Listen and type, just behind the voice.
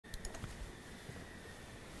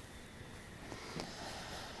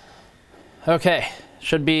Okay,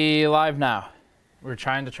 should be live now. We're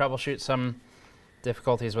trying to troubleshoot some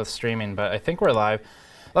difficulties with streaming, but I think we're live.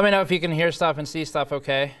 Let me know if you can hear stuff and see stuff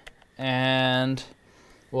okay, and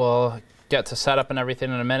we'll get to setup and everything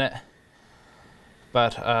in a minute.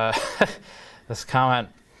 But this comment,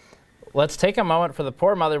 let's take a moment for the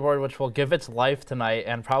poor motherboard, which will give its life tonight,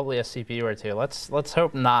 and probably a CPU or two. Let's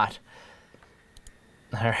hope not.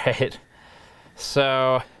 All right.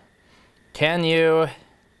 So, can you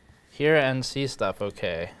hear and see stuff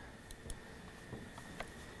okay?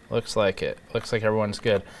 Looks like it. Looks like everyone's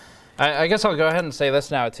good. I guess I'll go ahead and say this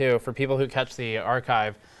now too, for people who catch the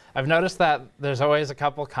archive. I've noticed that there's always a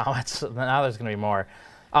couple comments, now there's gonna be more,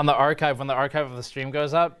 on the archive. When the archive of the stream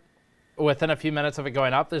goes up, within a few minutes of it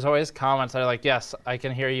going up, there's always comments that are like, yes, I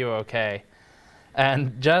can hear you okay.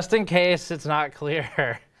 And just in case it's not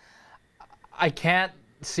clear, I can't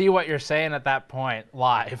see what you're saying at that point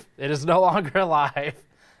live. It is no longer live.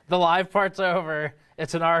 The live part's over.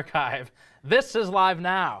 It's an archive. This is live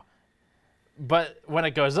now. But when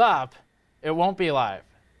it goes up, it won't be live.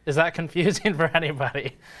 Is that confusing for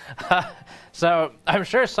anybody? So I'm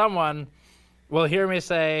sure someone will hear me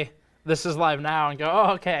say, this is live now, and go,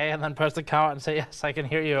 oh, okay, and then post a comment and say, yes, I can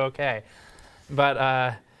hear you okay.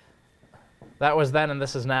 But that was then and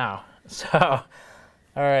this is now. So, all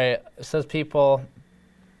right, it says people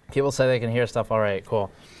say they can hear stuff. All right,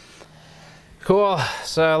 cool. Cool,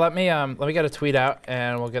 so let me get a tweet out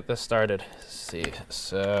and we'll get this started. Let's see,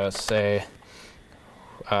 so say,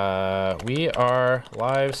 we are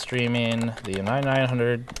live streaming the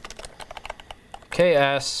 9900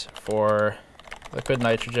 KS for liquid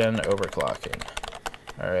nitrogen overclocking.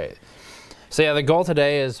 All right, so yeah, the goal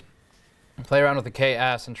today is play around with the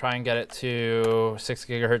KS and try and get it to 6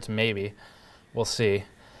 gigahertz maybe. We'll see.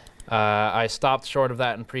 I stopped short of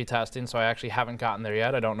that in pre-testing, so I actually haven't gotten there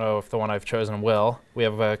yet. I don't know if the one I've chosen will. We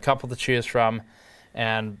have a couple to choose from,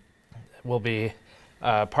 and we'll be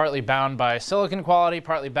partly bound by silicon quality,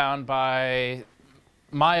 partly bound by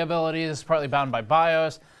my abilities, partly bound by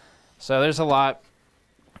BIOS. So there's a lot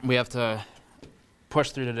we have to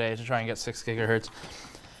push through today to try and get 6 gigahertz.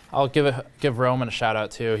 I'll give Roman a shout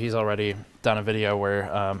out too. He's already done a video where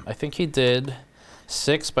I think he did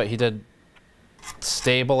 6, but he did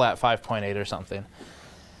stable at 5.8 or something.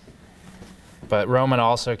 But Roman,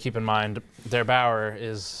 also keep in mind, their Bauer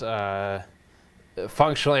is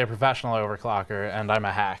functionally a professional overclocker, and I'm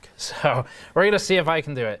a hack. So we're gonna see if I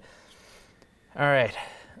can do it. All right,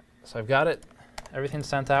 so I've got it, everything's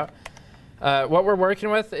sent out. What we're working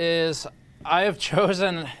with is, I have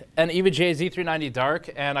chosen an EVGA Z390 Dark,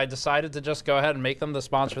 and I decided to just go ahead and make them the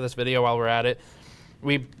sponsor of this video while we're at it.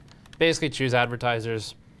 We basically choose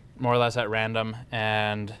advertisers more or less at random,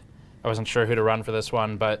 and I wasn't sure who to run for this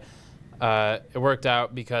one, but it worked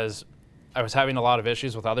out because I was having a lot of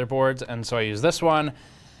issues with other boards, and so I used this one.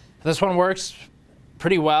 This one works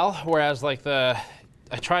pretty well, whereas like I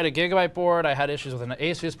tried a Gigabyte board, I had issues with an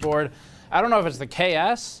Asus board. I don't know if it's the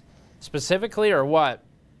KS specifically or what.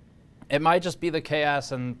 It might just be the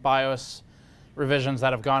KS and BIOS revisions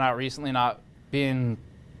that have gone out recently not being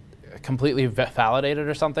completely validated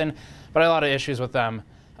or something, but I had a lot of issues with them.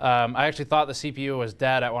 I actually thought the CPU was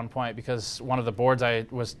dead at one point because one of the boards I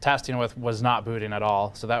was testing with was not booting at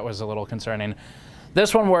all, so that was a little concerning.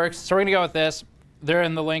 This one works, so we're gonna go with this. They're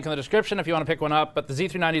in the link in the description if you want to pick one up, but the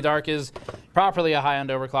Z390 Dark is properly a high-end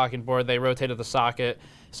overclocking board. They rotated the socket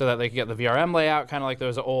so that they could get the VRM layout, kind of like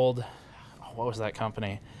those old, what was that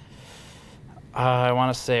company? I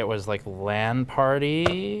want to say it was like LAN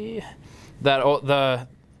Party. There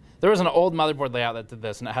was an old motherboard layout that did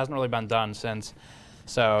this, and it hasn't really been done since.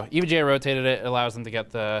 So EVGA rotated it. It allows them to get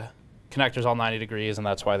the connectors all 90 degrees, and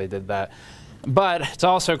that's why they did that. But it's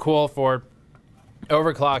also cool for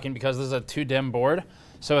overclocking because this is a 2-DIMM board.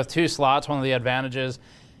 So with 2 slots, one of the advantages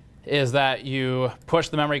is that you push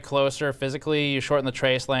the memory closer physically, you shorten the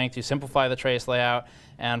trace length, you simplify the trace layout,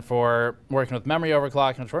 and for working with memory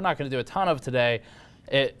overclocking, which we're not going to do a ton of today,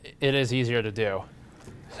 it is easier to do.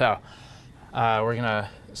 So we're going to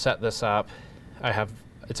set this up.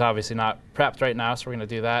 It's obviously not prepped right now, so we're going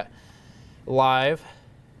to do that live.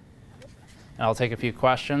 And I'll take a few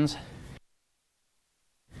questions.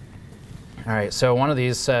 All right, so one of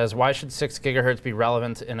these says, why should 6 gigahertz be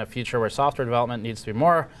relevant in a future where software development needs to be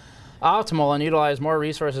more optimal and utilize more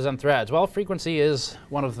resources and threads? Well, frequency is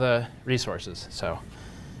one of the resources, so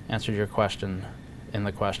answered your question in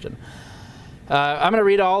the question. I'm going to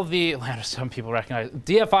read all the, some people recognize,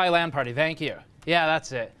 DFI LAN Party, thank you. Yeah,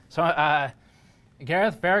 that's it. So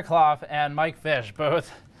Gareth Fairclough and Mike Fish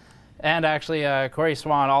both, and actually Corey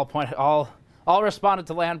Swan all responded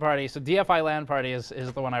to LAN Party. So DFI LAN Party is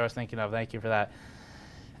the one I was thinking of. Thank you for that.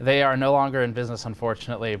 They are no longer in business,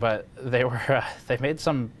 unfortunately, but they were they made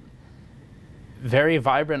some very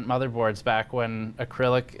vibrant motherboards back when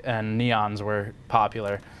acrylic and neons were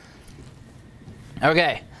popular.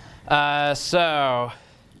 Okay, so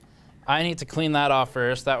I need to clean that off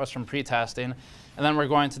first. That was from pre-testing. And then we're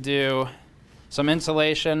going to do some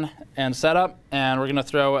insulation and setup, and we're going to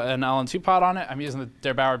throw an LN2 pot on it. I'm using the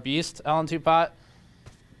Der Bauer Beast LN2 pot.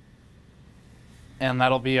 And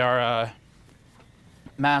that'll be our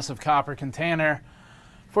massive copper container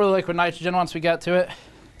for the liquid nitrogen once we get to it.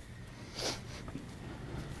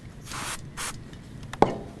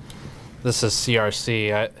 This is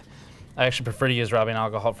CRC. I actually prefer to use rubbing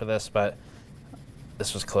alcohol for this, but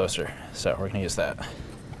this was closer, so we're gonna use that.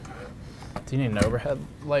 Do you need an overhead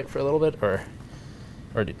light for a little bit, or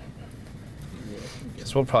do?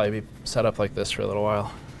 Because we'll probably be set up like this for a little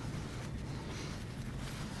while.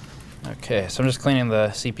 Okay, so I'm just cleaning the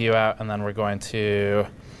CPU out, and then we're going to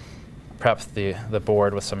prep the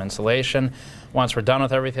board with some insulation. Once we're done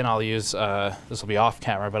with everything, I'll use, this will be off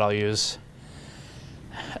camera, but I'll use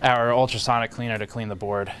our ultrasonic cleaner to clean the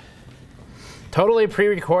board. Totally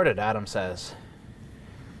pre-recorded, Adam says,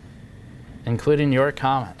 including your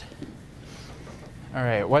comment. All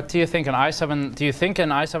right, what do you think an i7? Do you think an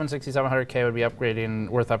i7 6700K would be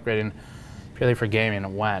worth upgrading purely for gaming,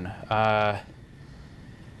 and when?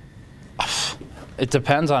 It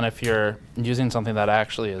depends on if you're using something that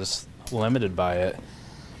actually is limited by it.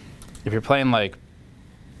 If you're playing like,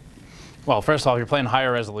 well, first of all, if you're playing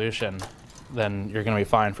higher resolution, then you're going to be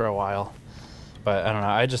fine for a while. But I don't know.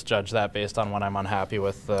 I just judge that based on when I'm unhappy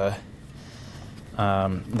with the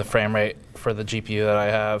frame rate for the GPU that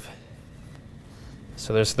I have.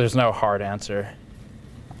 So there's no hard answer.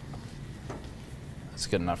 That's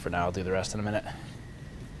good enough for now. I'll do the rest in a minute.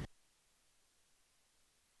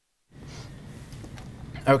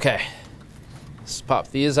 Okay, let's pop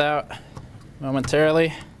these out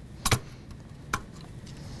momentarily.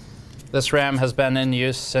 This RAM has been in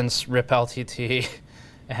use since RIP LTT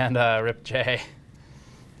and RIP J.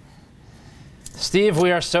 Steve,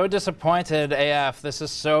 we are so disappointed, AF. This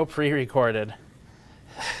is so pre-recorded.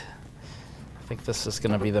 I think this is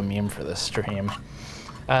going to be the meme for this stream.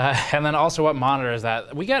 And then also, what monitor is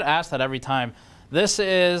that? We get asked that every time. This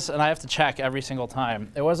is, and I have to check every single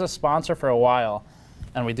time. It was a sponsor for a while,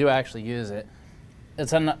 and we do actually use it.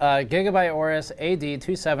 It's an Gigabyte Aorus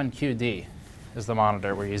AD27QD is the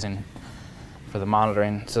monitor we're using for the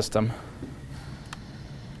monitoring system.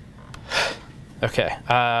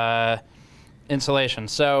 Okay, insulation.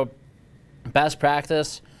 So best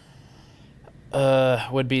practice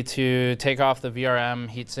would be to take off the VRM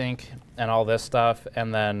heatsink and all this stuff,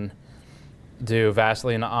 and then do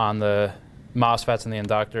Vaseline on the MOSFETs and the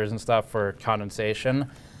inductors and stuff for condensation.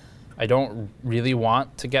 I don't really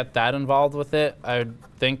want to get that involved with it. I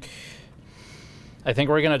think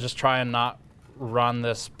we're gonna just try and not run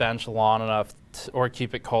this bench long enough or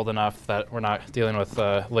keep it cold enough that we're not dealing with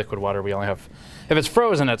liquid water. We only have, if it's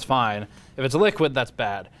frozen, it's fine. If it's liquid, that's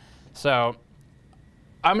bad. So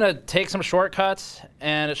I'm gonna take some shortcuts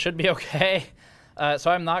and it should be okay. So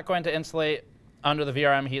I'm not going to insulate under the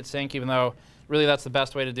VRM heatsink, even though really that's the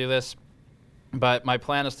best way to do this. But my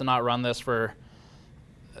plan is to not run this for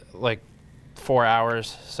like 4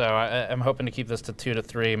 hours. So I'm hoping to keep this to 2 to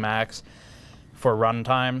 3 max for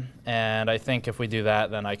runtime. And I think if we do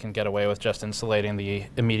that, then I can get away with just insulating the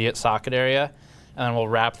immediate socket area. And then we'll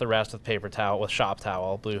wrap the rest with paper towel, with shop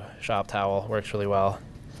towel. Blue shop towel works really well.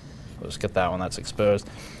 We'll just get that one that's exposed.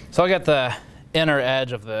 So I'll get the inner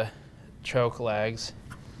edge of the choke legs.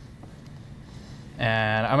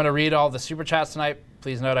 And I'm gonna read all the super chats tonight.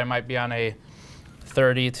 Please note I might be on a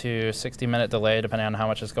 30 to 60 minute delay depending on how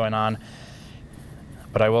much is going on.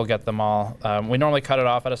 But I will get them all. We normally cut it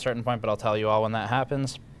off at a certain point, but I'll tell you all when that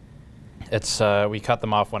happens. It's we cut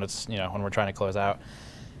them off when it's, you know, when we're trying to close out.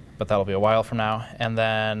 But that'll be a while from now. And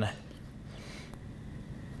then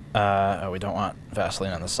oh, we don't want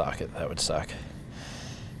Vaseline on the socket. That would suck.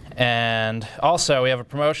 And also, we have a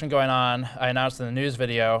promotion going on. I announced in the news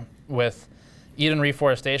video with Eden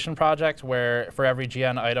Reforestation Project, where for every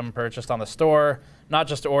GN item purchased on the store, not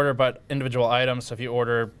just order, but individual items. So if you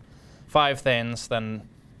order 5 things, then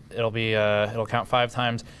it'll count 5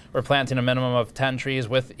 times. We're planting a minimum of 10 trees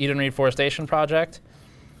with Eden Reforestation Project.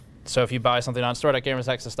 So if you buy something on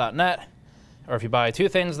store.gamersnexus.net, or if you buy 2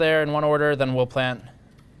 things there in one order, then we'll plant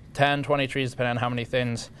 10, 20 trees, depending on how many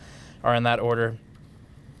things are in that order.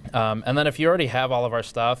 And then if you already have all of our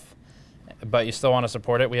stuff, but you still want to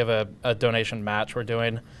support it, we have a donation match we're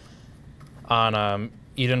doing on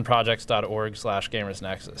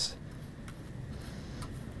edenprojects.org/gamersnexus.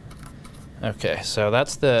 Okay, so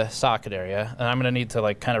that's the socket area, and I'm gonna need to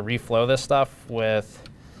like kind of reflow this stuff with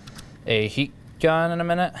a heat gun in a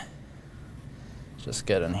minute. Just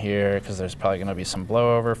get in here because there's probably gonna be some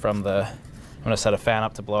blowover from the, I'm gonna set a fan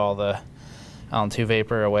up to blow all the Allen 2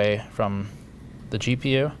 vapor away from the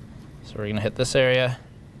GPU. So we're gonna hit this area.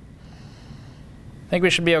 I think we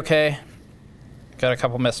should be okay. Got a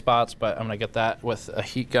couple missed spots, but I'm gonna get that with a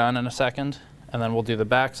heat gun in a second, and then we'll do the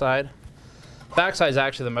backside. Backside is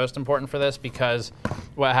actually the most important for this because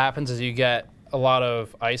what happens is you get a lot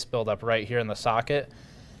of ice buildup right here in the socket.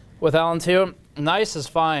 With Allen 2, nice is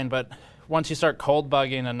fine, but once you start cold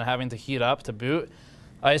bugging and having to heat up to boot,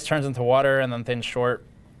 ice turns into water and then thins short,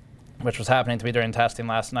 which was happening to me during testing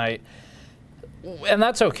last night. And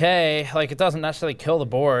that's okay. Like, it doesn't necessarily kill the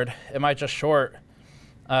board. It might just short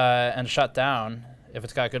and shut down if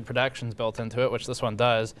it's got good protections built into it, which this one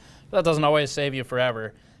does. But that doesn't always save you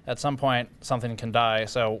forever. At some point, something can die.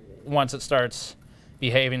 So once it starts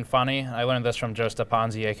behaving funny, I learned this from Joe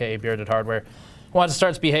Stepanzi, aka Bearded Hardware. Once it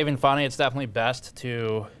starts behaving funny, it's definitely best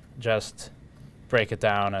to just break it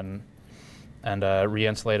down and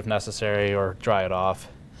re-insulate if necessary or dry it off.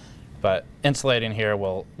 But insulating here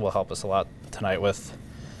will help us a lot tonight with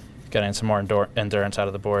getting some more endurance out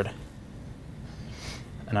of the board.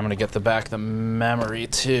 And I'm going to get the back of the memory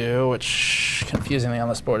too, which confusingly on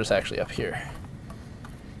this board is actually up here.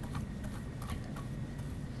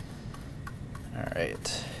 All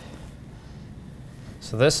right.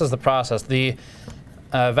 So this is the process. The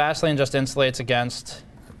Vaseline just insulates against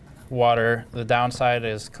water. The downside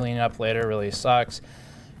is cleaning up later really sucks.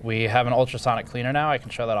 We have an ultrasonic cleaner now. I can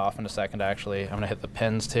show that off in a second, actually. I'm going to hit the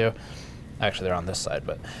pins, too. Actually, they're on this side,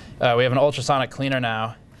 but we have an ultrasonic cleaner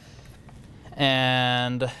now.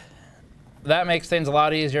 And that makes things a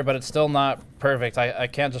lot easier, but it's still not perfect. I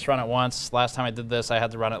can't just run it once. Last time I did this, I had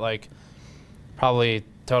to run it like probably a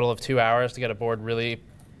total of 2 hours to get a board really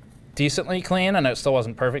decently clean, and it still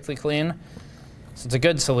wasn't perfectly clean. So it's a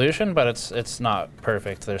good solution, but it's not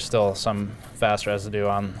perfect. There's still some fast residue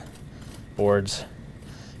on boards.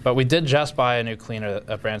 But we did just buy a new cleaner,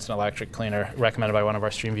 a Branson electric cleaner, recommended by one of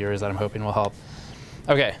our stream viewers that I'm hoping will help.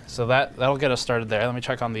 Okay, so that'll get us started there. Let me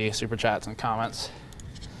check on the super chats and comments.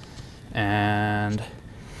 And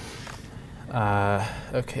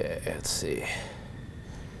okay, let's see.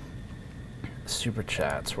 Super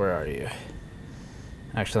chats, where are you?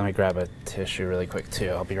 Actually, let me grab a tissue really quick too.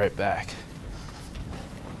 I'll be right back.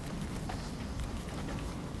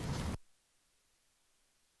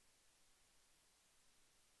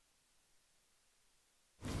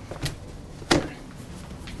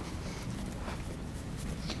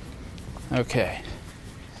 Okay.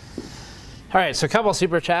 All right, so a couple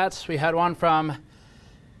super chats. We had one from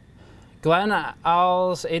Glenn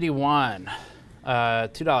Owls 81,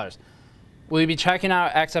 $2. Will you be checking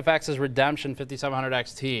out XFX's Redemption 5700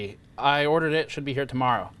 XT? I ordered it, should be here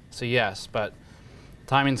tomorrow. So yes, but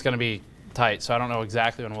timing's gonna be tight, so I don't know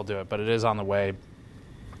exactly when we'll do it, but it is on the way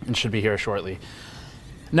and should be here shortly.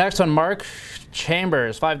 Next one, Mark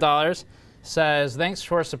Chambers, $5, says, thanks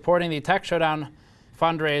for supporting the Tech Showdown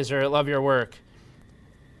fundraiser, love your work.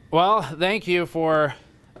 Well, thank you for,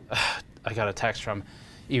 I got a text from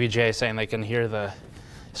EVJ saying they can hear the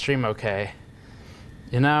stream okay.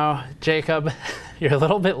 You know, Jacob, you're a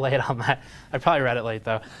little bit late on that. I probably read it late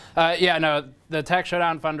though. Yeah, no, the Tech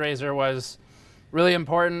Showdown fundraiser was really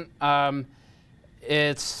important. I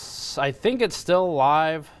think it's still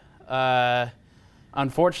live.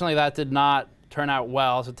 Unfortunately, that did not turn out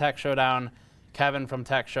well. So Tech Showdown, Kevin from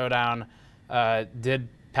Tech Showdown, did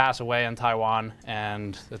pass away in Taiwan,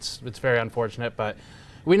 and it's very unfortunate, but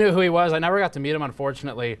we knew who he was. I never got to meet him,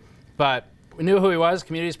 unfortunately, but we knew who he was.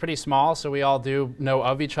 Community is pretty small, so we all do know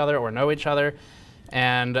of each other or know each other.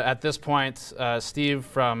 And at this point, Steve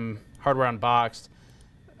from Hardware Unboxed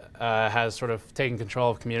has sort of taken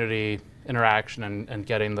control of community interaction and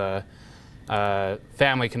getting the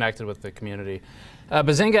family connected with the community.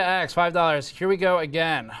 Bazinga X, $5. Here we go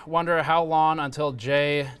again. Wonder how long until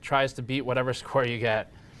Jay tries to beat whatever score you get.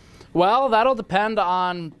 Well, that'll depend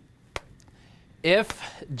on if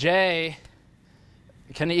Jay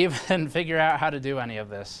can even figure out how to do any of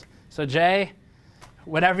this. So Jay,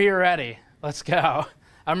 whenever you're ready, let's go.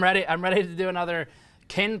 I'm ready to do another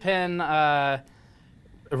Kingpin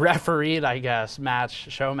refereed, I guess,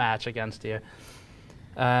 show match against you.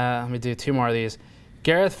 Let me do 2 more of these.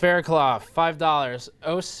 Gareth Fairclough, $5.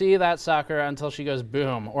 OC that sucker until she goes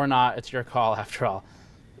boom, or not. It's your call after all.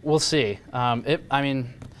 We'll see. I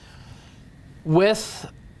mean, with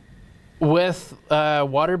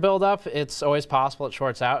water buildup, it's always possible it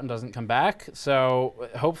shorts out and doesn't come back. So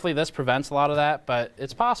hopefully this prevents a lot of that, but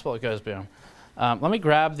it's possible it goes boom. Let me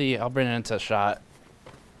grab I'll bring it into shot,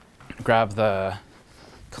 grab the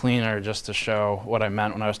cleaner just to show what I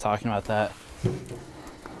meant when I was talking about that.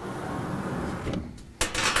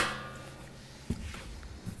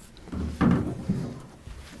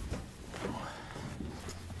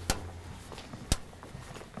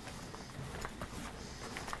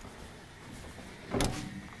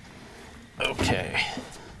 Okay.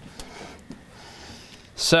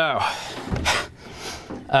 So,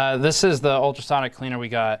 this is the ultrasonic cleaner we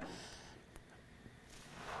got.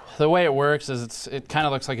 The way it works is it kind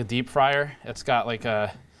of looks like a deep fryer. It's got like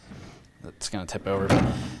it's gonna tip over.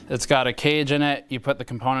 It's got a cage in it. You put the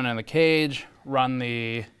component in the cage,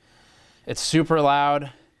 it's super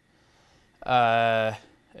loud.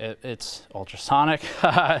 It's ultrasonic.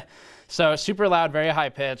 So super loud, very high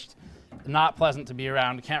pitched, not pleasant to be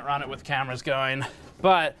around. You can't run it with cameras going,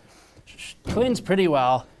 but cleans pretty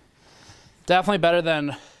well. Definitely better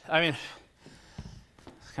than, I mean,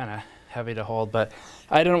 it's kind of heavy to hold, but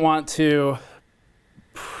I didn't want to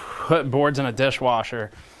put boards in a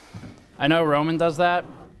dishwasher. I know Roman does that.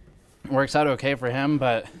 Works out okay for him,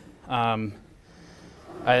 but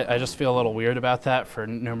I just feel a little weird about that for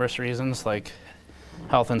numerous reasons, like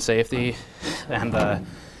health and safety and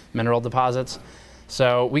mineral deposits.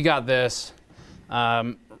 So we got this.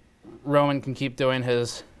 Roman can keep doing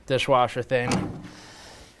his dishwasher thing.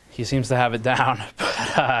 He seems to have it down.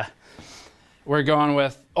 But, we're going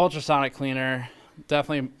with ultrasonic cleaner.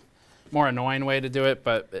 Definitely more annoying way to do it,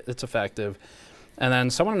 but it's effective. And then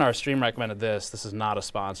someone in our stream recommended this. This is not a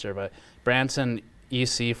sponsor, but Branson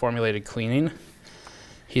EC formulated cleaning.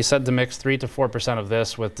 He said to mix 3 to 4% of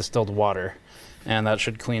this with distilled water, and that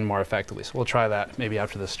should clean more effectively. So we'll try that maybe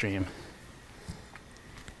after the stream.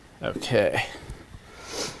 Okay.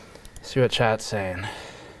 See what chat's saying.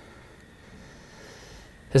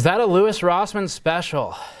 Is that a Louis Rossmann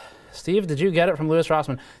special? Steve, did you get it from Louis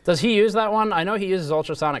Rossmann? Does he use that one? I know he uses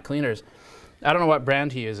ultrasonic cleaners. I don't know what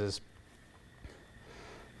brand he uses,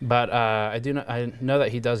 but I know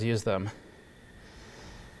that he does use them.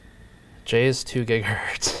 Jay's 2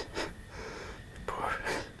 gigahertz.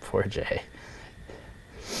 Poor Jay.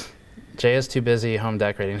 Jay is too busy home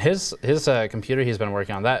decorating. His computer he's been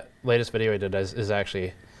working on, that latest video he did is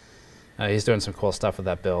actually, he's doing some cool stuff with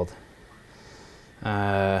that build.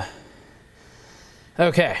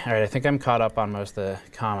 Okay, all right, I think I'm caught up on most of the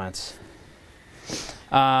comments.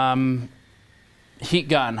 Heat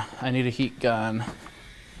gun, I need a heat gun.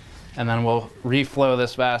 And then we'll reflow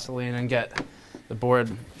this Vaseline and get the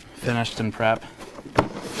board finished and prep.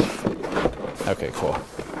 Okay, cool.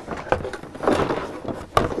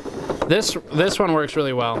 This one works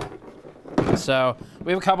really well. So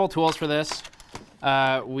we have a couple tools for this.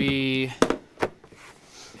 We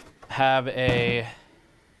have a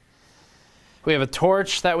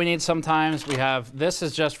torch that we need sometimes. This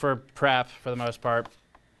is just for prep for the most part.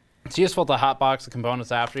 It's useful to hotbox the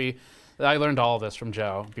components after you. I learned all of this from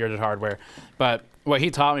Joe, Bearded Hardware. But what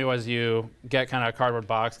he taught me was you get kind of a cardboard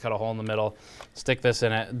box, cut a hole in the middle, stick this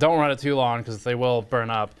in it. Don't run it too long because they will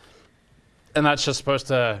burn up. And that's just supposed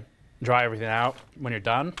to dry everything out when you're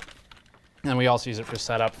done. And we also use it for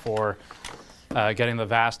setup for getting the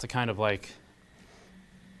vase to kind of like,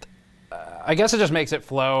 I guess it just makes it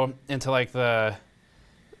flow into like the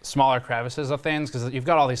smaller crevices of things because you've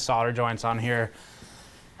got all these solder joints on here.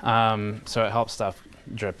 So it helps stuff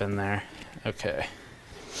drip in there. Okay.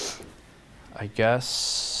 I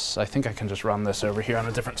think I can just run this over here on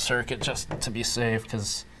a different circuit just to be safe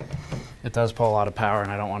because it does pull a lot of power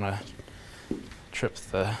and I don't want to trip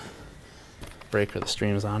the breaker the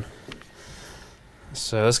stream's on.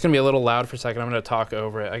 So this is going to be a little loud for a second. I'm going to talk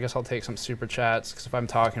over it. I guess I'll take some super chats because if I'm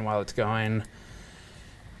talking while it's going,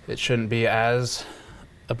 it shouldn't be as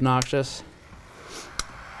obnoxious.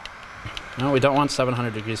 No, we don't want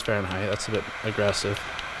 700 degrees Fahrenheit. That's a bit aggressive.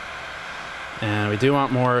 And we do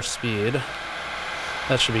want more speed.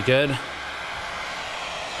 That should be good.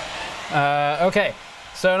 Okay,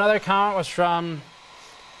 so another comment was from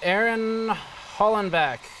Aaron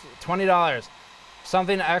Hollenbeck, $20.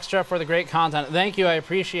 Something extra for the great content. Thank you, I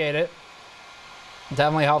appreciate it.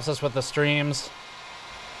 Definitely helps us with the streams.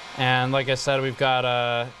 And like I said, we've got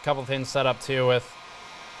a couple things set up too with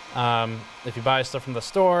if you buy stuff from the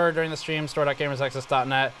store during the stream,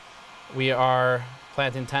 store.gamersnexus.net, we are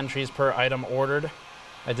planting 10 trees per item ordered.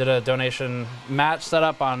 I did a donation match set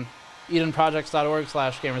up on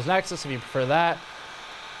edenprojects.org/gamersnexus if you prefer that.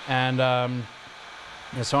 And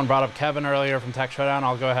someone brought up Kevin earlier from Tech Showdown.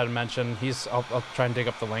 I'll go ahead and mention, I'll try and dig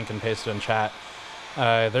up the link and paste it in chat.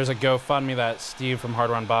 There's a GoFundMe that Steve from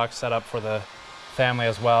Hardware Unboxed set up for the family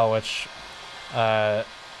as well, which I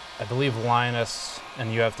I believe Linus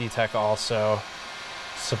and UFD Tech also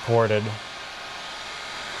supported.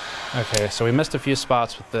 Okay, so we missed a few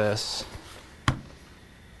spots with this.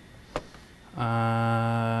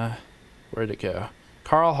 Where'd it go?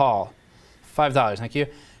 Carl Hall, $5, thank you.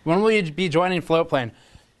 When will you be joining Floatplane?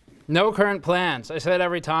 No current plans. I say it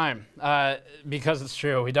every time because it's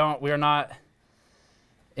true. We are not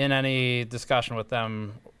in any discussion with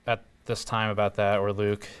them at this time about that, or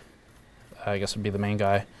Luke, I guess would be the main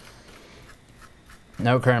guy.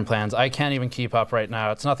 No current plans. I can't even keep up right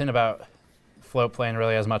now. It's nothing about Floatplane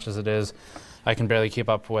really as much as it is I can barely keep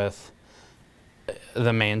up with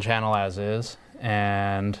the main channel as is,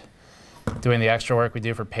 and doing the extra work we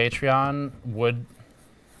do for Patreon would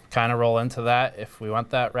kind of roll into that if we went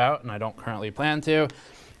that route, and I don't currently plan to.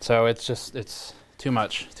 So it's too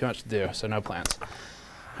much to do, so no plans.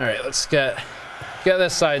 All right, let's get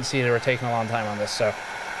this side seated. We're taking a long time on this. So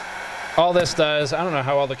all this does, I don't know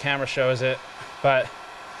how well the camera shows it, but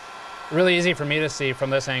really easy for me to see from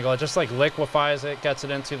this angle. It just like liquefies it, gets it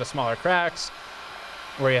into the smaller cracks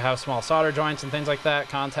where you have small solder joints and things like that,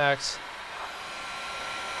 contacts.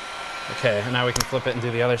 Okay, and now we can flip it and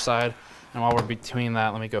do the other side. And while we're between that,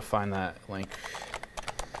 let me go find that link.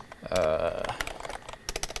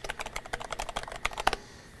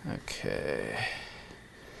 Okay.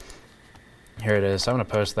 Here it is. I'm going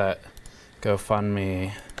to post that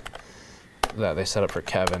GoFundMe that they set up for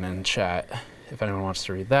Kevin in chat if anyone wants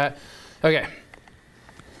to read that. Okay.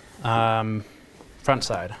 Front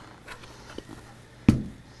side.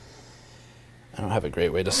 I don't have a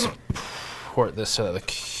great way to support this so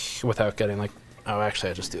that without getting like, oh,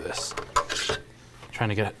 actually I just do this.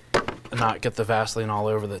 Trying to not get the Vaseline all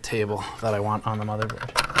over the table that I want on the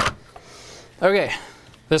motherboard. Okay,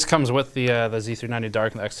 this comes with the Z390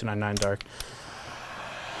 Dark and the X299 Dark. So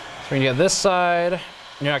we're gonna get this side.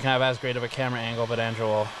 You're not gonna have as great of a camera angle, but Andrew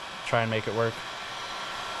will try and make it work.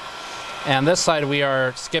 And this side we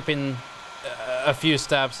are skipping a few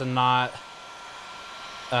steps and not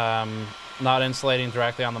insulating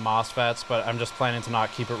directly on the MOSFETs, but I'm just planning to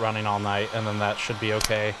not keep it running all night, and then that should be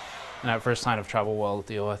okay. And at first sign of trouble, we'll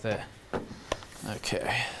deal with it.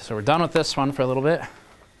 Okay, so we're done with this one for a little bit.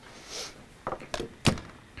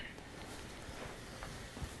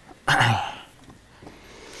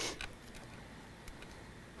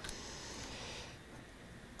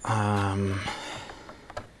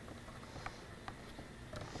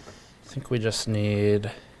 I think we just need,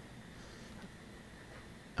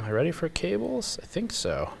 am I ready for cables? I think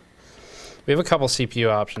so. We have a couple CPU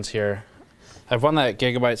options here. I have one that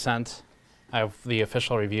Gigabyte sent. I have the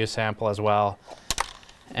official review sample as well.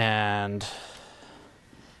 And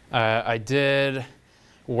I did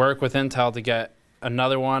work with Intel to get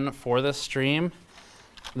another one for this stream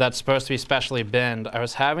that's supposed to be specially binned. I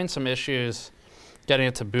was having some issues getting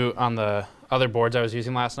it to boot on the other boards I was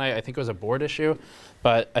using last night. I think it was a board issue,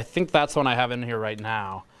 but I think that's the one I have in here right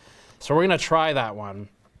now. So we're gonna try that one.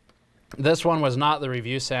 This one was not the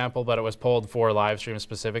review sample, but it was pulled for live stream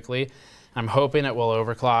specifically. I'm hoping it will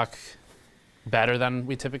overclock better than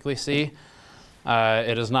we typically see.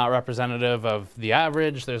 It is not representative of the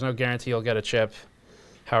average. There's no guarantee you'll get a chip,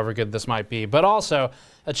 however good this might be. But also,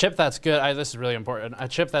 a chip that's good, this is really important, a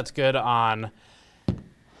chip that's good on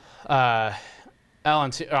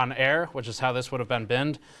LN2, on air, which is how this would have been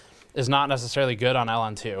binned, is not necessarily good on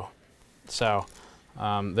LN2. So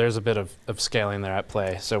there's a bit of scaling there at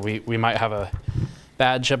play. So we might have a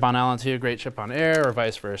bad chip on LN2, great chip on air, or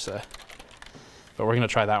vice versa. But we're gonna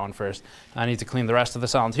try that one first. I need to clean the rest of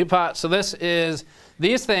this LN2 pot. So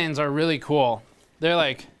these things are really cool. They're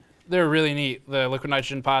really neat, the liquid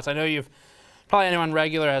nitrogen pots. I know probably anyone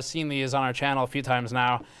regular has seen these on our channel a few times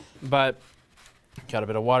now, but got a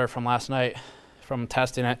bit of water from last night from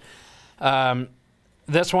testing it.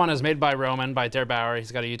 This one is made by Roman, by Der Bauer.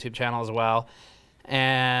 He's got a YouTube channel as well.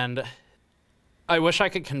 And I wish I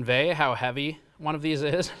could convey how heavy one of these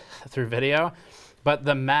is through video, but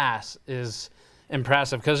the mass is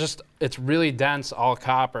impressive because it's really dense, all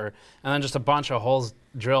copper, and then just a bunch of holes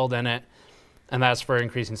drilled in it, and that's for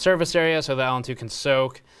increasing surface area so the LN2 can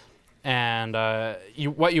soak. And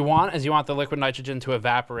what you want is you want the liquid nitrogen to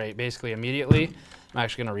evaporate basically immediately. I'm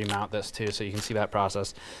actually going to remount this too so you can see that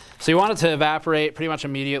process. So you want it to evaporate pretty much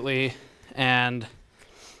immediately and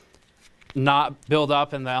not build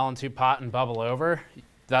up in the LN2 pot and bubble over.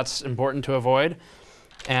 That's important to avoid.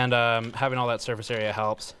 And having all that surface area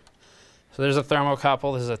helps. So there's a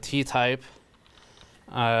thermocouple. This is a T-type.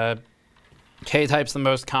 K-type's the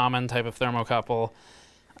most common type of thermocouple.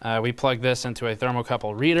 We plug this into a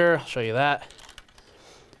thermocouple reader. I'll show you that.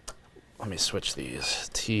 Let me switch these.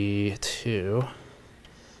 T2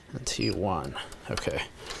 and T1. Okay.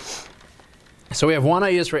 So we have one I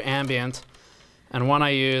use for ambient and one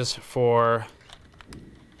I use for,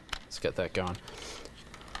 let's get that going.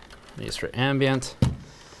 I use for ambient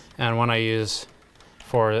and one I use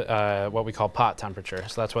for what we call pot temperature.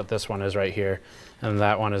 So that's what this one is right here. And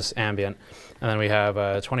that one is ambient. And then we have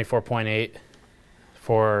 24.8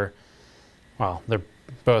 for, well, they're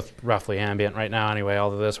both roughly ambient right now anyway,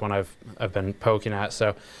 although this one I've been poking at.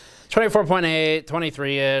 So 24.8,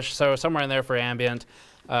 23-ish, so somewhere in there for ambient.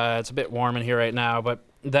 It's a bit warm in here right now, but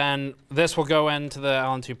then this will go into the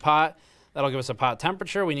LN2 pot. That'll give us a pot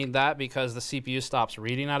temperature. We need that because the CPU stops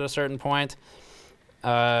reading at a certain point,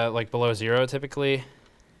 like below 0 typically.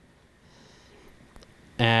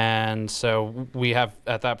 And so we have,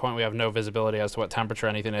 at that point, we have no visibility as to what temperature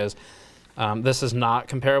anything is. This is not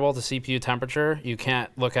comparable to CPU temperature. You can't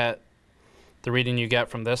look at the reading you get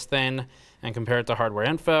from this thing and compare it to hardware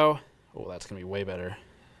info. Oh, that's gonna be way better.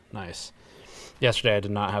 Nice. Yesterday I did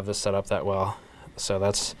not have this set up that well. So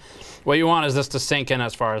that's, what you want is this to sink in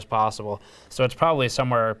as far as possible. So it's probably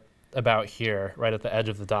somewhere about here, right at the edge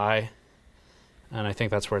of the die. And I think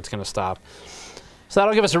that's where it's gonna stop. So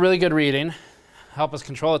that'll give us a really good reading, help us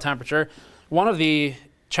control the temperature. One of the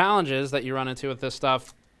challenges that you run into with this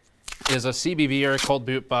stuff is a CBB or a cold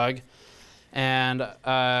boot bug. And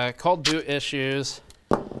cold boot issues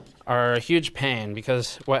are a huge pain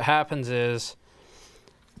because what happens is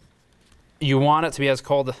you want it to be as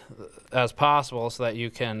cold as possible so that you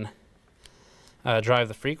can drive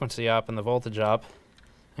the frequency up and the voltage up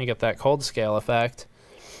and get that cold scale effect.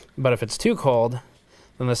 But if it's too cold,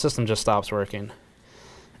 then the system just stops working.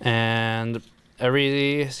 And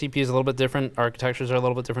every CPU is a little bit different, architectures are a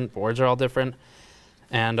little bit different, boards are all different.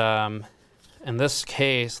 And in this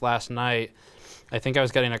case, last night, I think I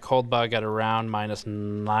was getting a cold bug at around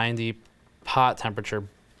 -90 pot temperature,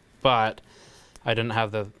 but I didn't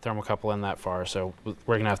have the thermocouple in that far, so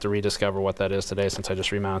we're gonna have to rediscover what that is today since I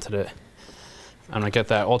just remounted it. I'm gonna get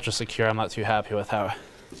that ultra secure. I'm not too happy with how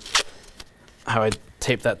I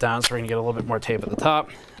tape that down, so we're gonna get a little bit more tape at the top,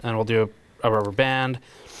 and we'll do a rubber band.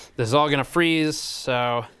 This is all gonna freeze,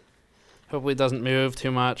 so hopefully it doesn't move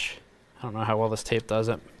too much. I don't know how well this tape does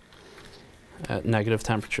it at negative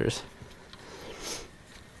temperatures.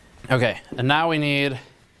 Okay, and now we need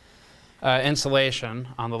insulation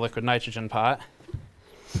on the liquid nitrogen pot.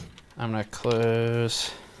 I'm gonna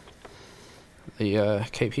close the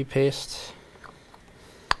KP paste.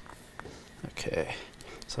 Okay,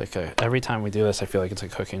 it's like every time we do this, I feel like it's a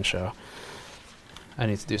cooking show. I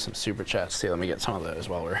need to do some super chats too. Let me get some of those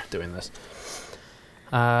while we're doing this.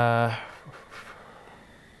 Where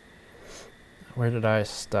did I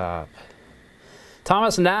stop?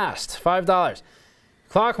 Thomas Nast, $5.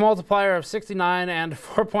 Clock multiplier of 69 and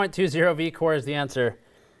 4.20 V-core is the answer.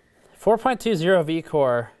 4.20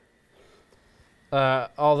 V-core,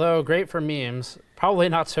 although great for memes, probably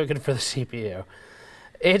not so good for the CPU.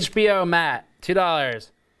 HBO Matt,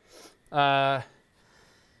 $2.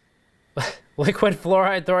 Liquid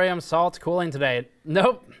fluoride thorium salt cooling today.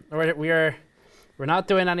 Nope, we're not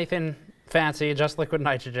doing anything fancy, just liquid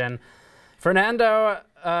nitrogen. Fernando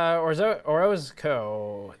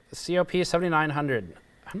Orozco, COP 7900.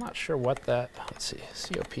 I'm not sure what that, let's see,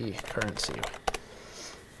 COP currency.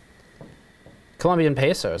 Colombian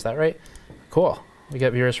peso, is that right? Cool. We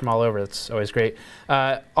get viewers from all over. That's always great.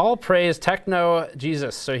 All praise Techno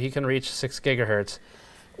Jesus so he can reach 6 gigahertz.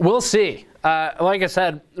 We'll see. Like I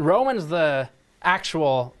said, Roman's the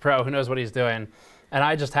actual pro who knows what he's doing, and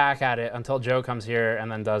I just hack at it until Joe comes here and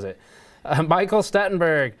then does it. Michael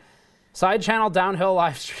Stettenberg, side channel downhill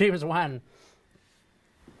live streams when?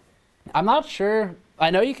 I'm not sure. I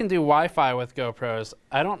know you can do Wi-Fi with GoPros.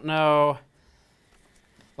 I don't know,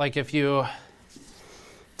 like if you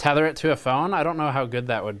tether it to a phone, I don't know how good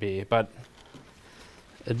that would be, but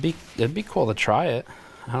it'd be cool to try it.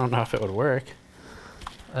 I don't know if it would work.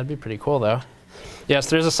 That'd be pretty cool though. Yes,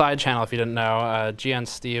 there's a side channel if you didn't know. GN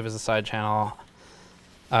Steve is a side channel.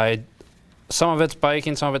 Some of it's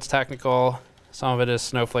biking, some of it's technical, some of it is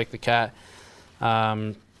Snowflake the cat.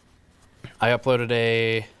 I uploaded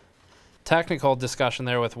a technical discussion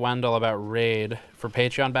there with Wendell about RAID for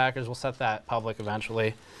Patreon backers. We'll set that public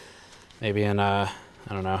eventually, maybe in I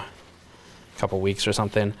don't know, a couple weeks or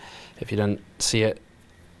something if you didn't see it.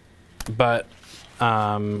 But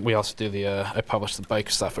we also do the, I published the bike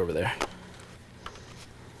stuff over there.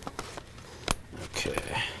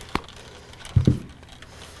 Okay.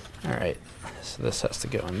 All right, so this has to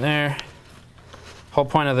go in there. Whole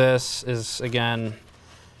point of this is, again,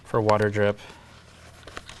 for water drip.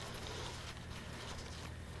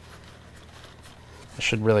 I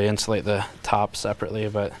should really insulate the top separately,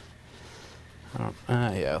 but I don't,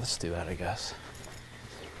 yeah, let's do that, I guess.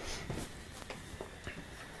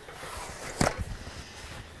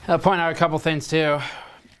 I'll point out a couple things too.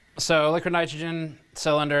 So liquid nitrogen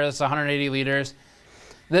cylinder, it's 180 liters.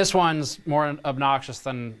 This one's more obnoxious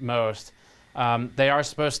than most. They are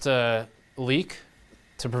supposed to leak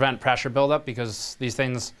to prevent pressure buildup because these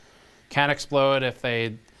things can explode if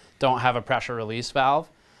they don't have a pressure release valve.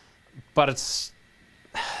 But it's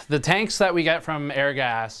the tanks that we get from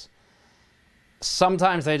Airgas,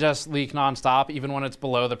 sometimes they just leak nonstop, even when it's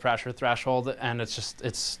below the pressure threshold, and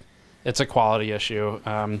it's a quality issue.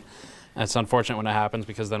 It's unfortunate when it happens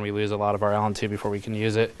because then we lose a lot of our LN2 before we can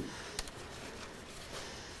use it.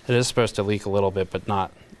 It is supposed to leak a little bit, but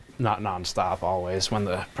not nonstop always when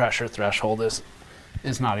the pressure threshold is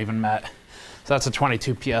not even met. So that's a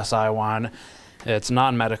 22 PSI one. It's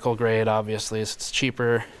non-medical grade, obviously, so it's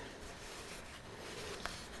cheaper.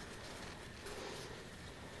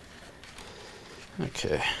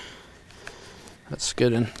 Okay, that's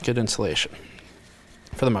good insulation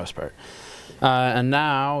for the most part. And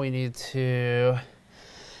now we need to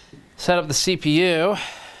set up the CPU.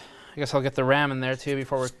 I guess I'll get the RAM in there too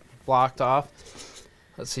before we're blocked off.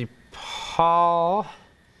 Let's see, Paul.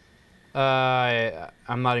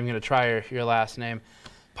 I'm not even going to try your last name.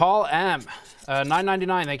 Paul M.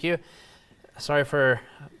 $9.99, thank you. Sorry for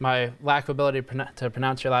my lack of ability to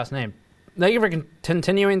pronounce your last name. Thank you for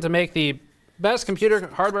continuing to make the best computer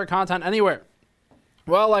hardware content anywhere.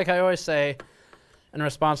 Well, like I always say, in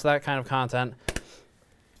response to that kind of content,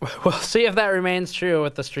 we'll see if that remains true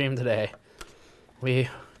with the stream today. We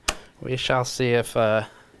shall see if I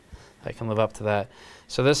can live up to that.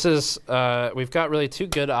 So this is, we've got really two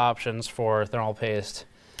good options for thermal paste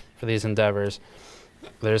for these endeavors.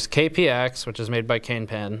 There's KPX, which is made by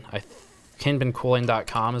Canepin.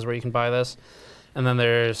 CanepinCooling.com is where you can buy this. And then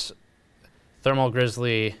there's Thermal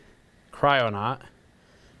Grizzly Cryonaut,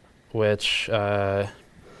 which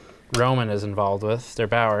Roman is involved with, their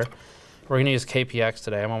Bauer. We're going to use KPX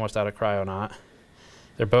today. I'm almost out of Cryonaut.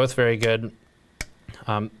 They're both very good.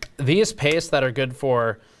 These pastes that are good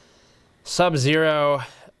for Sub-Zero,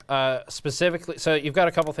 specifically, so you've got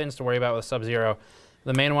a couple things to worry about with Sub-Zero.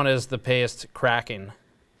 The main one is the paste cracking.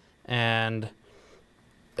 And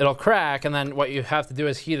it'll crack, and then what you have to do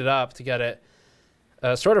is heat it up to get it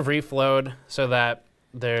sort of reflowed so that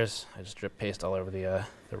there's, I just drip paste all over the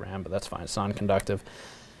RAM, but that's fine. It's non-conductive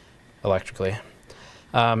electrically.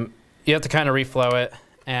 You have to kind of reflow it,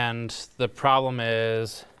 and the problem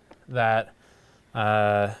is that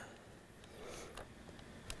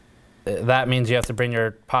that means you have to bring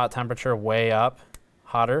your pot temperature way up,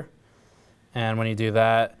 hotter. And when you do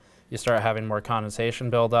that, you start having more condensation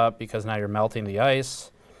build up because now you're melting the ice,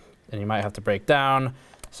 and you might have to break down.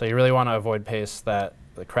 So you really want to avoid pastes that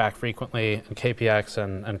crack frequently, and KPX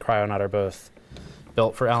and Cryonaut are both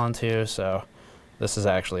built for LN2, so this is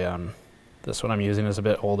actually, this one I'm using is a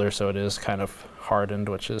bit older, so it is kind of hardened,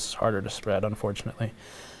 which is harder to spread, unfortunately.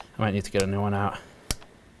 I might need to get a new one out.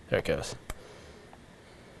 There it goes.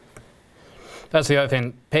 That's the other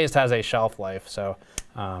thing. Paste has a shelf life, so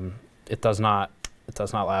it does not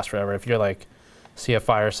last forever. If you're like, see a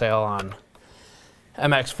fire sale on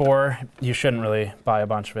MX4, you shouldn't really buy a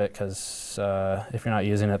bunch of it because if you're not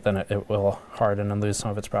using it, then it will harden and lose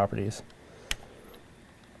some of its properties.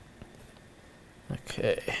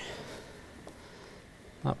 Okay.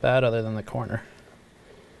 Not bad other than the corner.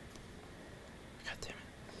 God damn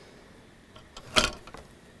it.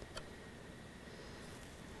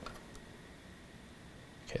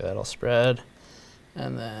 Okay, that'll spread.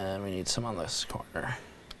 And then we need some on this corner.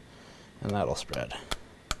 And that'll spread.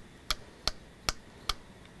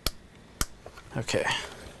 Okay.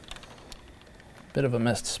 Bit of a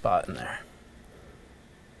missed spot in there.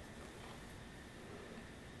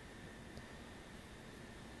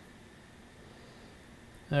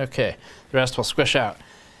 Okay, the rest will squish out.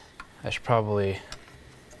 I should probably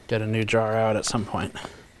get a new jar out at some point.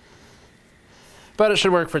 But it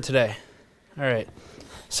should work for today. All right.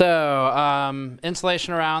 So,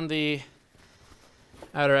 insulation around the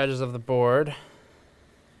outer edges of the board.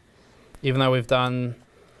 Even though we've done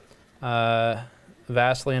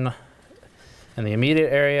Vaseline in the immediate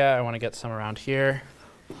area, I want to get some around here.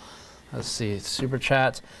 Let's see, super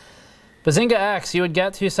chats. Bazinga X, you would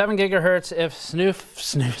get to 7 gigahertz if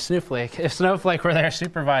Snowflake were there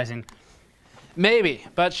supervising. Maybe,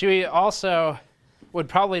 but she also would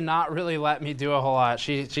probably not really let me do a whole lot.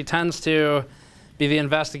 She tends to be the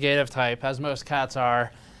investigative type, as most cats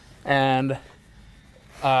are, and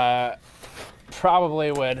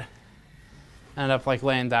probably would end up like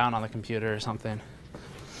laying down on the computer or something.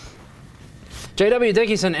 J.W.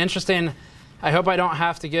 Dickinson, interesting. I hope I don't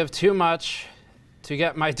have to give too much to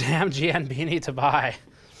get my damn GN beanie to buy.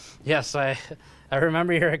 Yes, I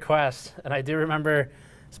remember your request, and I do remember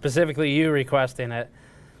specifically you requesting it.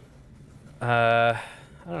 I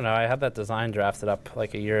don't know, I had that design drafted up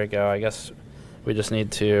like a year ago. I guess we just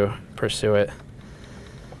need to pursue it.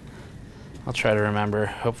 I'll try to remember.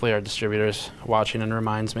 Hopefully our distributor's watching and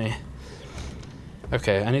reminds me.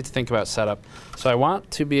 Okay, I need to think about setup. So I want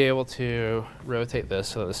to be able to rotate this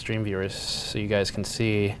so that the stream viewers, so you guys can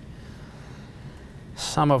see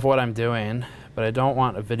some of what I'm doing, but I don't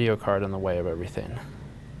want a video card in the way of everything.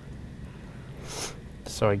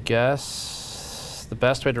 So I guess the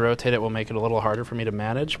best way to rotate it will make it a little harder for me to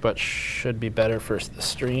manage, but should be better for the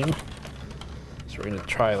stream. So we're gonna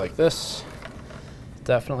try like this.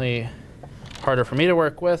 Definitely harder for me to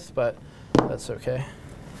work with, but that's okay.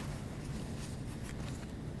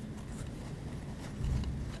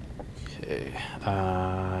 Okay,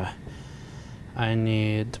 I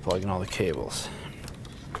need to plug in all the cables.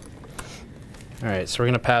 All right, so we're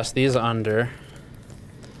gonna pass these under.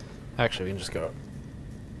 Actually, we can just go.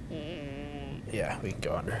 Yeah, we can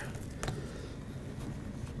go under.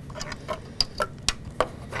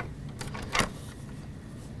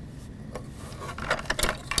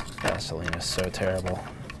 Gasoline is so terrible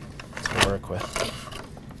to work with.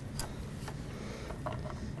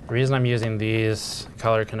 The reason I'm using these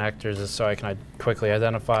color connectors is so I can quickly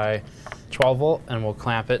identify 12 volt, and we'll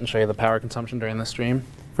clamp it and show you the power consumption during the stream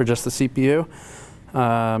for just the CPU.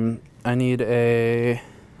 I need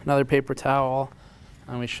another paper towel,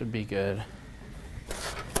 and we should be good.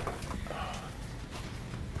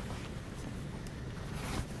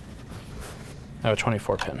 I have a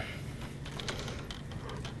 24 pin.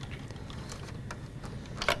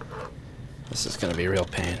 This is going to be a real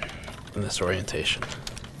pain in this orientation.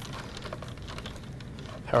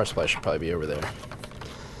 Power supply should probably be over there.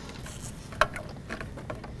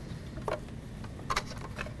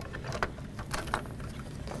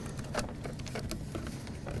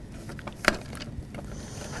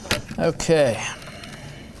 Okay.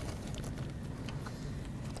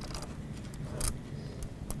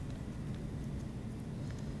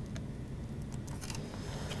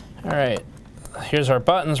 All right, here's our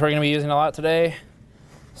buttons we're going to be using a lot today.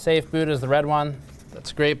 Safe boot is the red one.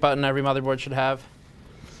 That's a great button every motherboard should have.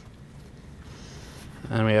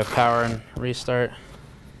 And we have power and restart.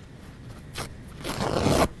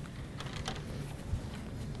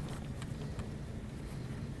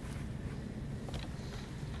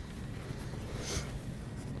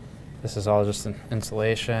 This is all just an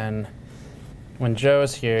installation. When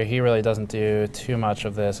Joe's here, he really doesn't do too much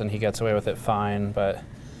of this, and he gets away with it fine, but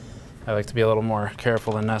I like to be a little more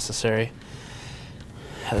careful than necessary.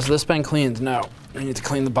 Has this been cleaned? No. We need to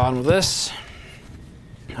clean the bottom of this.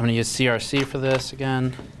 I'm going to use CRC for this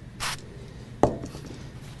again.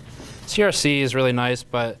 CRC is really nice,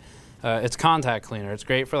 but it's contact cleaner. It's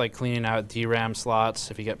great for like cleaning out DRAM slots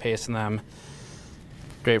if you get paste in them.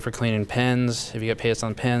 Great for cleaning pins if you get paste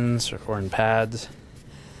on pins or in pads.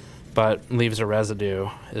 But leaves a residue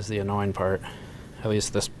is the annoying part. At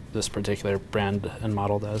least this particular brand and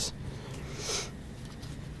model does.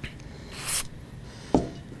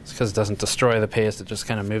 It's because it doesn't destroy the paste, it just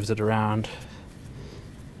kind of moves it around.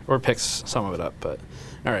 Or picks some of it up, but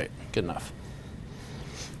all right, good enough.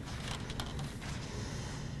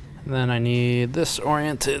 And then I need this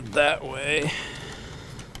oriented that way.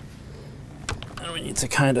 And we need to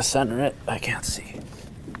kind of center it. I can't see.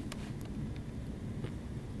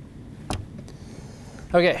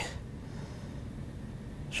 Okay.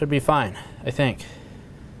 Should be fine, I think.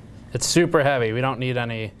 It's super heavy. We don't need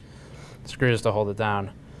any screws to hold it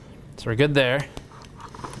down. So we're good there.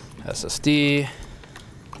 SSD.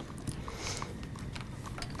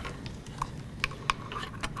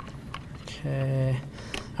 Okay.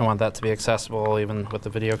 I want that to be accessible even with the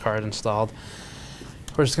video card installed.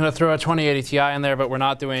 We're just gonna throw a 2080 Ti in there, but we're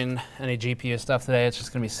not doing any GPU stuff today. It's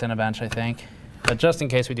just gonna be Cinebench, I think. But just in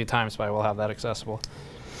case we do Time Spy, we'll have that accessible.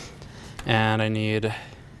 And I need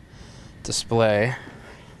display.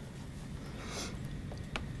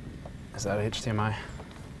 Is that HDMI?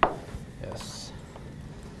 Yes.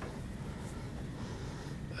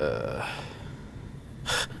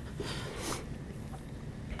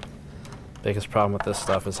 Biggest problem with this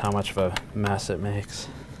stuff is how much of a mess it makes.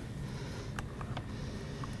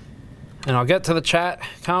 And I'll get to the chat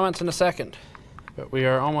comments in a second, but we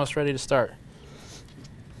are almost ready to start.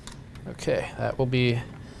 Okay, that will be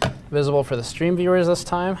visible for the stream viewers this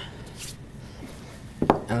time.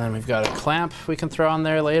 And then we've got a clamp we can throw on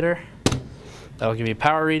there later. That'll give you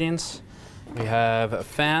power readings. We have a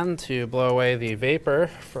fan to blow away the vapor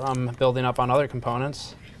from building up on other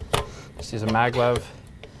components. Just use a maglev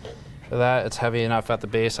for that. It's heavy enough at the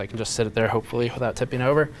base I can just sit it there hopefully without tipping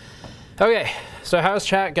over. Okay, so how's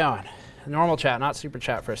chat going? Normal chat, not super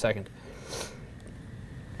chat for a second.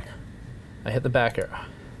 I hit the back arrow.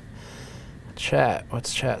 Chat,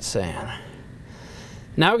 what's chat saying?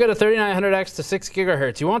 Now we got a 3900X to 6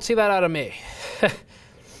 gigahertz. You won't see that out of me.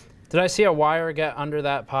 Did I see a wire get under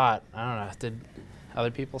that pot? I don't know. Did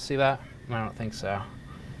other people see that? I don't think so.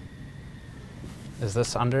 Is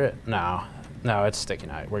this under it? No. No, it's sticky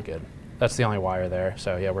night. We're good. That's the only wire there.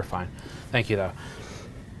 So yeah, we're fine. Thank you though.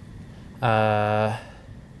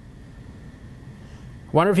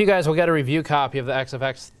 Wonder if you guys will get a review copy of the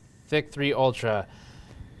XFX Thick 3 Ultra.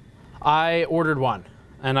 I ordered one,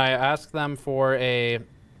 and I asked them for a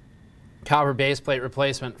copper base plate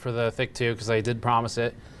replacement for the Thick 2 because they did promise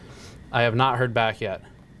it. I have not heard back yet.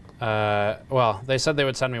 Well, they said they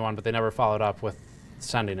would send me one, but they never followed up with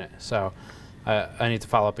sending it. So I need to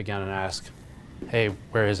follow up again and ask, hey,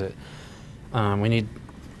 where is it? We need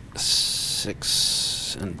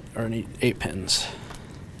 6 or need 8 pins.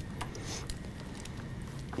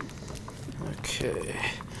 Okay.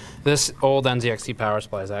 This old NZXT power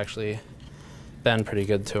supply has actually been pretty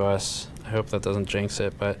good to us. I hope that doesn't jinx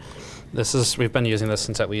it, but we've been using this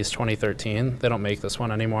since at least 2013. They don't make this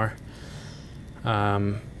one anymore.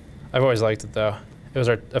 I've always liked it though. It was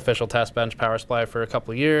our official test bench power supply for a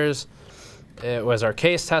couple of years. It was our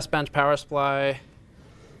case test bench power supply.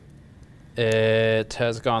 It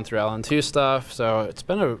has gone through LN2 stuff, so it's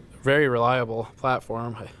been a very reliable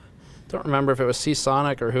platform. I don't remember if it was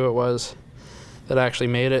Seasonic or who it was that actually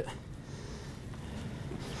made it.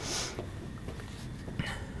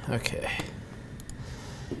 Okay.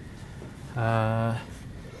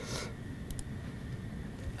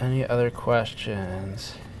 Any other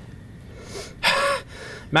questions?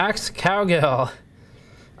 Max Cowgill.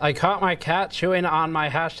 I caught my cat chewing on my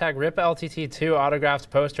hashtag RipLTT2 autographed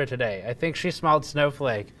poster today. I think she smelled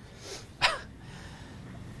snowflake.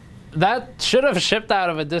 That should have shipped out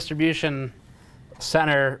of a distribution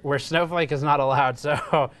center where snowflake is not allowed,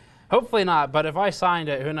 so hopefully not, but if I signed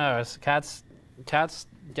it, who knows? Cats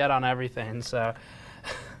get on everything, so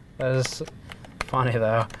that is funny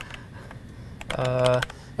though.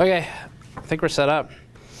 Okay, I think we're set up.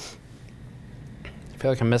 I feel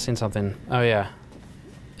like I'm missing something. Oh yeah,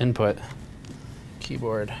 input,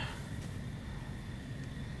 keyboard,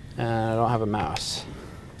 and I don't have a mouse.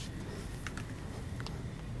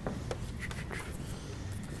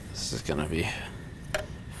 This is gonna be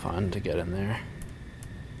fun to get in there.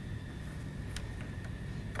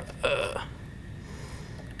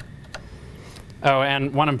 Oh,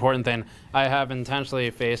 and one important thing, I have intentionally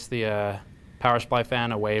faced the power supply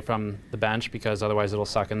fan away from the bench because otherwise it'll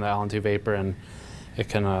suck in the LN2 vapor and it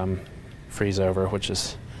can freeze over, which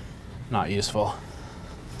is not useful.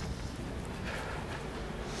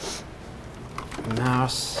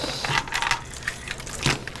 Mouse.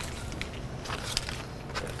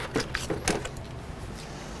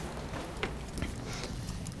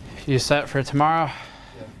 You set for tomorrow?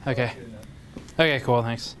 Yeah. Okay. Okay, cool,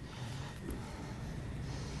 thanks.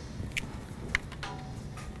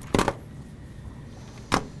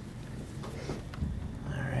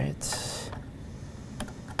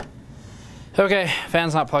 Okay,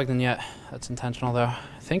 fan's not plugged in yet. That's intentional though.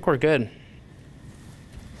 I think we're good.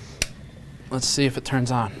 Let's see if it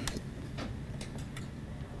turns on.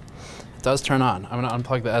 It does turn on. I'm gonna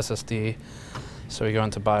unplug the SSD so we go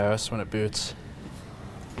into BIOS when it boots.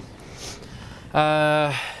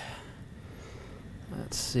 Let's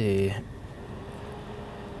see.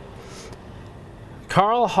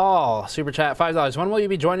 Carl Hall, super chat, $5. When will you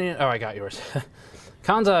be joining? Oh, I got yours.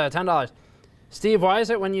 Kanza, $10. Steve, why is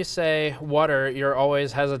it when you say water, you're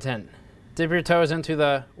always hesitant? Dip your toes into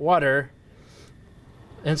the water,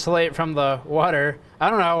 insulate from the water. I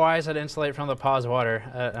don't know why I said insulate from the pause water.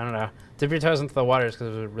 I don't know. Dip your toes into the water is because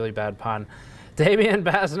it was a really bad pun. Damian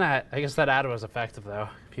Basnet. I guess that ad was effective, though.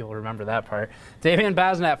 People remember that part. Damian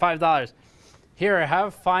Basnet, $5. Here,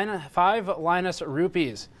 have 5 Linus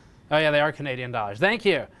rupees. Oh, yeah, they are Canadian dollars. Thank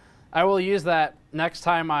you. I will use that next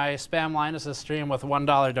time I spam Linus's stream with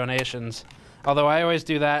 $1 donations. Although I always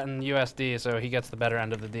do that in USD, so he gets the better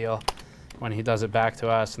end of the deal when he does it back to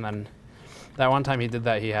us. And then that one time he did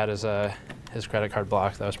that, he had his credit card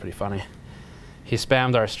blocked. That was pretty funny. He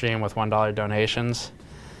spammed our stream with $1 donations.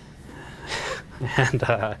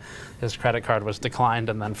 And his credit card was declined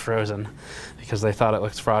and then frozen because they thought it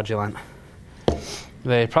looked fraudulent.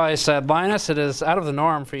 They probably said, Linus, it is out of the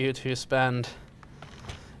norm for you to spend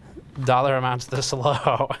dollar amounts this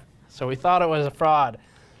low. So we thought it was a fraud.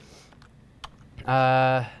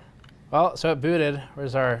 Well, so it booted.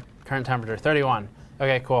 Where's our current temperature? 31.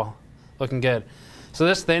 Okay, cool. Looking good. So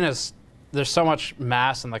this thing is, there's so much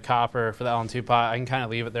mass in the copper for the LN2 pot, I can kind of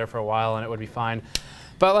leave it there for a while and it would be fine.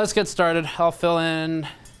 But let's get started. I'll fill in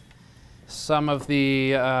some of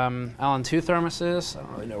the Allen 2 thermoses. I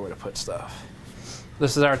don't really know where to put stuff.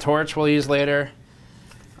 This is our torch we'll use later.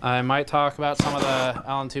 I might talk about some of the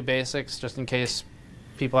Allen 2 basics just in case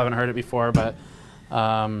people haven't heard it before, but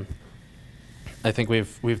I think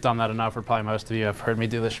we've done that enough, or probably most of you have heard me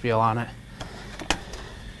do the spiel on it.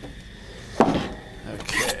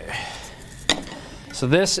 Okay. So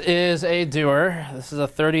this is a dewar. This is a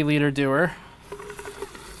 30-liter dewar.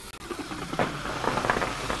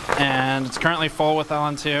 And it's currently full with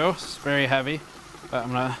Allen 2. It's very heavy, but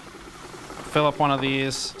I'm gonna fill up one of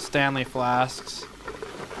these Stanley flasks.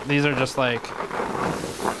 These are just kind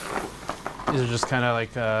of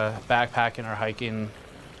like backpacking or hiking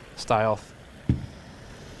style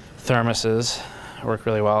thermoses. Work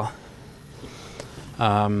really well.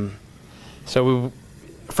 So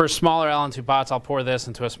for smaller Allen 2 pots, I'll pour this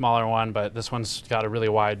into a smaller one, but this one's got a really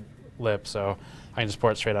wide lip, so I can just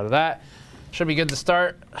pour it straight out of that. Should be good to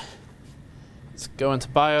start. Let's go into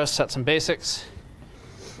BIOS, set some basics.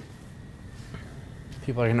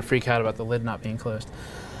 People are going to freak out about the lid not being closed.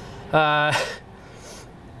 Let's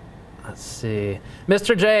see.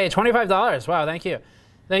 Mr. J, $25. Wow, thank you.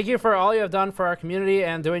 Thank you for all you have done for our community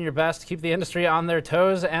and doing your best to keep the industry on their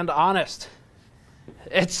toes and honest.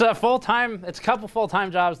 It's a couple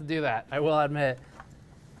full-time jobs to do that, I will admit.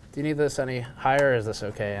 Do you need this any higher, or is this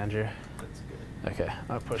okay, Andrew? That's good. Okay,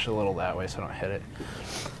 I'll push a little that way so I don't hit it.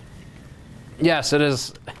 Yes, it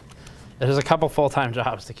is a couple full-time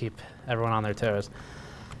jobs to keep everyone on their toes.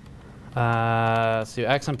 Let's do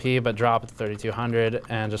XMP, but drop it to 3200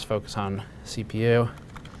 and just focus on CPU.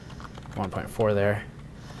 1.4 there.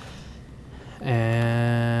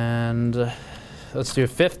 And let's do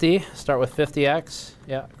 50. Start with 50X.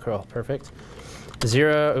 Yeah, cool, perfect.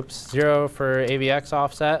 Zero for AVX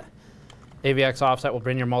offset. AVX offset will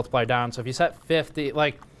bring your multiplier down. So if you set 50,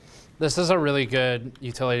 like, this is a really good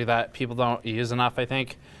utility that people don't use enough, I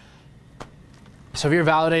think. So if you're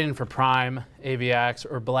validating for Prime, AVX,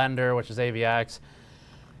 or Blender, which is AVX,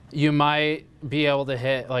 you might be able to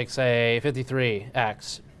hit, like, say,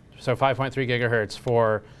 53X, so 5.3 gigahertz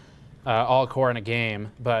for all core in a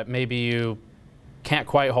game, but maybe you can't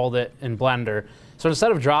quite hold it in Blender. So instead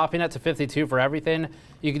of dropping it to 52 for everything,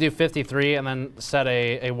 you can do 53 and then set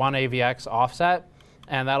a 1 AVX offset,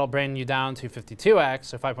 and that'll bring you down to 52X,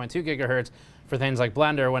 so 5.2 gigahertz, for things like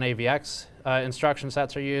Blender when AVX instruction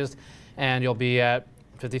sets are used, and you'll be at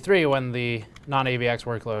 53 when the non-AVX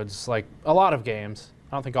workloads, like a lot of games,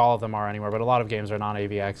 I don't think all of them are anymore, but a lot of games are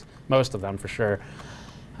non-AVX, most of them for sure.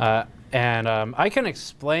 I can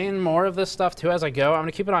explain more of this stuff too as I go. I'm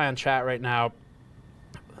gonna keep an eye on chat right now.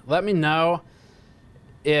 Let me know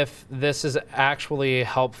if this is actually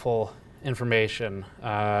helpful information.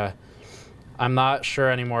 I'm not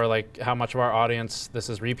sure anymore, like, how much of our audience this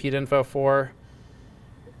is repeat info for.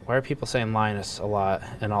 Why are people saying Linus a lot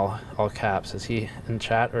in all caps? Is he in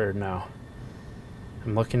chat or no?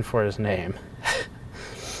 I'm looking for his name.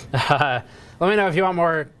 Let me know if you want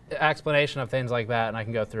more explanation of things like that, and I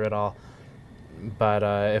can go through it all. But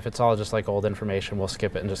if it's all just like old information, we'll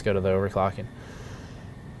skip it and just go to the overclocking.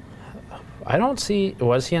 I don't see,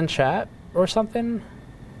 was he in chat or something?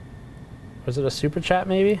 Was it a super chat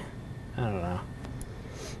maybe? I don't know.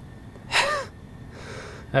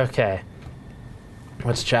 Okay.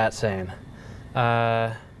 What's chat saying?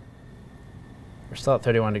 We're still at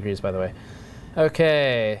 31 degrees, by the way.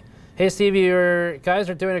 Okay. Hey, Steve, you guys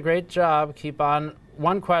are doing a great job. Keep on.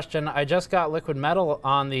 One question. I just got liquid metal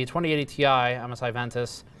on the 2080 Ti MSI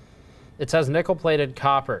Ventus. It says nickel-plated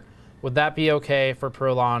copper. Would that be okay for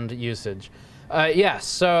prolonged usage? Yes.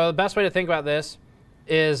 So the best way to think about this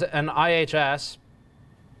is an IHS.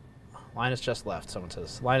 Linus just left, someone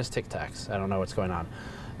says. Linus Tic Tacs. I don't know what's going on.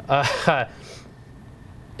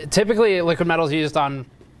 Typically, liquid metal is used on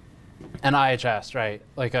an IHS, right?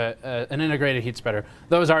 Like an integrated heat spreader.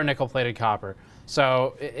 Those are nickel-plated copper.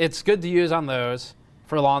 So it's good to use on those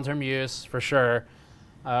for long-term use, for sure.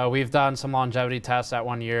 We've done some longevity tests at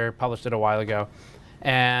 1 year, published it a while ago.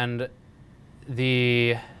 And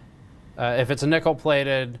if it's a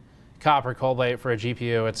nickel-plated copper cold plate for a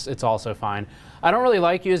GPU, it's also fine. I don't really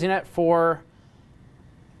like using it for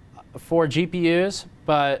GPUs,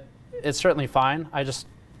 but it's certainly fine. I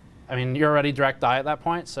mean, you're already direct die at that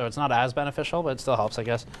point, so it's not as beneficial, but it still helps, I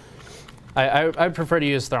guess. I prefer to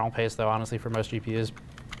use thermal paste, though, honestly, for most GPUs,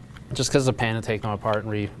 just because it's a pain to take them apart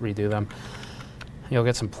and redo them. You'll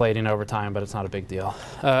get some plating over time, but it's not a big deal.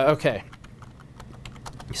 Okay.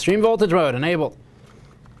 Extreme voltage mode enabled.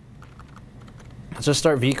 Let's just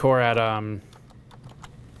start vCore at, I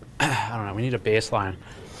don't know, we need a baseline.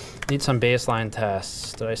 Need some baseline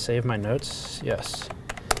tests. Did I save my notes? Yes.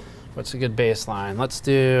 What's a good baseline? Let's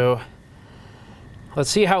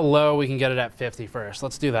see how low we can get it at 50 first.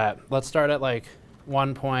 Let's do that. Let's start at like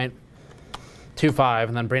 1.25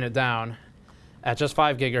 and then bring it down at just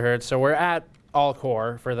 5 gigahertz. So we're at all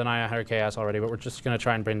core for the 9900KS already, but we're just going to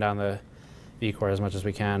try and bring down the V core as much as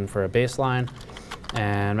we can for a baseline.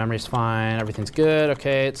 And memory's fine, everything's good.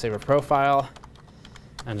 Okay, save a profile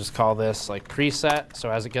and just call this like preset. So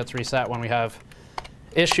as it gets reset, when we have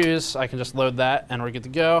issues, I can just load that and we're good to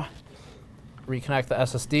go. Reconnect the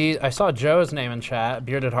SSD. I saw Joe's name in chat,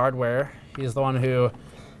 Bearded Hardware. He's the one who,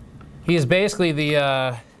 he's basically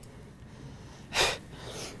the,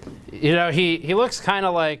 you know, he looks kind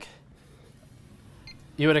of like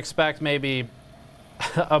you would expect maybe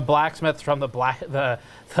a blacksmith from the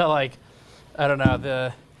like, I don't know,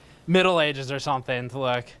 the Middle Ages or something to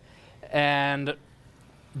look. And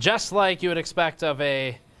just like you would expect of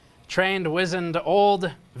a trained, wizened,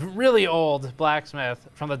 old, really old blacksmith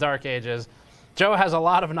from the Dark Ages, Joe has a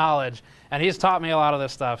lot of knowledge, and he's taught me a lot of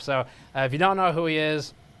this stuff. So if you don't know who he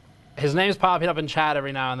is, his name's popping up in chat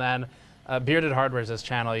every now and then. Bearded Hardware is his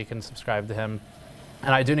channel. You can subscribe to him.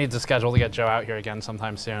 And I do need to schedule to get Joe out here again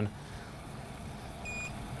sometime soon.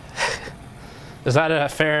 Is that a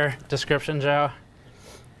fair description, Joe?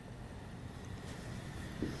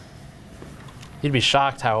 You'd be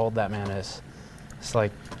shocked how old that man is. It's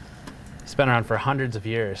like, he's been around for hundreds of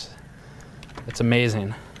years. It's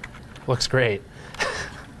amazing. Looks great.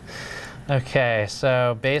 Okay,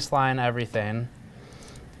 so baseline everything.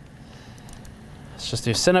 Let's just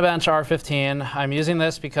do Cinebench R15. I'm using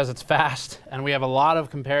this because it's fast and we have a lot of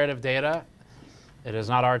comparative data. It is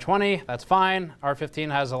not R20, that's fine.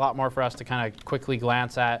 R15 has a lot more for us to kind of quickly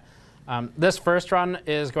glance at. This first run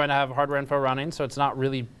is going to have hardware info running, so it's not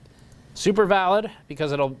really super valid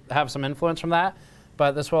because it'll have some influence from that,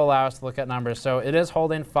 but this will allow us to look at numbers. So it is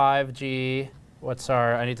holding 5G.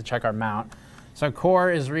 I need to check our mount. So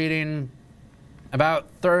core is reading about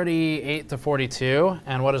 38 to 42,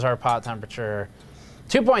 and what is our pot temperature?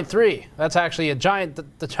 2.3. That's actually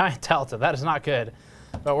the giant delta. That is not good,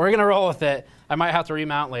 but we're gonna roll with it. I might have to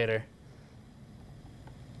remount later,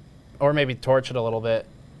 or maybe torch it a little bit.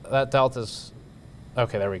 That delta's,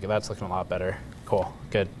 okay, there we go. That's looking a lot better. Cool,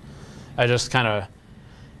 good. I just kind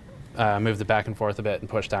of moved it back and forth a bit and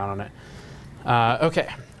pushed down on it. Okay,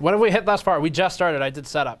 what have we hit thus far? We just started. I did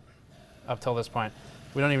setup up till this point.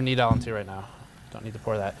 We don't even need LM2 right now. Don't need to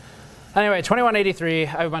pour that. Anyway, 2183. I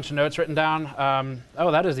have a bunch of notes written down.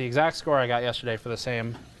 Oh, that is the exact score I got yesterday for the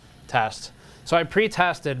same test. So I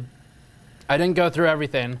pre-tested. I didn't go through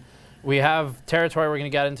everything. We have territory we're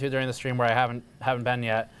going to get into during the stream where I haven't been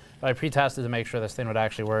yet, but I pre-tested to make sure this thing would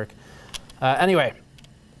actually work. Anyway,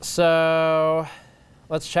 so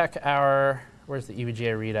let's check our, where's the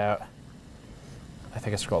EVGA readout? I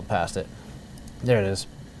think I scrolled past it. There it is.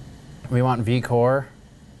 We want vCore.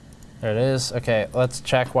 There it is. Okay, let's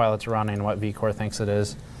check while it's running what vCore thinks it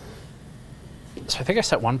is. So I think I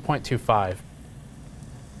set 1.25.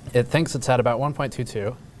 It thinks it's at about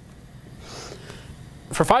 1.22.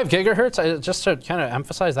 For 5 gigahertz, just to kind of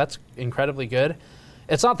emphasize, that's incredibly good.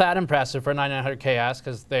 It's not that impressive for 9900KS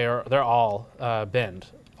because they're all binned.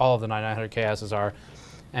 All of the 9900KSs are.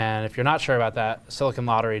 And if you're not sure about that, Silicon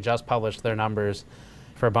Lottery just published their numbers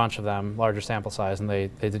for a bunch of them, larger sample size, and they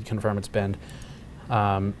did confirm it's binned.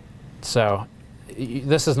 So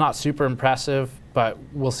this is not super impressive, but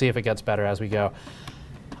we'll see if it gets better as we go.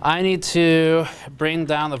 I need to bring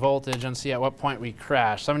down the voltage and see at what point we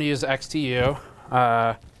crash. So I'm going to use XTU,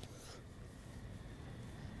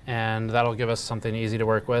 and that'll give us something easy to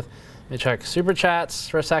work with. Let me check superchats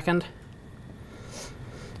for a second.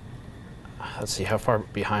 Let's see, how far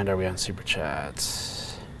behind are we on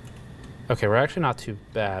superchats? Okay, we're actually not too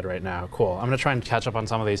bad right now. Cool. I'm going to try and catch up on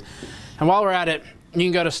some of these. And while we're at it, you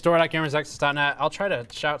can go to store.gamersnexus.net. I'll try to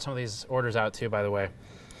shout some of these orders out too, by the way.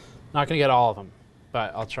 Not going to get all of them,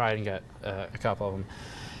 but I'll try and get a couple of them.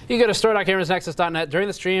 You can go to store.gamersnexus.net during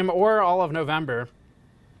the stream or all of November.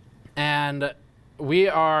 And we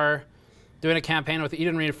are doing a campaign with the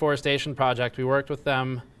Eden Reforestation Project. We worked with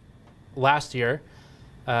them last year.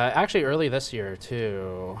 Actually early this year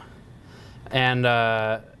too. And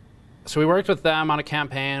so we worked with them on a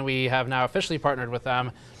campaign. We have now officially partnered with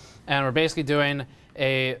them, and we're basically doing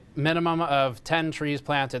a minimum of 10 trees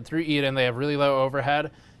planted through Eden. They have really low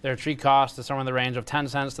overhead. Their tree cost is somewhere in the range of 10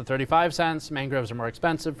 cents to 35 cents. Mangroves are more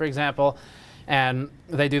expensive, for example. And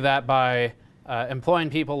they do that by employing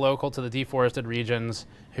people local to the deforested regions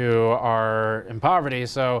who are in poverty.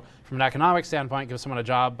 So from an economic standpoint, it gives someone a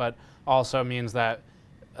job, but also means that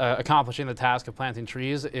accomplishing the task of planting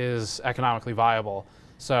trees is economically viable.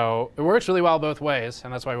 So it works really well both ways,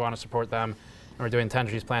 and that's why we want to support them. And we're doing 10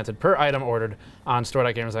 trees planted per item ordered on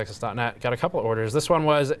store.gamersnexus.net. Got a couple of orders. This one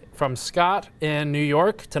was from Scott in New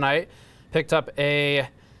York tonight. Picked up a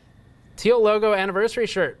teal logo anniversary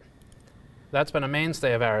shirt. That's been a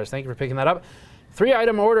mainstay of ours. Thank you for picking that up.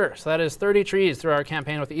 3-item order, so that is 30 trees through our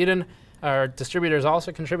campaign with Eden. Our distributor is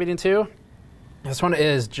also contributing to. This one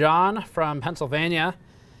is John from Pennsylvania.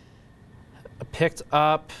 Picked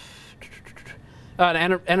up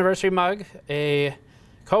an anniversary mug, a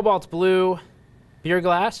cobalt blue beer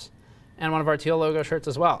glass, and one of our teal logo shirts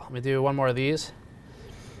as well. Let me do one more of these.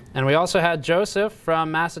 And we also had Joseph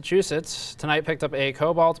from Massachusetts tonight picked up a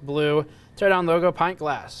cobalt blue teardown logo pint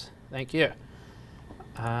glass. Thank you.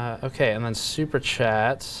 Okay, and then super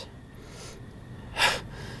chats.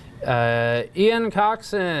 Ian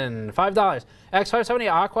Coxon, $5. X570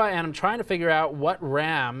 Aqua, and I'm trying to figure out what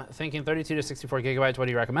RAM, thinking 32 to 64 gigabytes, what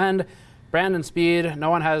do you recommend? Brandon Speed, no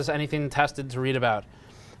one has anything tested to read about.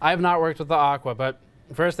 I have not worked with the Aqua, but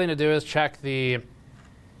first thing to do is check the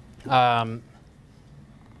LN2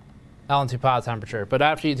 pod temperature. But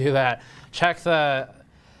after you do that, check the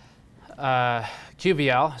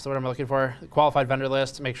QVL, so what I'm looking for, qualified vendor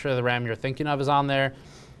list, make sure the RAM you're thinking of is on there.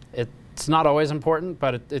 It's not always important,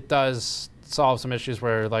 but it does solve some issues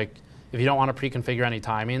where, like, if you don't want to pre-configure any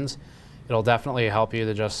timings, it'll definitely help you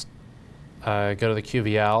to just go to the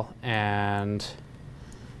QVL and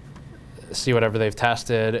see whatever they've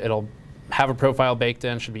tested. It'll have a profile baked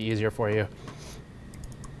in, should be easier for you.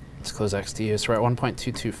 Let's close XT. So we're at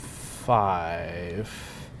 1.225.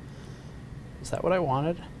 Is that what I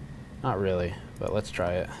wanted? Not really, but let's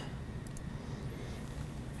try it.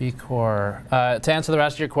 vCore. To answer the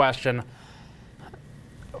rest of your question,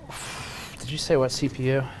 did you say what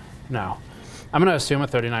CPU? No. I'm going to assume a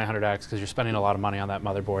 3900X because you're spending a lot of money on that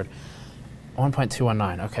motherboard.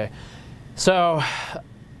 1.219, okay. So,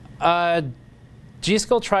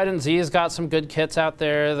 G-Skill Trident Z has got some good kits out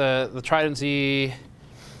there. The Trident Z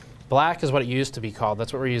Black is what it used to be called.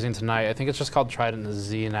 That's what we're using tonight. I think it's just called Trident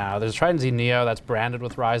Z now. There's a Trident Z Neo that's branded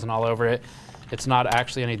with Ryzen all over it. It's not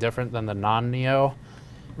actually any different than the non-Neo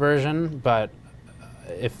version, but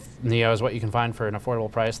if Neo is what you can find for an affordable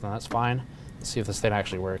price, then that's fine. Let's see if this thing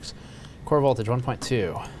actually works. Core voltage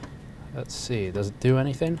 1.2. Let's see, does it do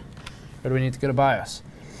anything? Or do we need to go to BIOS?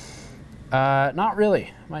 Not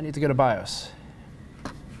really. Might need to go to BIOS.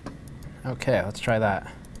 Okay, let's try that.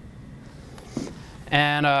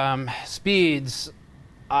 And speeds,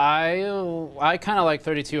 I kind of like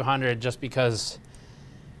 3200 just because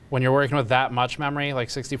when you're working with that much memory, like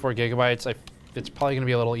 64 gigabytes, it's probably going to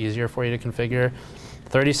be a little easier for you to configure.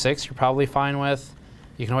 36 you're probably fine with.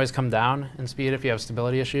 You can always come down in speed if you have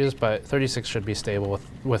stability issues, but 36 should be stable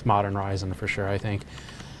with modern Ryzen for sure, I think.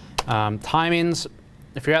 Timings,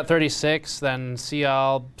 if you're at 36, then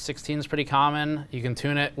CL16 is pretty common. You can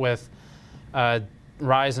tune it with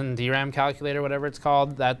Ryzen DRAM calculator, whatever it's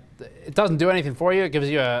called. It doesn't do anything for you. It gives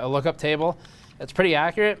you a lookup table. It's pretty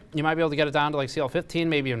accurate. You might be able to get it down to like CL15,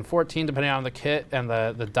 maybe even 14, depending on the kit and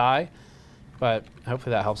the die. But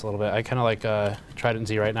hopefully that helps a little bit. I kind of like Trident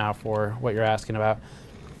Z right now for what you're asking about.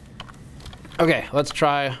 Okay, let's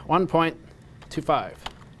try 1.25.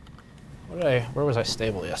 Where was I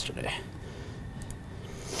stable yesterday?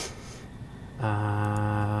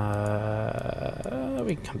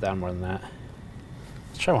 We can come down more than that.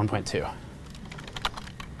 Let's try 1.2.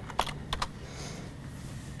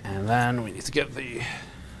 And then we need to get the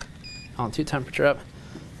LN2 temperature up.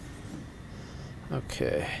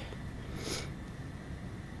 Okay.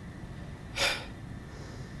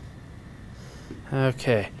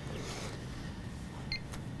 Okay.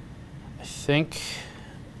 I think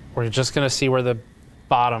we're just going to see where the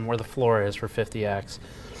bottom, where the floor is for 50X.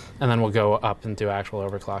 And then we'll go up and do actual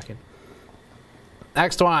overclocking.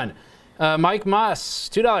 Next one. Mike Muss,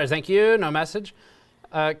 $2. Thank you. No message.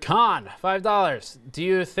 Con, $5. Do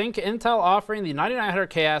you think Intel offering the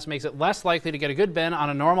 9900KS makes it less likely to get a good bin on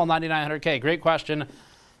a normal 9900K? Great question.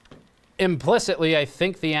 Implicitly, I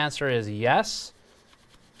think the answer is yes.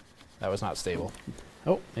 That was not stable.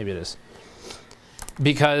 Oh, maybe it is.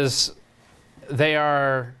 Because they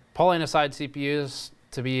are pulling aside CPUs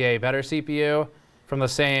to be a better CPU from the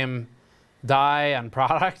same die and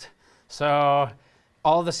product. So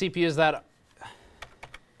all the CPUs that...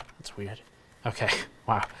 That's weird. Okay,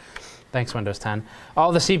 wow. Thanks, Windows 10.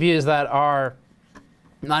 All the CPUs that are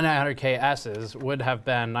 9900KSs would have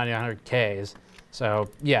been 9900Ks. So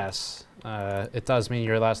yes, it does mean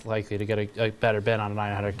you're less likely to get a better bin on a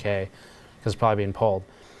 900K because it's probably being pulled.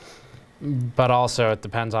 But also it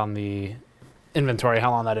depends on the inventory,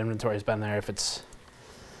 how long that inventory has been there. If it's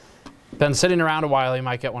been sitting around a while, you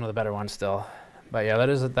might get one of the better ones still. But yeah, that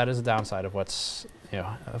is a downside of what's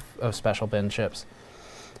of special bin chips.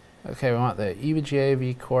 Okay, we want the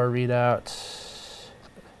EVGA vCore readout.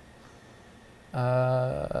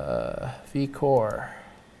 vCore.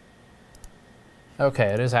 Okay,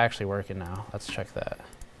 it is actually working now. Let's check that.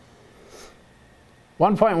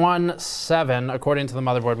 1.17 according to the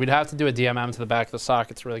motherboard. We'd have to do a DMM to the back of the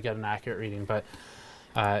socket to really get an accurate reading, but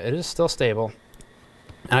it is still stable.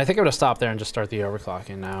 And I think I'm gonna stop there and just start the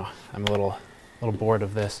overclocking now. I'm a little bored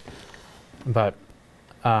of this, but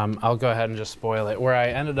I'll go ahead and just spoil it. Where I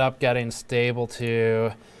ended up getting stable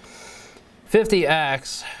to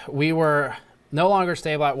 50x, we were no longer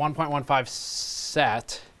stable at 1.15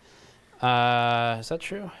 set. Is that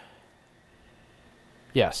true?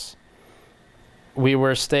 Yes. We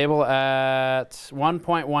were stable at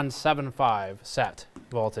 1.175 set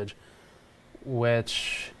voltage,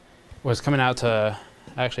 which was coming out to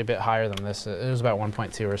actually a bit higher than this. It was about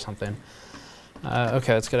 1.2 or something.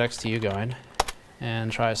 Okay, let's get XTU going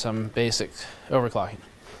and try some basic overclocking.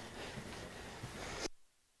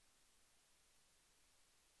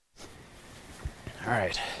 All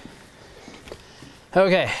right.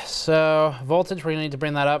 Okay, so voltage, we're gonna need to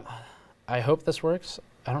bring that up. I hope this works.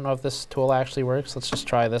 I don't know if this tool actually works. Let's just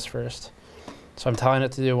try this first. So I'm telling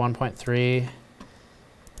it to do 1.3.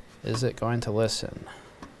 Is it going to listen?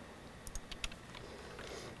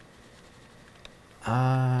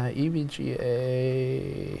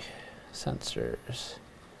 EVGA sensors.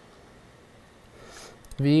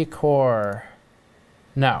 vCore.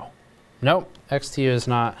 No. Nope. XTU is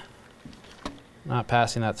not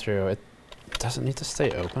passing that through. It doesn't need to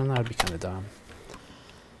stay open. That would be kind of dumb.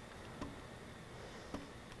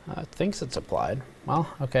 It thinks it's applied. Well,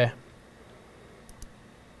 okay.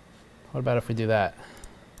 What about if we do that?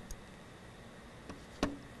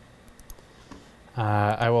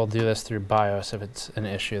 I will do this through BIOS if it's an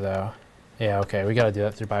issue, though. Yeah, okay, we got to do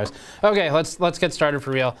that through BIOS. Okay, let's get started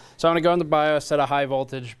for real. So I'm going to go into BIOS, set a high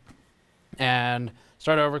voltage, and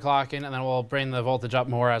start overclocking, and then we'll bring the voltage up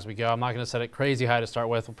more as we go. I'm not going to set it crazy high to start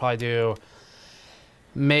with. We'll probably do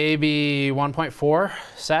maybe 1.4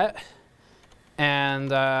 set.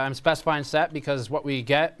 And I'm specifying set because what we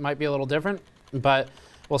get might be a little different, but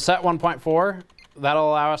we'll set 1.4. That'll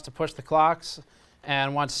allow us to push the clocks,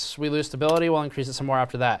 and once we lose stability, we'll increase it some more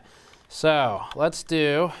after that. So let's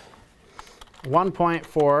do 1.4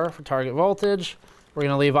 for target voltage. We're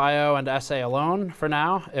gonna leave IO and SA alone for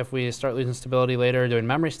now. If we start losing stability later doing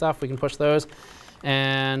memory stuff, we can push those.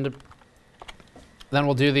 And then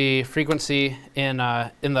we'll do the frequency in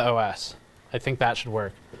the OS. I think that should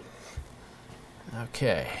work.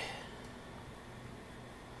 Okay.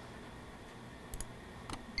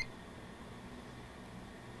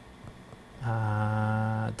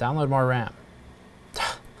 Download more RAM.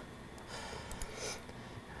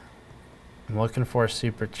 I'm looking for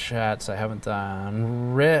super chats. I haven't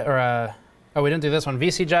done. Oh, we didn't do this one.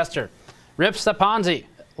 VC Jester. Rip Stepanzi.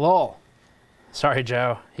 Lol. Sorry,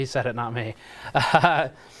 Joe. He said it, not me.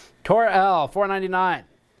 Core L, 499.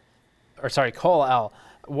 Or sorry, Cole L.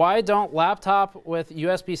 Why don't laptop with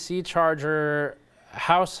USB-C charger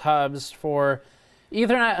house hubs for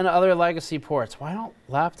Ethernet and other legacy ports? Why don't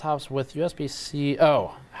laptops with USB-C,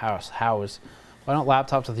 oh, house. Why don't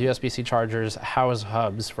laptops with USB-C chargers house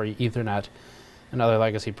hubs for Ethernet and other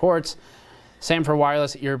legacy ports? Same for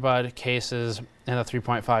wireless earbud cases and the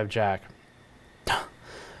 3.5 jack.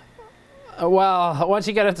 Well, once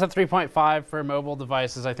you get into 3.5 for mobile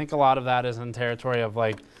devices, I think a lot of that is in territory of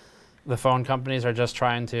like the phone companies are just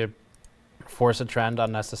trying to force a trend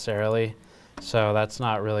unnecessarily. So that's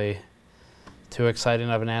not really too exciting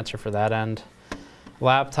of an answer for that end.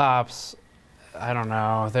 Laptops, I don't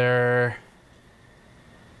know. They're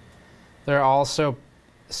also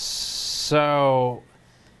so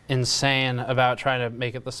insane about trying to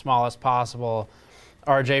make it the smallest possible.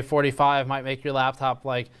 RJ45 might make your laptop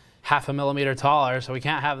like 0.5 millimeter taller, so we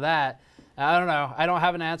can't have that. I don't know. I don't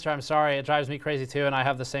have an answer. I'm sorry. It drives me crazy too, and I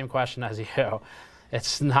have the same question as you.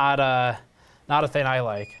 It's not a thing I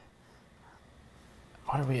like.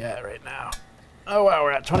 What are we at right now? Oh wow,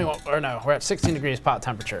 we're at 21. Or no, we're at 16 degrees pot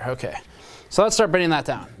temperature. Okay, so let's start bringing that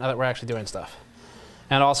down now that we're actually doing stuff.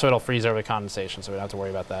 And also, it'll freeze over the condensation, so we don't have to worry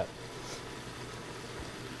about that.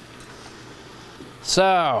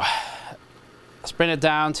 So let's bring it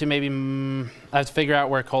down to maybe. I have to figure out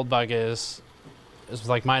where cold bug is. It was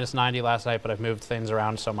like -90 last night, but I've moved things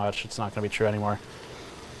around so much, it's not going to be true anymore.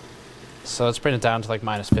 So let's bring it down to like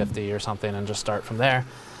 -50 or something and just start from there.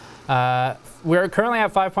 We're currently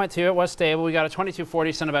at 5.2. It was stable. We got a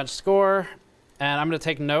 2240 Cinebench score, and I'm going to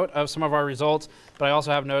take note of some of our results, but I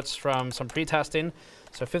also have notes from some pre-testing.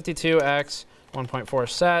 So 52x, 1.4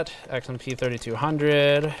 set, XMP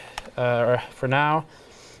 3200 for now,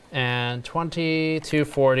 and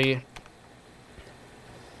 2240.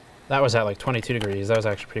 That was at like 22 degrees. That was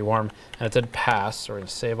actually pretty warm, and it did pass, so we're going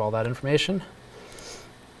to save all that information.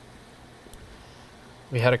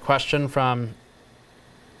 We had a question from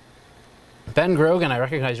Ben Grogan. I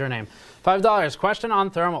recognize your name. $5. Question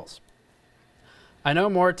on thermals. I know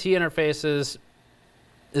more T interfaces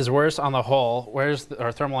is worse on the whole.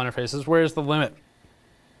 Or thermal interfaces. Where's the limit?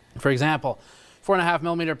 For example, 4.5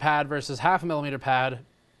 millimeter pad versus 0.5 millimeter pad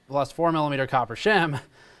plus 4 millimeter copper shim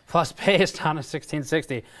plus paste on a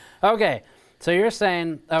 1660. Okay, so you're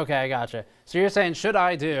saying, okay, I gotcha. So you're saying, should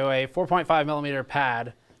I do a 4.5 millimeter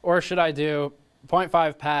pad, or should I do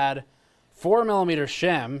 0.5 pad, 4 millimeter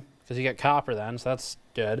shim, because you get copper then, so that's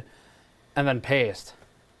good, and then paste?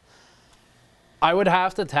 I would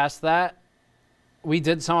have to test that. We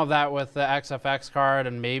did some of that with the XFX card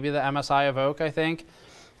and maybe the MSI Evoke, I think.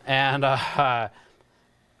 And our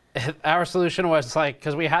solution was like,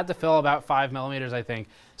 because we had to fill about 5 millimeters, I think.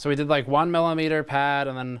 So we did like 1 millimeter pad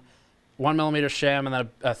and then 1 millimeter shim and then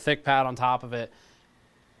a thick pad on top of it.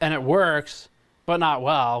 And it works, but not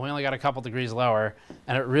well. We only got a couple degrees lower.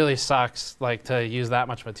 And it really sucks like to use that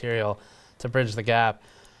much material to bridge the gap.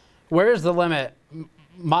 Where's the limit?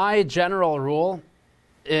 My general rule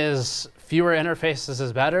is fewer interfaces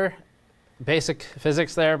is better. Basic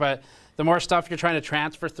physics there, but the more stuff you're trying to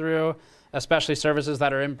transfer through, especially surfaces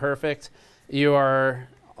that are imperfect,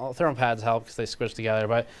 thermal pads help because they squish together,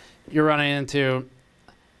 but you're running into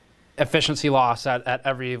efficiency loss at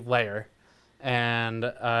every layer. And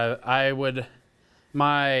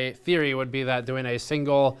my theory would be that doing a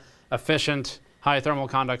single efficient high thermal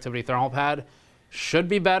conductivity thermal pad should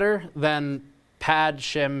be better than pad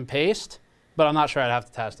shim paste, but I'm not sure. I'd have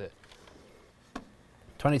to test it.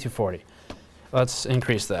 2240. Let's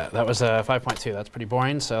increase that. That was 5.2. That's pretty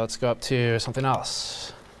boring, so let's go up to something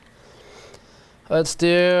else. Let's do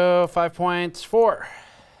 5.4.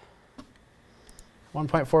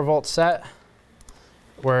 1.4 volt set.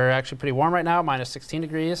 We're actually pretty warm right now, minus 16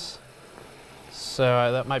 degrees.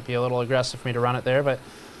 So that might be a little aggressive for me to run it there, but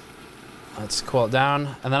let's cool it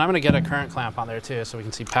down. And then I'm going to get a current clamp on there too so we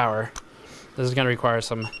can see power. This is going to require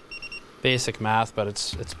some basic math, but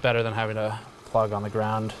it's better than having to plug on the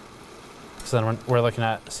ground. So then we're looking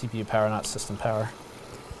at CPU power, not system power.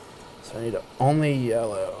 So I need only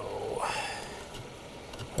yellow.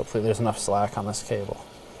 Hopefully there's enough slack on this cable.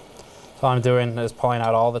 So all I'm doing is pulling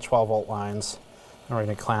out all the 12 volt lines, and we're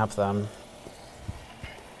going to clamp them.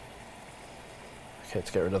 Okay,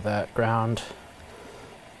 let's get rid of that ground.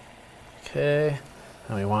 Okay,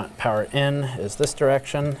 and we want power in is this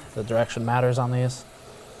direction. The direction matters on these.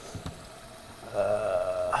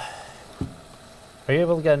 Are you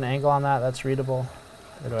able to get an angle on that that's readable?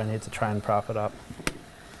 Or do I need to try and prop it up?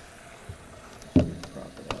 Prop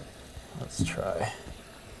it up. Let's try.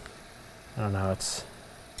 I don't know, I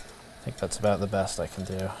think that's about the best I can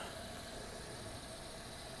do.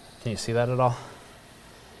 Can you see that at all?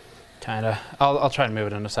 Kinda. I'll try and move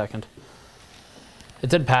it in a second. It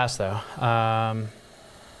did pass though.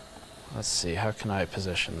 Let's see, how can I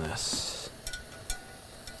position this?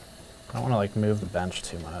 I don't want to like move the bench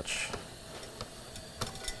too much.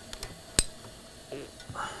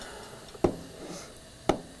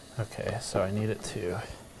 Okay, so I need it to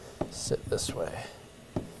sit this way.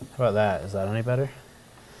 How about that? Is that any better?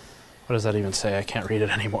 What does that even say? I can't read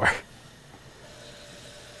it anymore.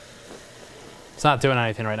 It's not doing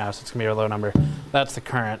anything right now, so it's gonna be a low number. That's the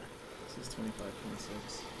current. This is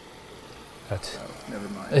 25.6. That's, oh, never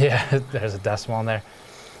mind. Yeah, there's a decimal in there.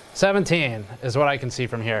 17 is what I can see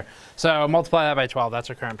from here. So multiply that by 12,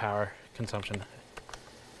 that's our current power consumption.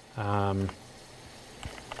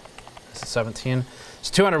 This is 17. It's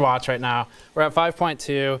 200 watts right now. We're at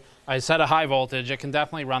 5.2. I set a high voltage. It can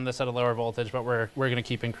definitely run this at a lower voltage, but we're gonna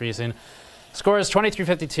keep increasing. Score is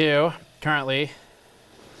 2352 currently.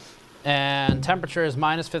 And temperature is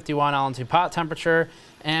minus 51 LN2 pot temperature.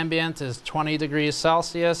 Ambient is 20 degrees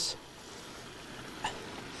Celsius.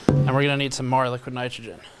 And we're gonna need some more liquid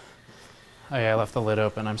nitrogen. Oh yeah, I left the lid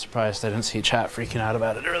open. I'm surprised I didn't see chat freaking out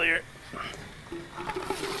about it earlier.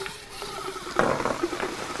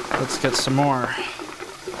 Let's get some more.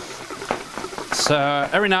 So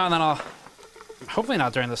every now and then I'll, hopefully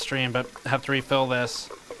not during the stream, but have to refill this.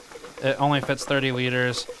 It only fits 30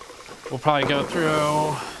 liters. We'll probably go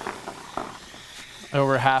through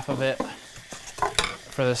over half of it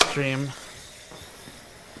for this stream.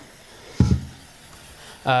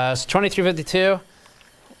 It's 2352.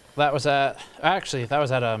 That was at, actually, that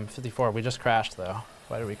was at 54. We just crashed though.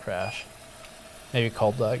 Why did we crash? Maybe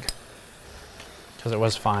cold dug. Because it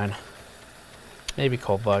was fine. Maybe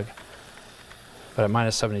cold bug. But at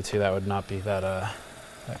minus 72, that would not be that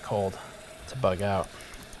cold to bug out.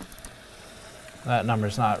 That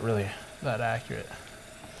number's not really that accurate.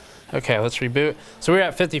 Okay, let's reboot. So we were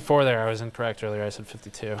at 54 there. I was incorrect earlier. I said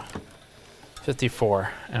 52.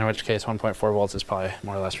 54, in which case 1.4 volts is probably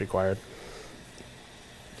more or less required.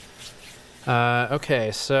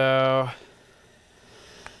 Okay, so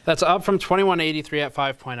that's up from 2183 at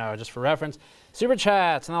 5.0, just for reference. Super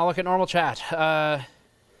chats, and I'll look at normal chat.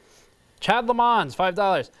 Chad Lamons,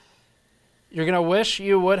 $5. You're going to wish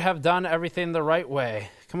you would have done everything the right way.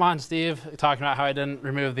 Come on, Steve. Talking about how I didn't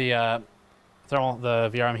remove the the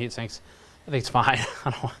VRM heat sinks. I think it's fine.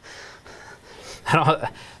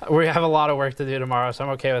 We have a lot of work to do tomorrow, so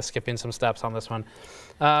I'm okay with skipping some steps on this one.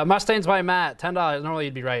 Mustangs by Matt, $10. Normally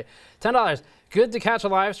you'd be right. $10. Good to catch a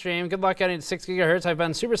live stream. Good luck getting to 6 gigahertz. I've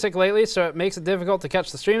been super sick lately, so it makes it difficult to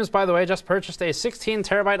catch the streams. By the way, just purchased a 16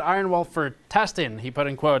 terabyte Iron Wolf for testing, he put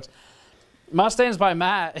in quotes. Mustangs by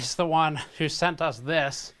Matt is the one who sent us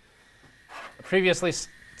this. Previously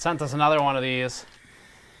sent us another one of these,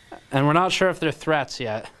 and we're not sure if they're threats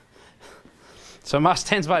yet. So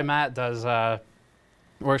Mustangs by Matt does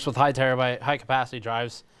works with high capacity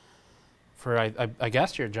drives for I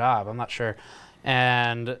guess your job. I'm not sure,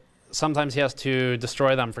 and sometimes he has to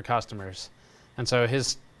destroy them for customers, and so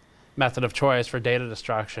his method of choice for data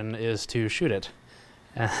destruction is to shoot it,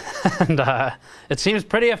 and it seems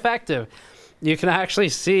pretty effective. You can actually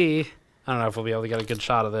see. I don't know if we'll be able to get a good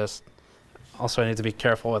shot of this. Also, I need to be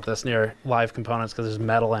careful with this near live components because there's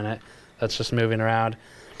metal in it that's just moving around.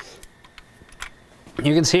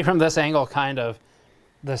 You can see from this angle kind of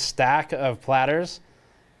the stack of platters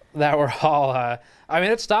that were all, I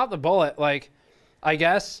mean, it stopped the bullet. Like, I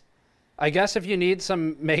guess if you need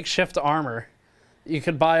some makeshift armor, you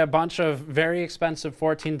could buy a bunch of very expensive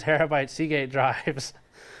 14 terabyte Seagate drives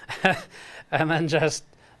and then just,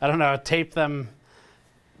 I don't know, tape them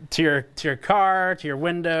to your car, to your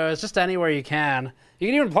windows, just anywhere you can. You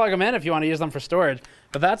can even plug them in if you want to use them for storage.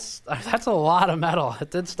 But that's a lot of metal. It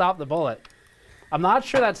did stop the bullet. I'm not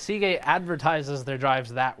sure that Seagate advertises their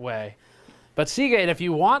drives that way. But Seagate, if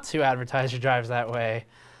you want to advertise your drives that way,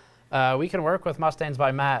 we can work with Mustangs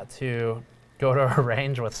by Matt to go to a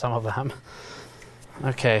range with some of them.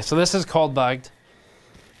 Okay, so this is cold bugged,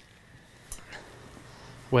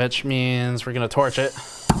 which means we're going to torch it.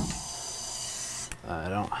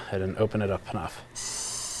 I didn't open it up enough.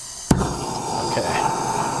 Okay,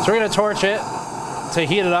 so we're going to torch it to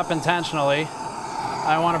heat it up intentionally.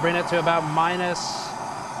 I want to bring it to about minus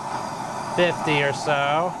 50 or so.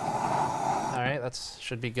 All right, that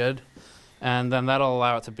should be good. And then that'll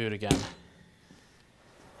allow it to boot again.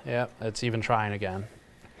 Yep, it's even trying again.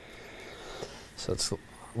 So let's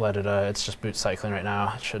let it, it's just boot cycling right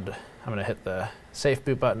now. I'm going to hit the safe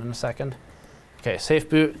boot button in a second. Okay, safe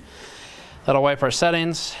boot. That'll wipe our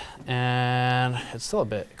settings, and it's still a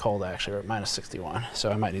bit cold actually. We're at minus 61, so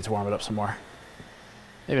I might need to warm it up some more.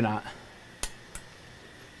 Maybe not.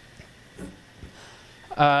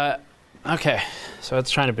 Okay, so it's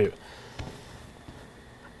trying to boot.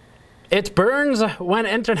 It burns when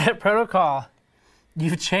Internet Protocol.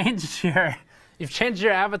 You've changed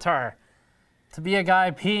your avatar to be a guy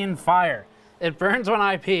peeing fire. It burns when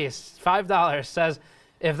I pee. $5 says,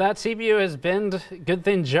 if that CPU is binned, good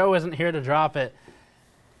thing Joe isn't here to drop it.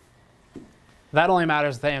 That only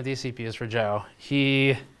matters with AMD CPUs for Joe.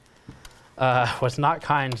 He was not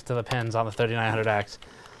kind to the pins on the 3900X.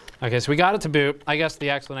 Okay, so we got it to boot. I guess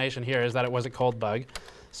the explanation here is that it was a cold bug.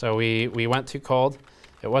 So we went too cold.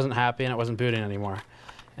 It wasn't happy and it wasn't booting anymore.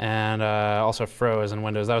 And also froze in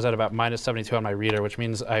Windows. That was at about minus 72 on my reader, which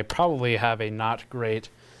means I probably have a not great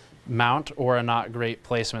mount or a not great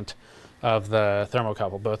placement of the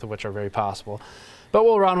thermocouple, both of which are very possible. But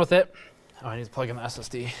we'll run with it. Oh, I need to plug in the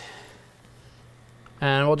SSD.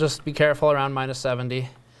 And we'll just be careful around minus 70,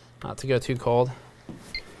 not to go too cold.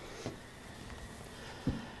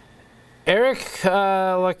 Eric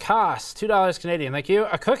Lacoste, $2 Canadian. Thank you.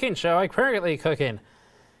 A cooking show. I'm currently cooking.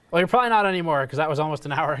 Well, you're probably not anymore because that was almost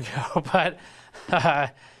an hour ago. But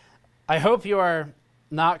I hope you are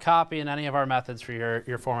not copying any of our methods for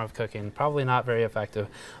your form of cooking. Probably not very effective.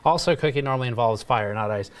 Also, cooking normally involves fire,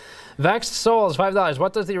 not ice. Vexed Souls, $5.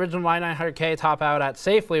 What does the original 9900K top out at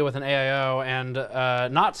safely with an AIO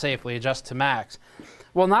and not safely just to max?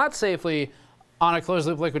 Well, not safely on a closed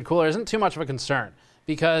loop liquid cooler isn't too much of a concern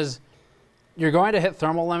because you're going to hit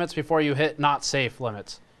thermal limits before you hit not safe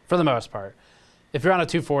limits for the most part. If you're on a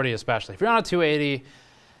 240 especially. If you're on a 280,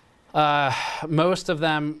 most of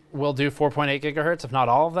them will do 4.8 gigahertz, if not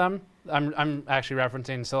all of them. I'm actually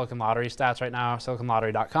referencing Silicon Lottery stats right now.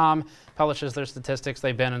 SiliconLottery.com publishes their statistics.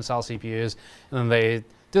 They bin and sell CPUs, and then they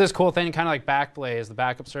do this cool thing, kind of like Backblaze, the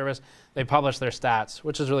backup service. They publish their stats,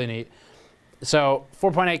 which is really neat. So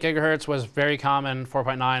 4.8 gigahertz was very common,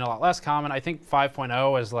 4.9 a lot less common. I think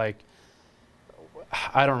 5.0 is like,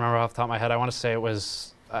 I don't remember off the top of my head. I want to say it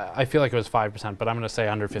was, I feel like it was 5%, but I'm going to say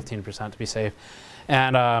under 15% to be safe.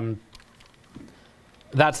 And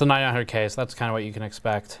that's the 9900K, so that's kind of what you can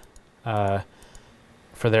expect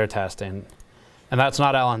for their testing. And that's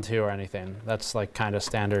not LN2 or anything. That's like kind of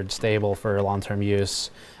standard, stable for long-term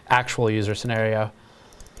use, actual user scenario.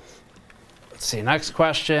 Let's see, next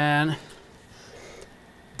question.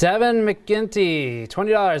 Devin McGinty,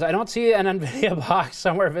 $20. I don't see an NVIDIA box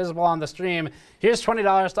somewhere visible on the stream. Here's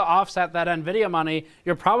 $20 to offset that NVIDIA money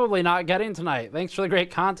you're probably not getting tonight. Thanks for the great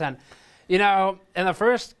content. You know, in the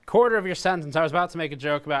first quarter of your sentence, I was about to make a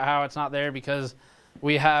joke about how it's not there because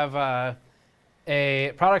we have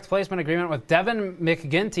a product placement agreement with Devin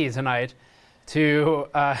McGinty tonight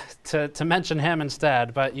to mention him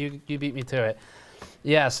instead, but you beat me to it.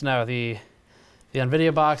 Yes, no, the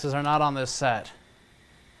NVIDIA boxes are not on this set.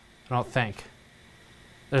 I don't think.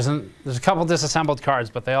 There's a couple disassembled cards,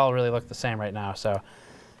 but they all really look the same right now, so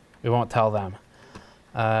we won't tell them.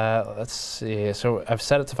 Let's see. So I've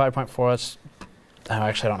set it to 5.4. Let's, oh,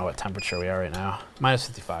 actually, I don't know what temperature we are right now. Minus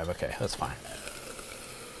 55. Okay, that's fine.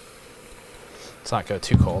 Let's not go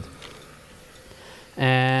too cold.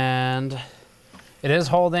 And it is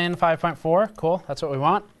holding 5.4. Cool. That's what we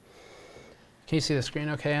want. Can you see the screen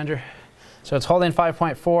okay, Andrew? So it's holding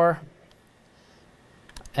 5.4.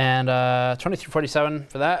 And 2347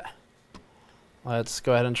 for that. Let's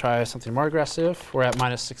go ahead and try something more aggressive. We're at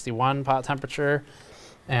minus 61 pot temperature.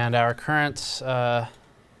 And our current,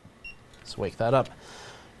 let's wake that up.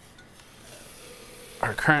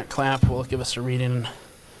 Our current clamp will give us a reading.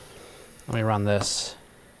 Let me run this.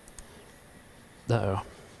 Uh-oh.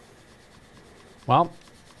 Well,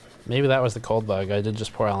 maybe that was the cold bug. I did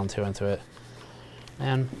just pour LN2 into it.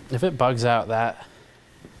 And if it bugs out that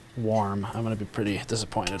warm, I'm going to be pretty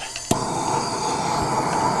disappointed. See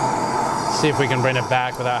if we can bring it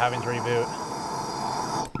back without having to reboot.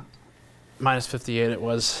 Minus 58, it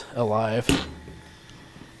was alive.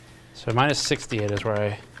 So minus 68 is where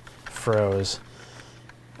I froze.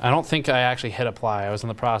 I don't think I actually hit apply. I was in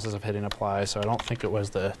the process of hitting apply, so I don't think it was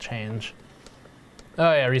the change.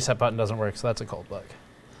 Oh yeah, reset button doesn't work, so that's a cold bug.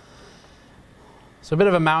 So a bit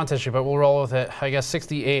of a mount issue, but we'll roll with it. I guess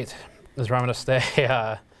 68 is where I'm going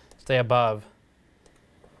to stay above.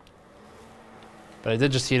 But I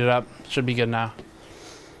did just heat it up. Should be good now.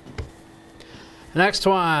 Next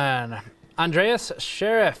one. Andreas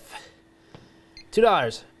Sheriff.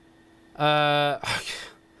 $2.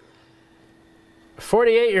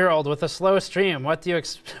 48-year-old with a slow stream. What do you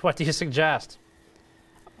suggest?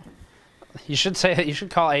 You should say that you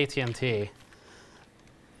should call AT&T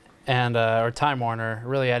and or Time Warner,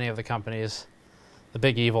 really any of the companies, the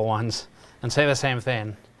big evil ones, and say the same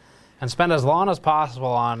thing. And spend as long as possible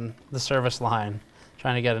on the service line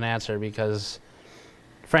trying to get an answer because,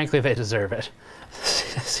 frankly, they deserve it.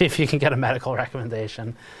 See if you can get a medical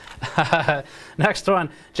recommendation. Next one,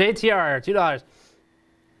 JTR, $2.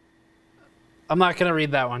 I'm not going to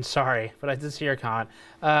read that one, sorry, but I did see your comment.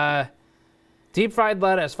 Deep fried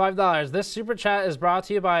lettuce, $5. This super chat is brought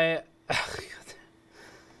to you by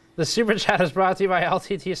the super chat is brought to you by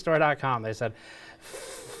lttstore.com. They said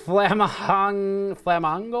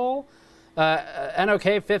Flamangle,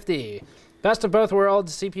 NOK 50. Best of both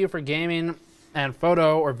worlds, CPU for gaming and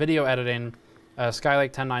photo or video editing.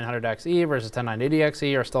 Skylake 10900XE versus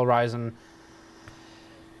 10980XE are still Ryzen.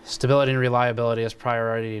 Stability and reliability is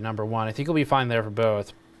priority number one. I think you'll be fine there for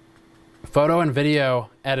both. Photo and video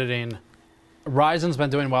editing. Ryzen's been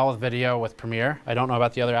doing well with video with Premiere. I don't know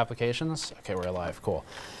about the other applications. Okay, we're alive. Cool.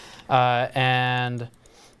 And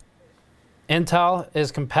Intel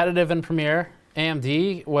is competitive in Premiere.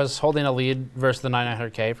 AMD was holding a lead versus the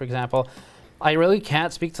 9900K, for example. I really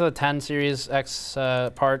can't speak to the 10 Series X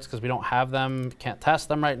parts because we don't have them, can't test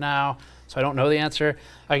them right now, so I don't know the answer.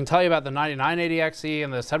 I can tell you about the 9980XE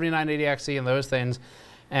and the 7980XE and those things,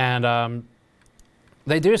 and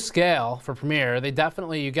they do scale for Premiere. They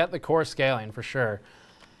definitely, you get the core scaling for sure,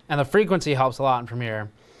 and the frequency helps a lot in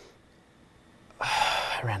Premiere.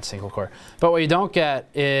 I ran single core. But what you don't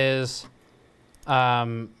get is,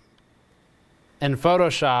 in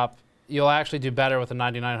Photoshop, you'll actually do better with a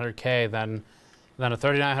 9900K than a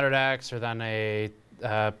 3900X or than a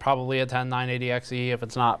probably a 10980XE if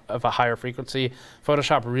it's not of a higher frequency.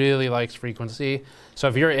 Photoshop really likes frequency. So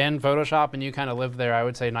if you're in Photoshop and you kind of live there, I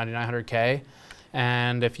would say 9900K.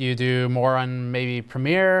 And if you do more on maybe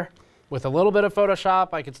Premiere, With a little bit of Photoshop,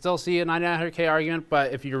 I could still see a 9900K argument,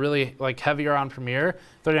 but if you're really like heavier on Premiere,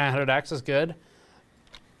 3900X is good.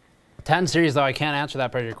 10 series though, I can't answer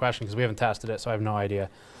that part of your question because we haven't tested it, so I have no idea.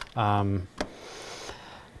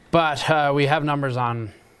 But we have numbers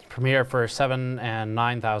on Premiere for 7 and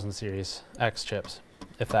 9000 series X chips,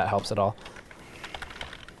 if that helps at all.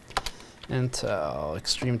 Intel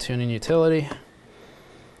Extreme Tuning Utility.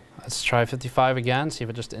 Let's try 55 again, see if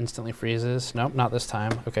it just instantly freezes. Nope, not this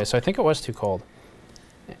time. Okay, so I think it was too cold.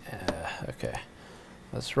 Okay,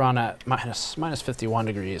 let's run at minus 51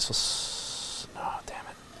 degrees. Oh, damn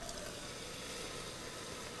it.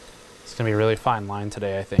 It's gonna be a really fine line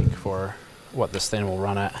today, I think, for what this thing will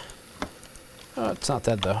run at. Oh, it's not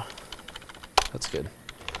dead though. That's good.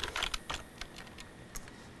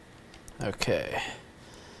 Okay,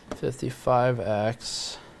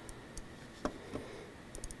 55X.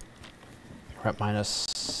 We're at minus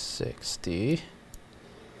 60.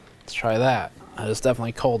 Let's try that. It's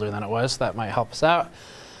definitely colder than it was. That might help us out.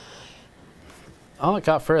 Oh, it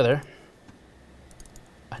got further.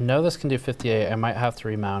 I know this can do 58. I might have to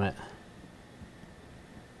remount it.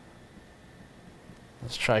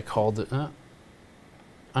 Let's try cold.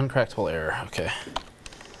 Uncorrectable error. Okay.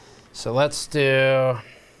 So let's do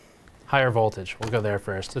higher voltage. We'll go there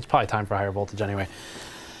first. It's probably time for higher voltage anyway.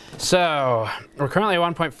 So we're currently at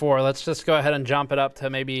 1.4. Let's just go ahead and jump it up to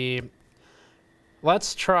maybe,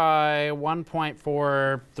 let's try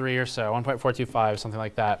 1.43 or so, 1.425, something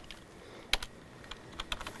like that.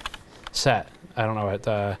 Set. I don't know what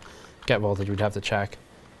get voltage, we'd have to check.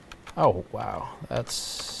 Oh, wow.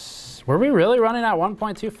 That's, were we really running at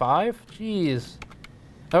 1.25? Jeez.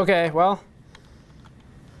 Okay, well,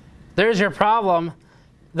 there's your problem.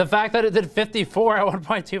 The fact that it did 54 at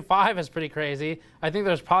 1.25 is pretty crazy. I think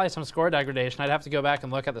there's probably some score degradation. I'd have to go back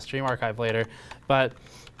and look at the stream archive later. But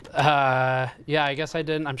yeah, I guess I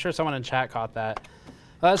didn't. I'm sure someone in chat caught that.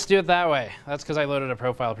 Let's do it that way. That's because I loaded a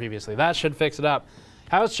profile previously. That should fix it up.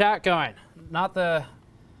 How's chat going? Not the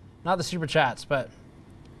super chats, but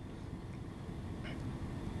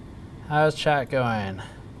how's chat going?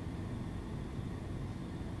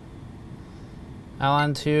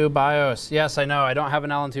 LN2 BIOS. Yes, I know. I don't have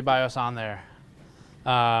an LN2 BIOS on there.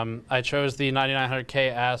 I chose the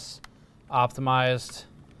 9900KS optimized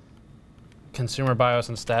consumer BIOS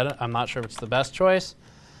instead. I'm not sure if it's the best choice,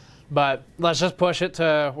 but let's just push it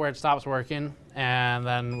to where it stops working, and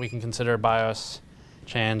then we can consider BIOS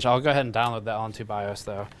change. I'll go ahead and download the LN2 BIOS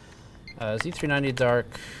though. Z390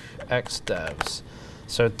 Dark XDevs.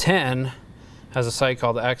 So 10 has a site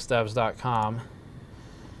called xdevs.com.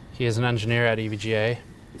 He is an engineer at EVGA,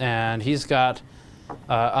 and he's got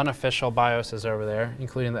unofficial BIOSes over there,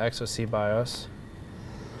 including the XOC BIOS.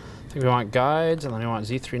 I think we want guides, and then we want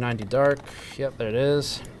Z390 Dark. Yep, there it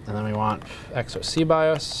is. And then we want XOC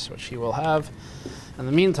BIOS, which he will have. In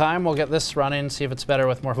the meantime, we'll get this running, see if it's better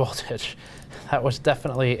with more voltage. That was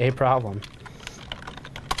definitely a problem.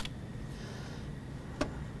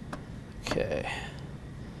 Okay.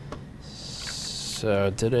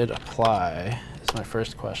 So did it apply? Is my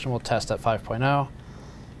first question. We'll test at 5.0.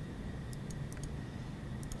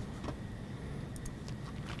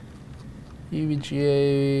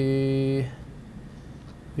 EVGA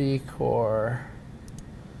vCore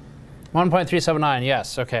 1.379.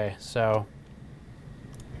 Yes. Okay. So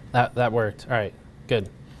that worked. All right. Good.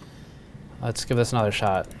 Let's give this another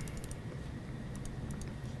shot.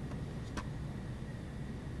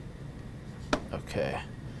 Okay.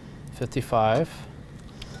 55.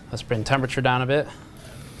 Let's bring temperature down a bit.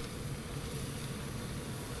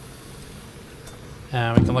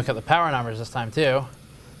 And we can look at the power numbers this time too.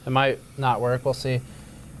 It might not work, we'll see.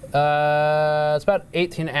 It's about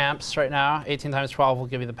 18 amps right now. 18 times 12 will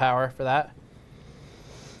give you the power for that.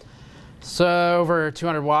 So over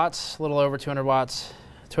 200 watts, a little over 200 watts,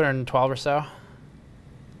 212 or so.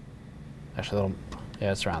 Actually a little,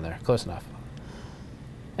 yeah, it's around there, close enough.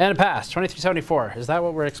 And it passed, 2374. Is that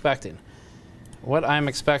what we're expecting? What I'm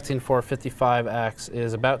expecting for 55X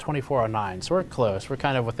is about 2409, so we're close. We're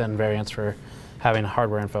kind of within variance for having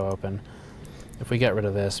hardware info open. If we get rid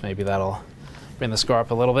of this, maybe that'll bring the score up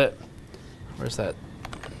a little bit. Where's that?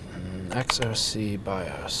 XOC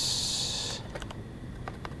BIOS.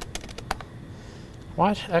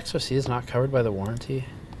 What? XOC is not covered by the warranty?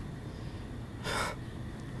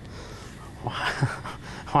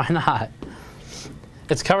 Why not?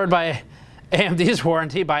 It's covered by AMD's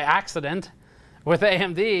warranty by accident. With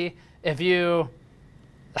AMD, if you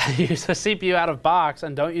use a CPU out of box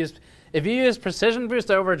and don't use, if you use Precision Boost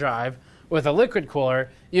Overdrive with a liquid cooler,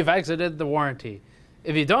 you've exited the warranty.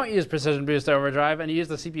 If you don't use Precision Boost Overdrive and you use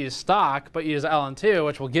the CPU stock, but use LN2,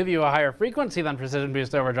 which will give you a higher frequency than Precision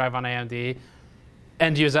Boost Overdrive on AMD,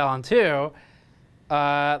 and use LN2,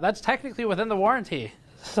 that's technically within the warranty.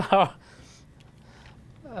 So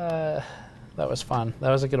that was fun. That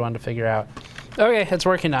was a good one to figure out. Okay, it's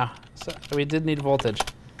working now. So we did need voltage.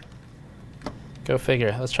 Go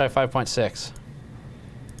figure. Let's try 5.6.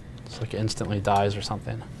 It's like it instantly dies or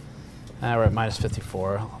something. We're at minus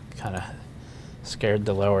 54. Kind of scared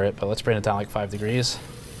to lower it, but let's bring it down like 5 degrees.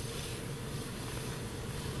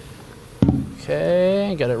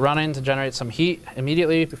 Okay, get it running to generate some heat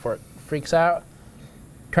immediately before it freaks out.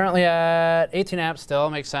 Currently at 18 amps still,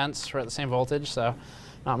 makes sense. We're at the same voltage, so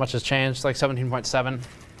not much has changed, like 17.7.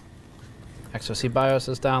 XOC BIOS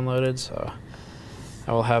is downloaded, so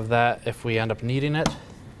I will have that if we end up needing it.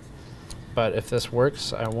 But if this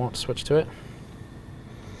works, I won't switch to it.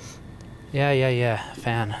 Yeah,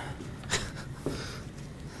 fan.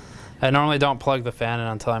 I normally don't plug the fan in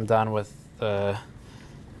until I'm done with the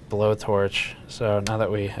blowtorch. So now that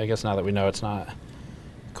I guess now that we know it's not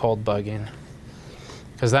cold bugging,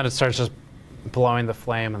 because then it starts just blowing the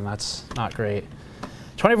flame, and that's not great.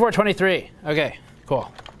 24-23. Okay,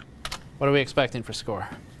 cool. What are we expecting for score?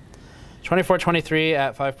 24-23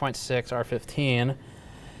 at 5.6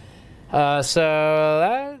 R15. So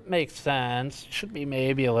that makes sense. Should be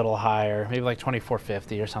maybe a little higher, maybe like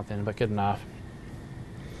 2450 or something, but good enough.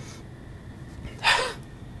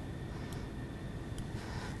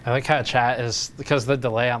 I like how chat is, because of the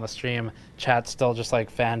delay on the stream, chat's still just like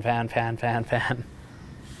fan.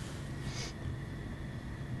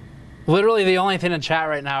 Literally the only thing in chat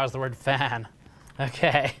right now is the word fan.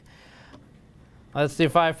 Okay. Let's do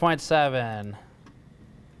 5.7.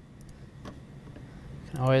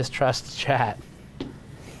 Can always trust chat.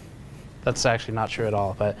 That's actually not true at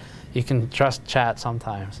all, but you can trust chat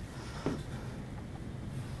sometimes.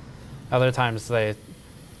 Other times they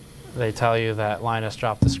tell you that Linus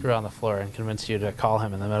dropped the screw on the floor and convince you to call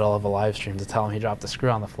him in the middle of a live stream to tell him he dropped the screw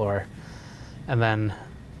on the floor. And then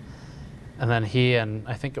he and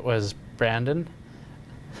I think it was Brandon,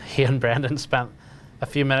 he and Brandon spent a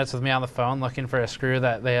few minutes with me on the phone looking for a screw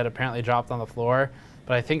that they had apparently dropped on the floor.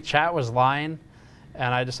 But I think chat was lying,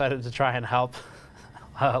 and I decided to try and help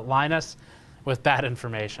Linus with bad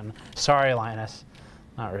information. Sorry, Linus.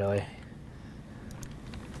 Not really.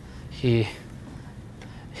 He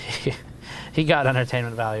got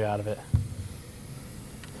entertainment value out of it.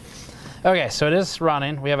 Okay, so it is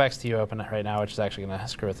running. We have XTU open right now, which is actually going to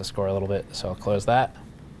screw with the score a little bit, so I'll close that.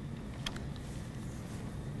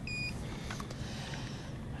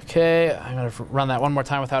 Okay, I'm going to run that one more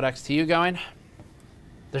time without XTU going.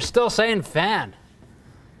 They're still saying fan.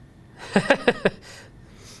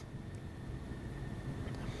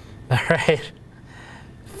 All right.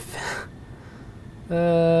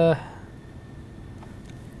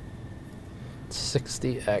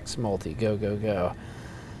 60x multi, go.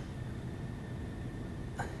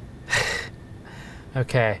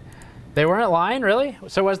 Okay. They weren't lying, really?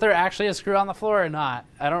 So was there actually a screw on the floor or not?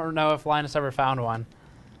 I don't know if Linus ever found one.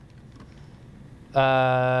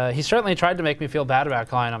 He certainly tried to make me feel bad about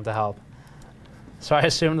calling him to help. So I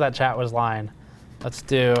assumed that chat was lying. Let's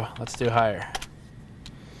do higher.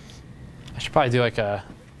 I should probably do like a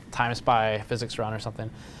time spy physics run or something.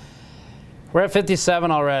 We're at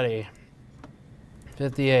 57 already.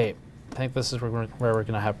 58. I think this is where we're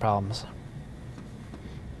going to have problems.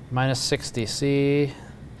 Minus 60. See,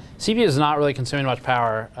 CPU is not really consuming much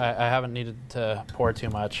power. I haven't needed to pour too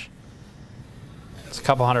much. It's a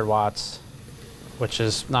couple hundred watts, which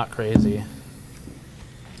is not crazy.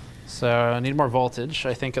 So I need more voltage,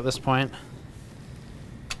 I think, at this point.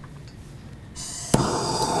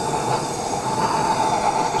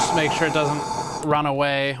 Just make sure it doesn't run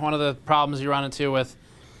away. One of the problems you run into with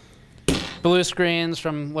blue screens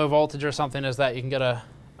from low voltage or something is that you can get a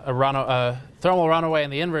thermal runaway in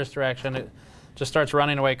the inverse direction. It just starts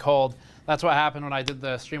running away cold. That's what happened when I did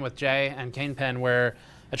the stream with Jay and Kingpin, where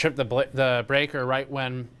I tripped the breaker right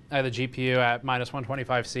when I had the GPU at minus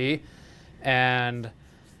 125C. And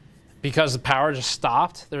because the power just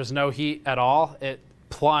stopped, there was no heat at all, it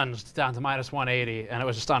plunged down to minus 180, and it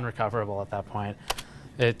was just unrecoverable at that point.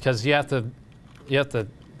 Because you have to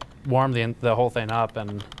warm the whole thing up,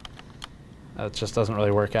 and it just doesn't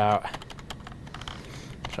really work out.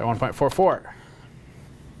 Try 1.44.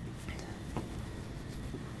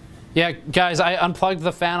 Yeah, guys, I unplugged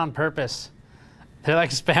the fan on purpose. They're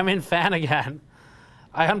like spamming fan again.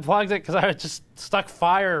 I unplugged it because I just stuck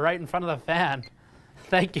fire right in front of the fan.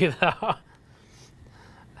 Thank you, though.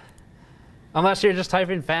 Unless you're just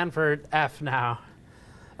typing fan for F now.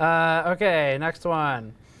 Okay, next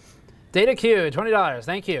one. Data Q, $20.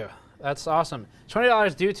 Thank you. That's awesome.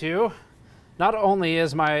 $20 due to, not only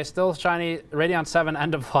is my still shiny Radeon 7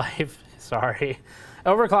 end of life, sorry,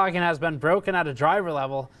 overclocking has been broken at a driver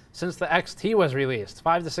level since the XT was released,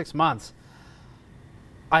 5 to 6 months.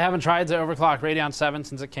 I haven't tried to overclock Radeon 7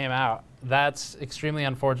 since it came out. That's extremely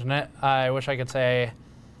unfortunate. I wish I could say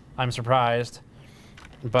I'm surprised,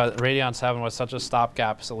 but Radeon 7 was such a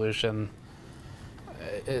stopgap solution.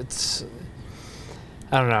 It's,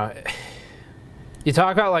 I don't know. You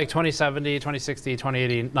talk about like 2070, 2060,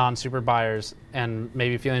 2080 non-super buyers and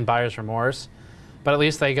maybe feeling buyer's remorse, but at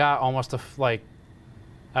least they got almost what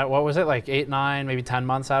was it, like 8, 9, maybe 10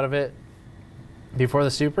 months out of it before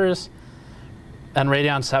the supers. And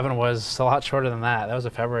Radeon 7 was a lot shorter than that. That was a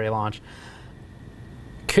February launch.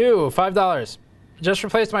 Q, $5. Just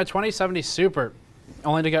replaced my 2070 Super,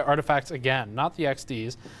 only to get artifacts again, not the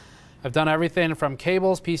XDs. I've done everything from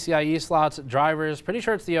cables, PCIe slots, drivers. Pretty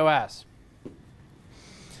sure it's the OS.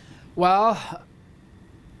 Well,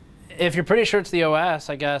 if you're pretty sure it's the OS,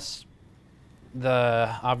 I guess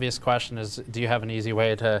the obvious question is, do you have an easy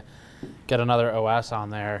way to get another OS on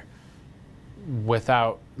there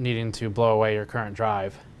without needing to blow away your current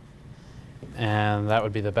drive? And that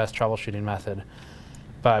would be the best troubleshooting method.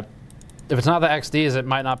 But if it's not the XDs, it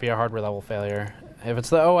might not be a hardware level failure. If it's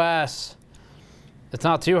the OS, it's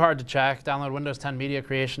not too hard to check. Download Windows 10 Media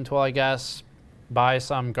Creation Tool, I guess. Buy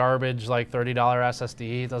some garbage like $30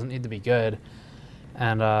 SSD. It doesn't need to be good.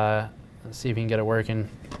 And let's see if you can get it working.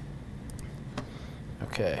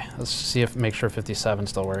 Okay, let's see if make sure 57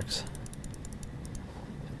 still works.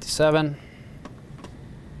 57.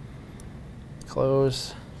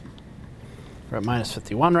 Close. We're at minus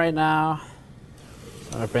 51 right now. So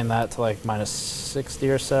I'm gonna bring that to like minus 60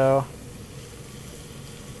 or so.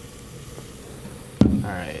 All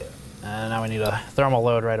right, and now we need a thermal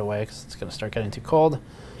load right away because it's gonna start getting too cold.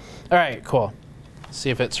 All right, cool. Let's see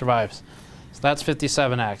if it survives. So that's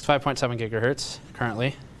 57X, 5.7 gigahertz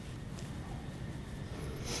currently.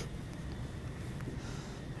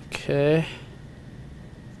 Okay.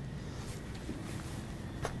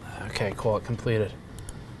 Okay, cool, it completed.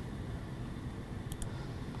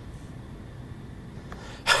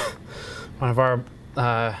 One of our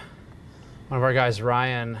guys,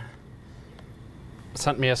 Ryan,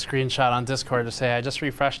 sent me a screenshot on Discord to say, I just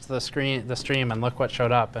refreshed the stream and look what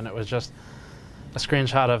showed up, and it was just a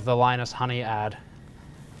screenshot of the Linus Honey ad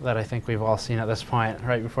that I think we've all seen at this point,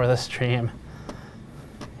 right before the stream.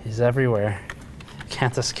 He's everywhere.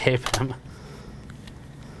 Can't escape him.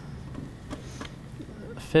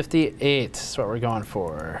 58 is what we're going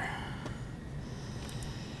for.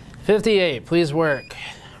 58, please work.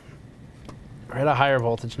 We're at a higher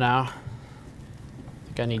voltage now. I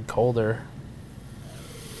think I need colder,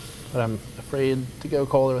 but I'm afraid to go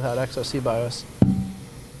colder without XOC BIOS.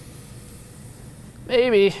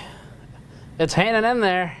 Maybe. It's hanging in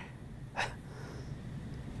there.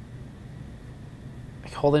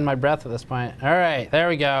 Like holding my breath at this point. All right, there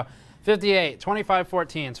we go. 58,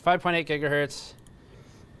 2514, it's 5.8 gigahertz.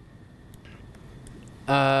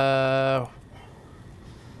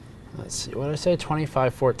 Let's see, what did I say?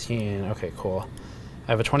 2514. Okay, cool.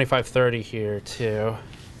 I have a 2530 here too.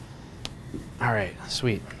 All right,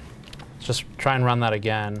 sweet. Let's just try and run that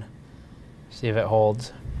again. See if it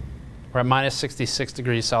holds. We're at minus 66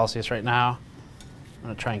 degrees Celsius right now. I'm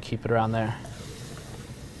gonna try and keep it around there.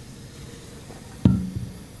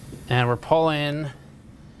 And we're pulling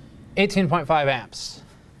 18.5 amps.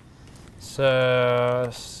 So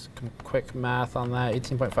quick math on that.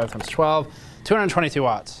 18.5 times 12, 222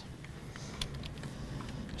 watts.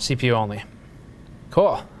 CPU only.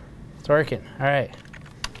 Cool. It's working. All right.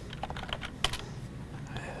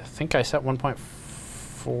 I think I set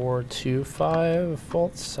 1.425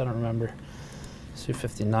 volts. I don't remember.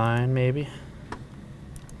 259 maybe.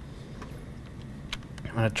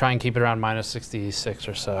 I'm gonna try and keep it around minus 66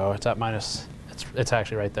 or so. It's at minus. It's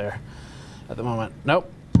actually right there at the moment.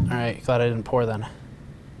 Nope. All right. Glad I didn't pour then.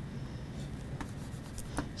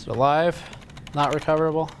 Is it alive? Not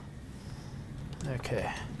recoverable?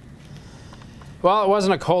 Okay. Well, it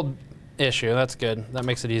wasn't a cold issue. That's good. That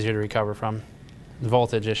makes it easier to recover from.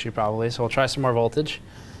 Voltage issue probably. So we'll try some more voltage.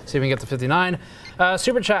 See if we can get to 59.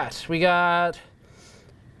 Super chat. We got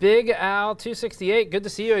Big Al 268. Good to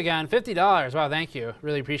see you again. $50. Wow, thank you.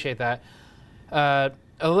 Really appreciate that. A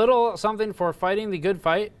little something for fighting the good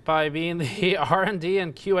fight by being the R&D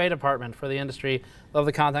and QA department for the industry. Love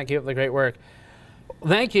the content. Keep up the great work.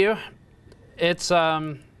 Thank you. It's I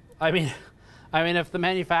mean if the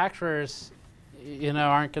manufacturers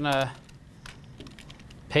aren't gonna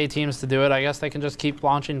pay teams to do it, I guess they can just keep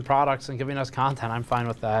launching products and giving us content. I'm fine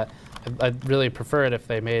with that. I'd really prefer it if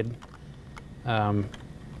they made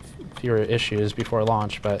fewer issues before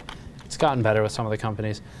launch, but it's gotten better with some of the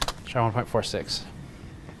companies. Try 1.46.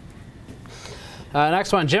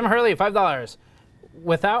 Next one, Jim Hurley, $5.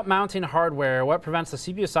 Without mounting hardware, what prevents the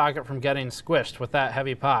CPU socket from getting squished with that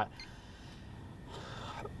heavy pot?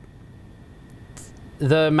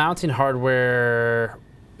 The mounting hardware,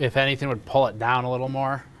 if anything, would pull it down a little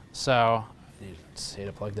more. So, I need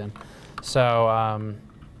SATA plugged in. So,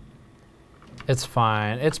 it's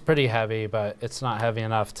fine. It's pretty heavy, but it's not heavy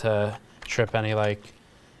enough to trip any like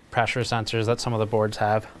pressure sensors that some of the boards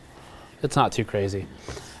have. It's not too crazy.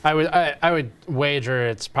 I would wager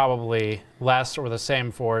it's probably less or the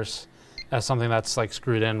same force as something that's like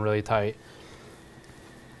screwed in really tight.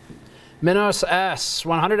 Minos S,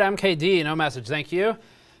 100 MKD, no message, thank you.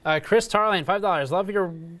 Chris Tarlane, $5. Love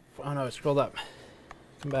your, oh no, it scrolled up.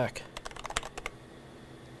 Come back.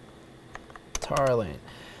 Tarlane.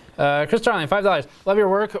 Chris Tarlane, $5. Love your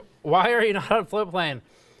work. Why are you not on flip plane?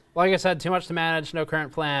 Like I said, too much to manage, no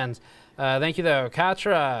current plans. Thank you though.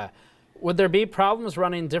 Katra, would there be problems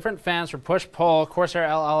running different fans for push-pull, Corsair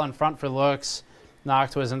LL in front for looks,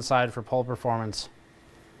 Noctua inside for pull performance?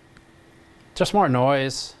 Just more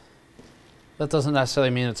noise. That doesn't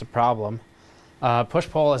necessarily mean it's a problem.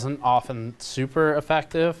 Push-pull isn't often super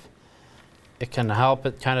effective. It can help.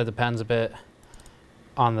 It kind of depends a bit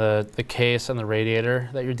on the case and the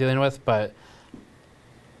radiator that you're dealing with, but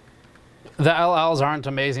the LLs aren't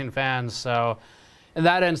amazing fans, so in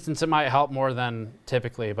that instance it might help more than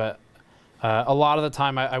typically, but a lot of the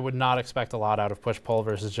time I would not expect a lot out of push-pull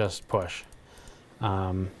versus just push.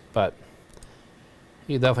 But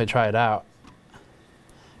you can definitely try it out.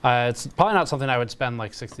 It's probably not something I would spend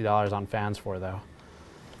like $60 on fans for though.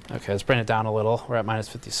 Okay, let's bring it down a little. We're at minus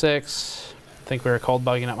 56. I think we were cold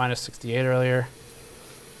bugging at minus 68 earlier.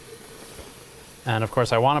 And of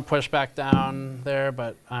course I want to push back down there,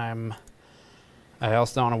 but I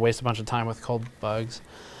also don't want to waste a bunch of time with cold bugs.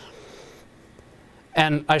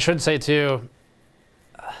 And I should say too,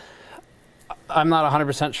 I'm not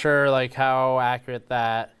 100% sure like how accurate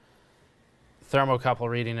that thermocouple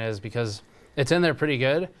reading is because it's in there pretty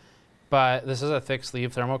good, but this is a thick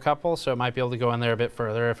sleeve thermocouple, so it might be able to go in there a bit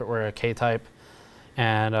further if it were a K-type.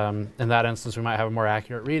 And in that instance, we might have a more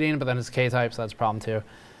accurate reading, but then it's K-type, so that's a problem too.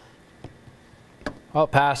 Well,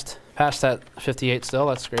 passed at 58 still,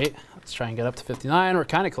 that's great. Let's try and get up to 59, we're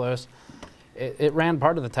kind of close. It ran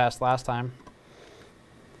part of the test last time.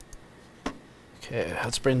 Okay,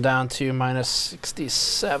 let's bring down to minus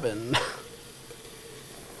 67.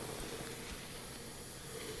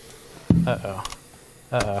 Uh-oh.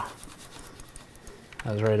 Uh-oh.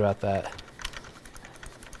 I was worried about that.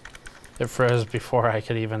 It froze before I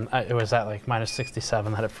could even, it was at like minus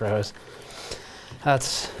 67 that it froze.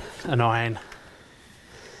 That's annoying.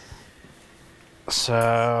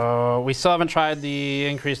 So we still haven't tried the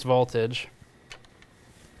increased voltage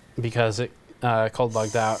because it cold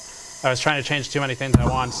bugged out. I was trying to change too many things at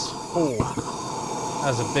once. Oh, that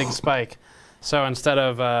was a big spike. So instead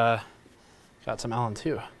of, got some Allen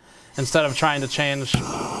too. Instead of trying to change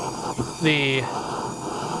the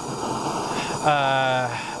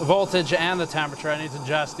voltage and the temperature, I need to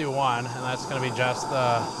just do one, and that's going to be just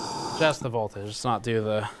the voltage. Let's not do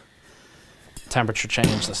the temperature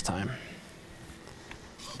change this time.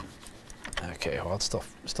 Okay, well it's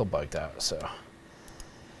still bugged out, so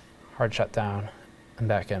hard shut down and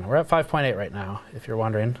back in. We're at 5.8 right now, if you're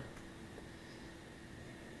wondering.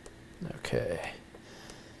 Okay.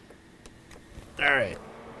 All right.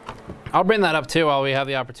 I'll bring that up too while we have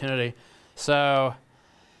the opportunity. So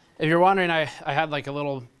if you're wondering, I had like a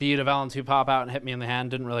little bead of LN2 pop out and hit me in the hand.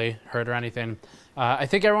 Didn't really hurt or anything. I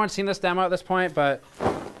think everyone's seen this demo at this point, but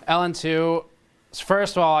LN2,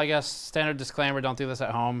 first of all, I guess standard disclaimer, don't do this at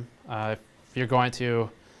home. If you're going to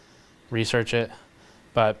research it.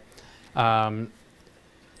 But the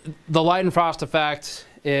light and frost effect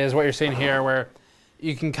is what you're seeing here, where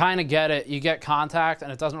you can kind of get it. You get contact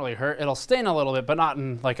and it doesn't really hurt. It'll sting a little bit, but not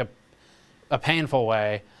in like a painful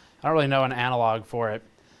way. I don't really know an analog for it.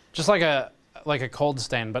 Just like a cold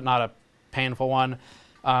stain, but not a painful one.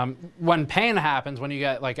 When pain happens, when you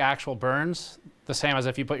get like actual burns, the same as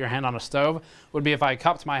if you put your hand on a stove, would be if I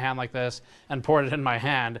cupped my hand like this and poured it in my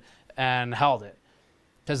hand and held it.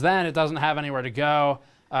 Because then it doesn't have anywhere to go.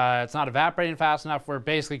 It's not evaporating fast enough. We're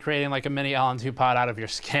basically creating like a mini LN2 pod out of your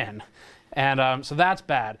skin. And so that's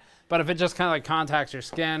bad. But if it just kind of like contacts your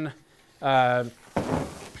skin,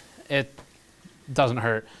 it doesn't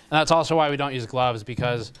hurt. And that's also why we don't use gloves,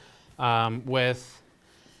 because with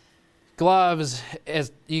gloves,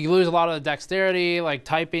 you lose a lot of the dexterity. Like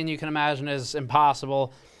typing, you can imagine, is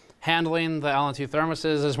impossible. handling the LN2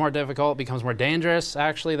 thermoses is more difficult, becomes more dangerous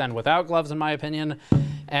actually than without gloves in my opinion.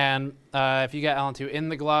 And if you get LN2 in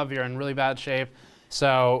the glove, you're in really bad shape.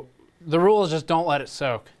 So the rule is just don't let it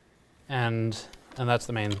soak. And that's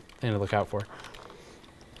the main thing to look out for.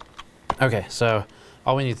 Okay, so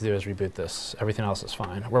all we need to do is reboot this. Everything else is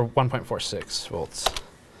fine. We're 1.46 volts.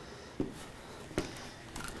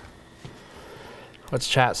 What's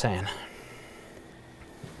chat saying?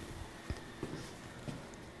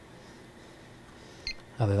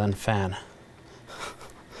 Other than fan.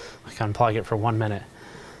 I can unplug it for 1 minute.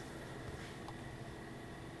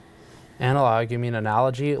 Analog, you mean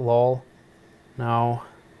analogy? Lol. No.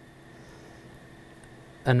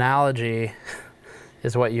 Analogy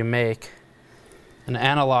is what you make. An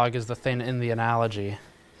analog is the thing in the analogy.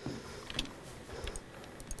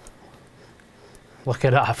 Look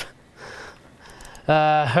it up.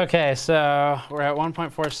 Okay, so we're at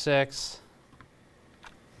 1.46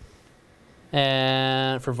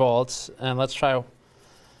 and for volts, and let's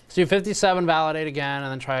do 57 validate again,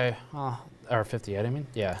 and then try or 58. I mean,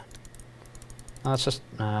 yeah. Let's just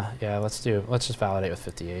yeah. Let's just validate with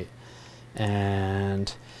 58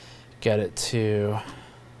 and get it to.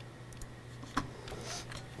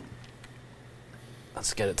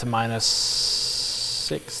 Let's get it to minus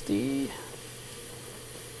 60.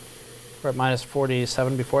 We're at minus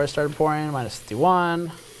 47 before I started pouring, minus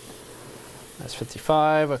 51, minus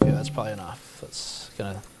 55. Okay, that's probably enough. That's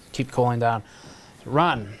gonna keep cooling down. So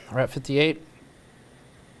run, we're at 58.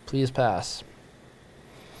 Please pass.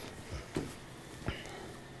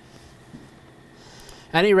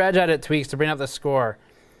 Any reg edit tweaks to bring up the score?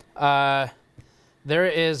 There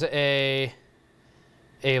is a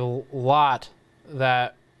lot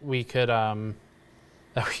that we could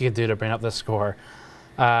do to bring up the score.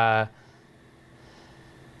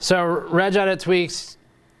 So reg edit tweaks,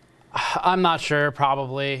 I'm not sure,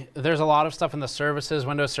 probably. There's a lot of stuff in the services,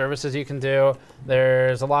 Windows services you can do.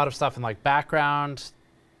 There's a lot of stuff in like background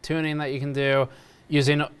tuning that you can do.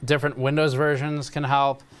 Using different Windows versions can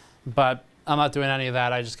help, but I'm not doing any of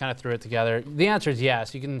that. I just kind of threw it together. The answer is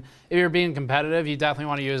yes. You can, if you're being competitive, you definitely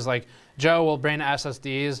want to use, like, Joe will bring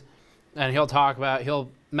SSDs and he'll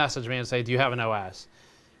message me and say, do you have an OS?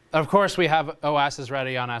 Of course we have OSs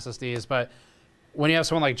ready on SSDs, but when you have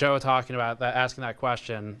someone like Joe talking about that, asking that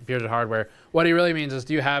question, Bearded Hardware, what he really means is,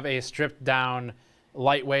 do you have a stripped down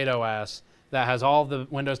lightweight OS that has all of the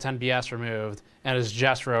Windows 10 BS removed and is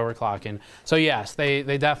just for overclocking? So yes, they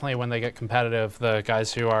definitely, when they get competitive, the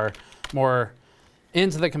guys who are more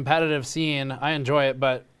into the competitive scene, I enjoy it,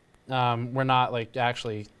 but we're not like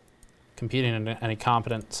actually competing in any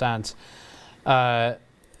competent sense.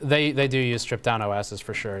 They do use stripped down OSs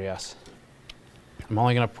for sure, yes. I'm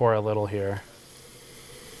only gonna pour a little here.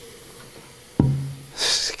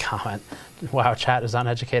 Comment, wow, chat is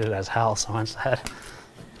uneducated as hell, someone said.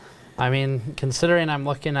 I mean, considering I'm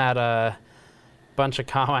looking at a bunch of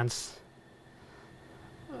comments,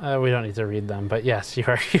 we don't need to read them, but yes, you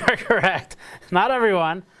are correct. Not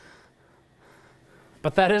everyone,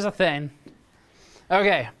 but that is a thing.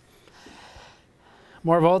 Okay,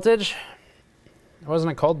 more voltage. It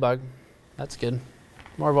wasn't a cold bug. That's good.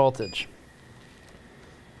 More voltage.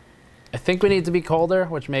 I think we need to be colder,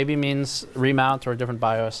 which maybe means remount or a different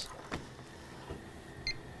BIOS.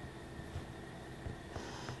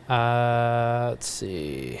 Let's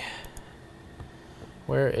see.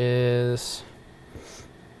 Where is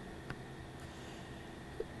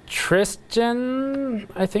Tristan?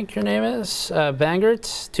 I think your name is Bangert.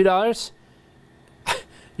 $2.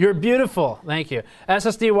 You're beautiful. Thank you.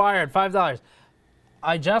 SSD wired. $5.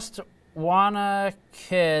 I just wanna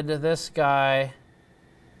kid this guy.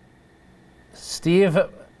 Steve,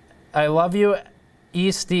 I love you,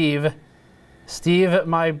 Steve. Steve,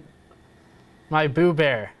 my boo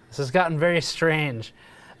bear. This has gotten very strange.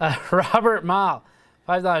 Robert Mal,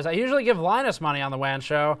 $5. I usually give Linus money on the WAN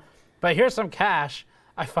show, but here's some cash.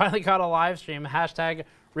 I finally caught a live stream. Hashtag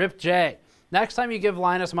RipJ. Next time you give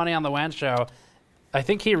Linus money on the WAN show, I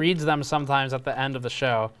think he reads them sometimes at the end of the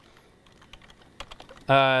show.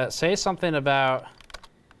 Say something about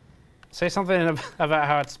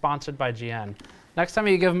how it's sponsored by GN. Next time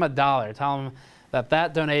you give him $1, tell him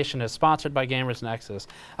that donation is sponsored by Gamers Nexus.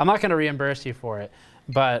 I'm not going to reimburse you for it,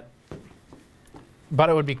 but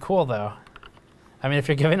it would be cool though. I mean, if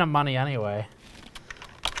you're giving him money anyway,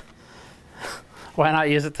 why not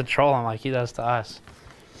use it to troll him like he does to us?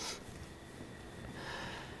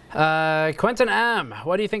 Quentin M,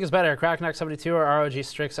 what do you think is better, CrackNet 72 or ROG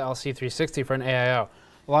Strix LC360 for an AIO?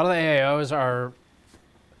 A lot of the AIOs are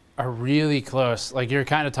really close. Like, you're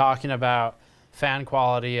kind of talking about fan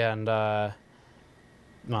quality and well,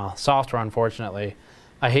 software, unfortunately.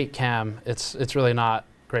 I hate Cam. It's really not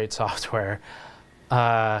great software.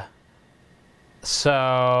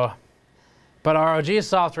 So, but ROG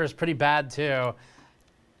software is pretty bad too.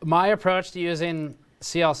 My approach to using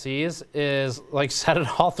CLCs is like set it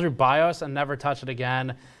all through BIOS and never touch it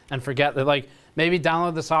again, and forget that, like, maybe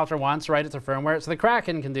download the software once, write it to firmware. So the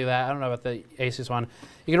Kraken can do that. I don't know about the Asus one.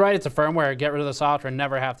 You can write it to firmware, get rid of the software, and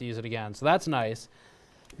never have to use it again. So that's nice.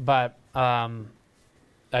 But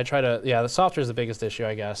I try to, yeah, the software is the biggest issue,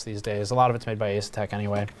 I guess, these days. A lot of it's made by Asus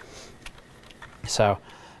anyway. So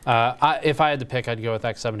if I had to pick, I'd go with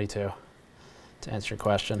X72 to answer your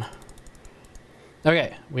question.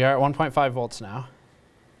 Okay, we are at 1.5 volts now.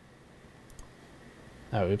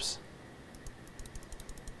 Oh, oops.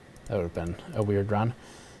 That would have been a weird run.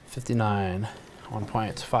 59,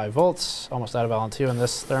 1.5 volts, almost out of LN2 in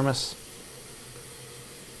this thermos.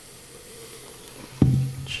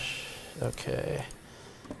 Okay,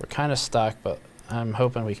 we're kind of stuck, but I'm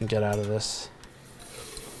hoping we can get out of this.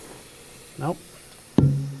 Nope.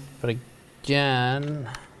 But again,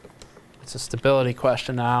 it's a stability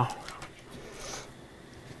question now.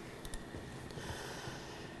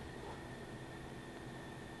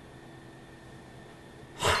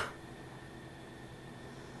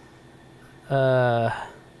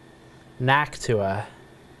 Nactua.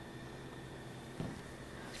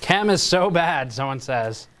 Cam is so bad, someone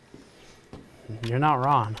says. You're not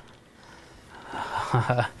wrong.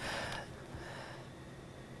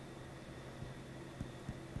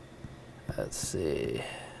 Let's see.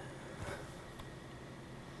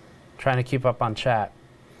 Trying to keep up on chat.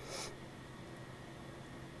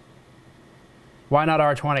 Why not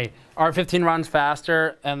R20? R15 runs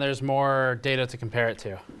faster and there's more data to compare it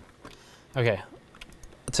to. Okay,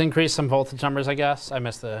 let's increase some voltage numbers, I guess. I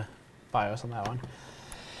missed the BIOS on that one.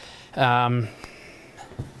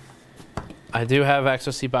 I do have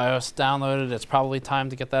XOC BIOS downloaded. It's probably time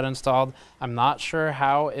to get that installed. I'm not sure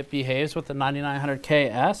how it behaves with the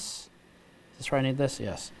 9900KS. Is this where I need this?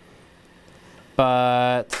 Yes.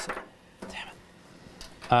 But, damn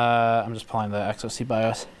it. I'm just pulling the XOC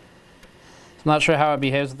BIOS. I'm not sure how it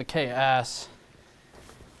behaves with the KS.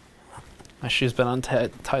 My shoe's been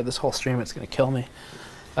untied this whole stream. It's going to kill me.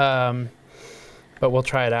 But we'll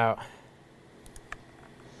try it out.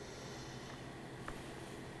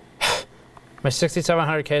 My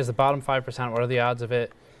 6700K is the bottom 5%. What are the odds of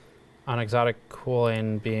it on exotic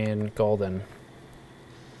cooling being golden?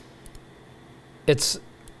 It's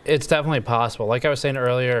definitely possible. Like I was saying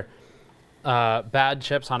earlier, bad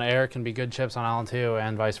chips on air can be good chips on LN2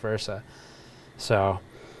 and vice versa. So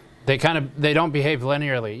they don't behave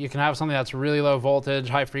linearly. You can have something that's really low voltage,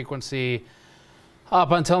 high frequency,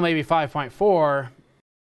 up until maybe 5.4,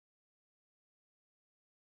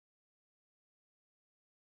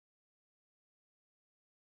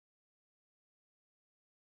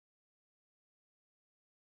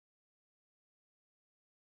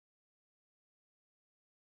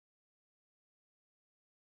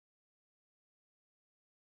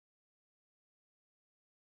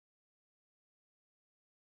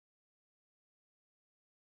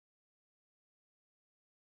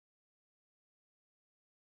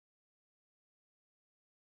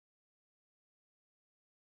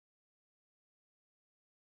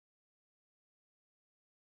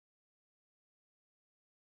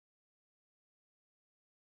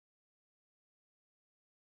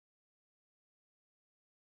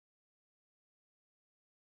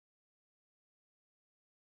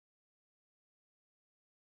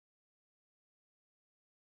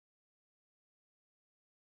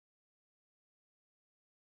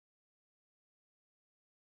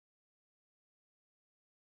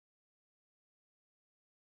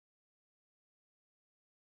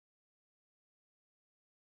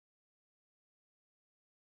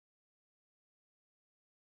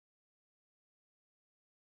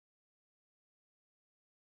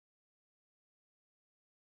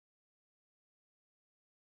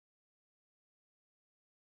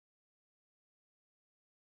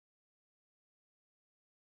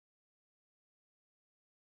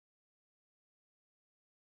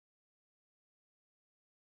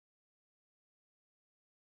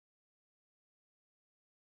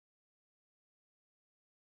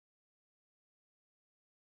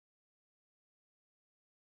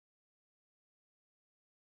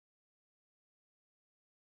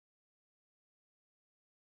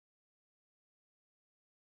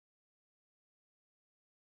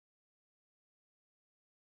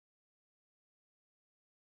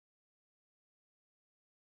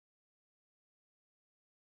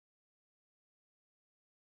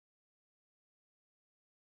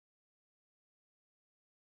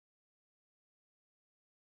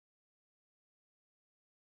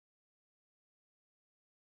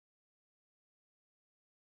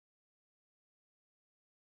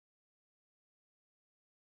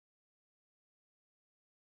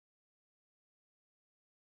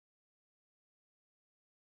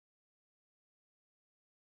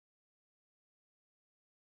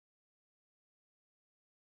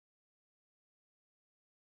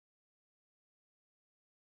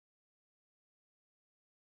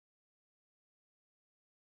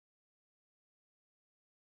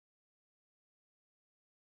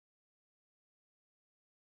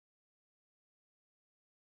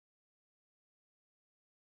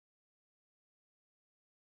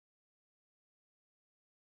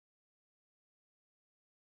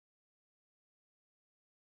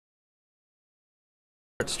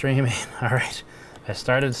 Streaming. All right, I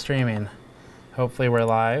started streaming. Hopefully we're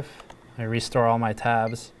live. I restore all my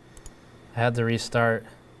tabs. I had to restart.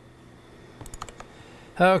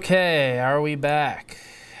 Okay, are we back?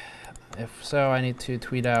 If so, I need to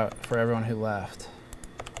tweet out for everyone who left.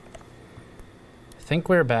 I think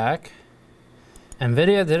we're back.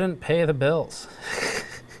 NVIDIA didn't pay the bills.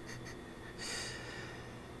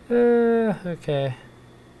 Okay.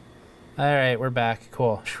 All right, we're back.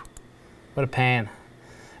 Cool. What a pain.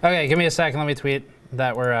 Okay, give me a second. Let me tweet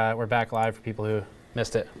that we're back live for people who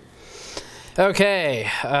missed it. Okay,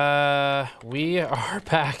 we are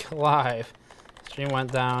back live. Stream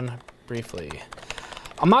went down briefly.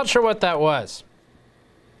 I'm not sure what that was.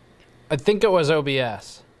 I think it was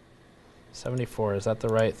OBS. 74, is that the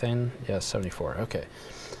right thing? Yes, 74, okay.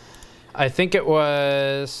 I think it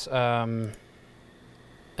was an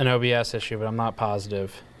OBS issue, but I'm not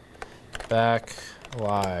positive. Back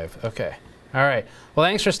live, okay. All right, well,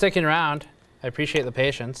 thanks for sticking around. I appreciate the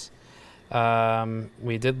patience.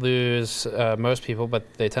 We did lose most people,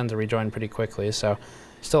 but they tend to rejoin pretty quickly, so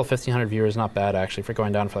still 1,500 viewers, not bad actually, for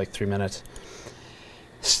going down for like 3 minutes.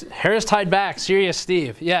 Hair is tied back, serious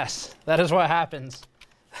Steve. Yes, that is what happens.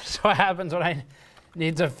 That's what happens when I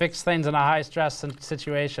need to fix things in a high stress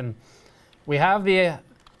situation. We have the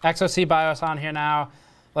XOC BIOS on here now.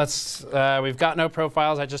 We've got no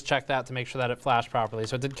profiles. I just checked that to make sure that it flashed properly.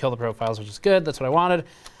 So it did kill the profiles, which is good. That's what I wanted,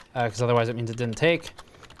 because otherwise it means it didn't take.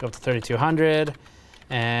 Go up to 3200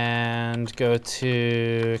 and go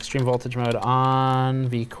to extreme voltage mode on,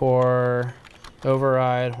 vCore,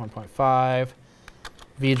 override 1.5,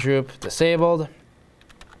 vDroop disabled.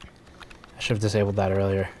 I should have disabled that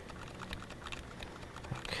earlier.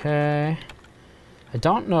 Okay. I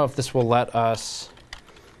don't know if this will let us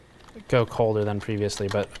go colder than previously,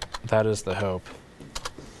 but that is the hope.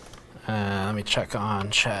 Let me check on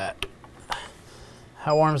chat.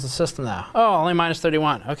 How warm is the system now? Oh, only minus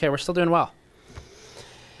 31. Okay, we're still doing well.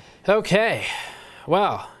 Okay,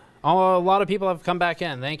 well, a lot of people have come back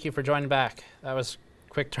in. Thank you for joining back. That was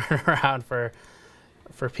quick turnaround for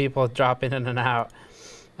people dropping in and out.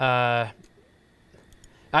 I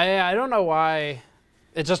don't know why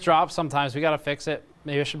it just drops sometimes. We got to fix it.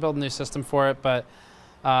 Maybe I should build a new system for it, but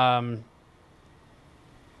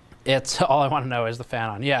it's all I want to know is the fan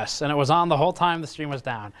on. Yes, and it was on the whole time the stream was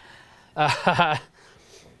down.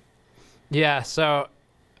 Yeah, so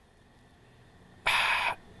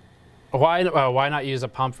why not use a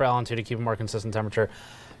pump for LN2 to keep a more consistent temperature?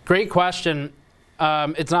 Great question.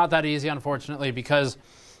 It's not that easy, unfortunately, because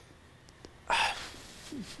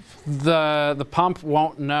the pump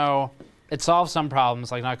won't know. It solves some problems,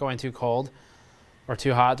 like not going too cold or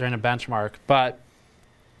too hot during a benchmark, but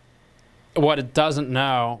what it doesn't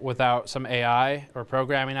know without some AI, or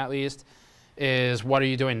programming at least, is what are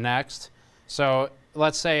you doing next? So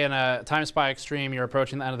let's say in a time spy extreme, you're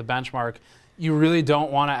approaching the end of the benchmark, you really don't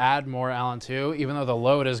want to add more LN2, even though the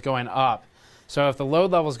load is going up. So if the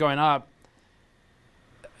load level is going up,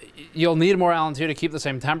 you'll need more LN2 to keep the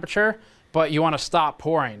same temperature, but you want to stop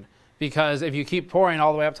pouring, because if you keep pouring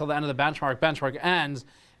all the way up till the end of the benchmark ends,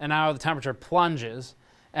 and now the temperature plunges,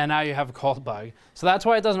 and now you have a cold bug. So that's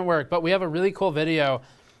why it doesn't work. But we have a really cool video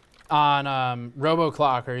on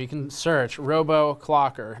Roboclocker. You can search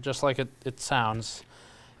Roboclocker, just like it sounds,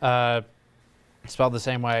 spelled the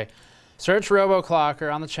same way. Search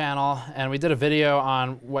Roboclocker on the channel, and we did a video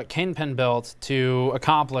on what Kingpin built to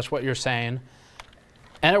accomplish what you're saying.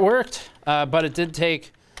 And it worked, but it did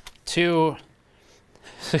take two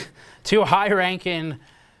high-ranking,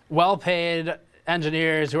 well-paid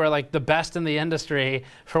engineers who are like the best in the industry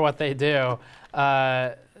for what they do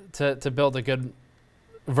to build a good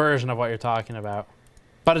version of what you're talking about.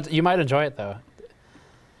 But you might enjoy it, though.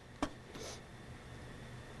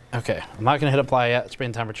 Okay, I'm not going to hit apply yet. Let's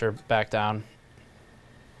bring temperature back down.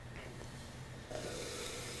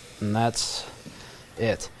 And that's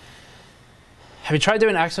it. Have you tried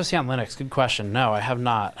doing XOC on Linux? Good question. No, I have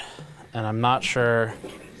not. And I'm not sure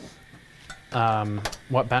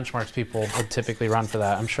what benchmarks people would typically run for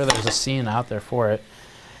that. I'm sure there's a scene out there for it,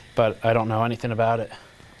 but I don't know anything about it.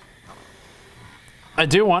 I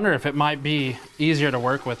do wonder if it might be easier to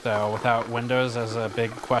work with, though, without Windows as a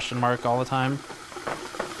big question mark all the time.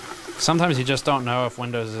 Sometimes you just don't know if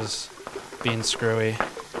Windows is being screwy.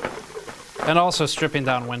 And also stripping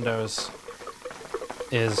down Windows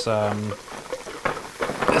is not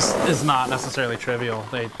necessarily trivial.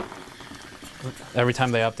 Every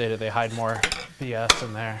time they update it, they hide more BS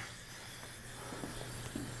in there.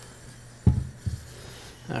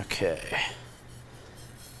 Okay.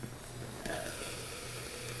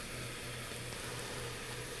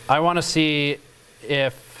 I want to see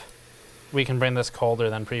if we can bring this colder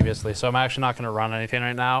than previously. So I'm actually not going to run anything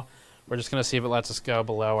right now. We're just going to see if it lets us go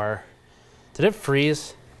below our... Did it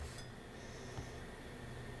freeze?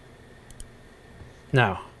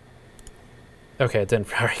 No. Okay, it didn't.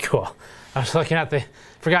 Very cool. I was looking at the...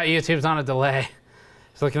 Forgot YouTube's on a delay. I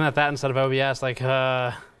was looking at that instead of OBS, like,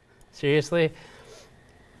 seriously?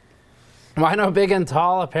 Why no big and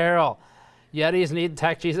tall apparel? Yetis need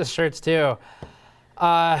Tech Jesus shirts too.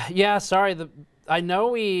 Yeah, sorry. I know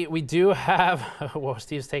we do have... Whoa,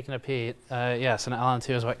 Steve's taking a pee. Yes, and LN2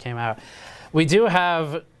 is what came out. We do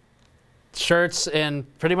have shirts in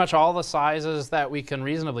pretty much all the sizes that we can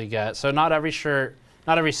reasonably get. So not every shirt,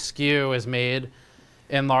 not every SKU is made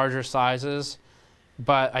in larger sizes.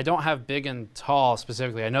 But I don't have big and tall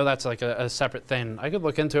specifically. I know that's like a separate thing. I could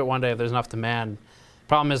look into it one day if there's enough demand.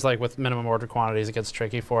 Problem is, like, with minimum order quantities, it gets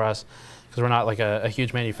tricky for us because we're not like a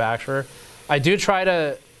huge manufacturer. I do try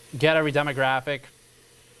to get every demographic,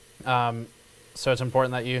 so it's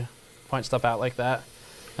important that you point stuff out like that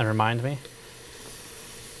and remind me.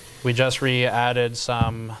 We just re-added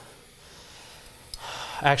some...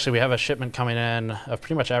 Actually, we have a shipment coming in of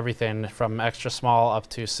pretty much everything from extra small up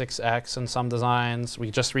to 6X in some designs.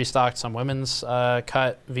 We just restocked some women's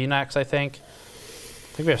cut V-necks, I think.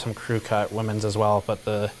 I think we have some crew cut women's as well, but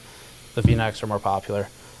the V-necks are more popular.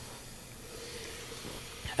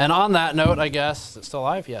 And on that note, I guess, is it still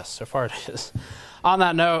live? Yes, so far it is. On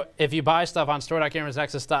that note, if you buy stuff on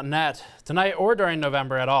store.gamersnexus.net tonight or during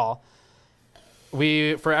November at all,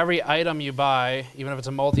 for every item you buy, even if it's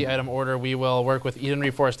a multi-item order, we will work with Eden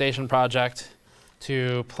Reforestation Project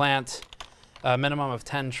to plant a minimum of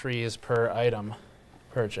 10 trees per item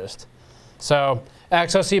purchased. So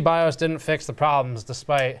XOC BIOS didn't fix the problems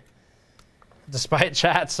despite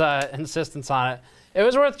chat's insistence on it. It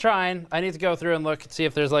was worth trying. I need to go through and look and see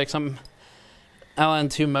if there's like some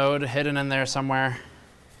LN2 mode hidden in there somewhere.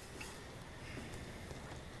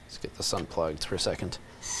 Let's get this unplugged for a second.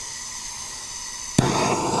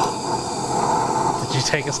 Did you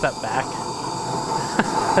take a step back?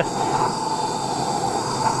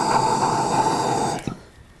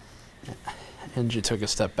 Andrew took a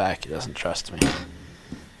step back. He doesn't trust me.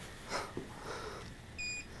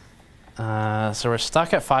 So we're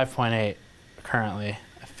stuck at 5.8 currently.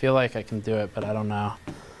 I feel like I can do it, but I don't know.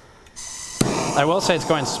 I will say it's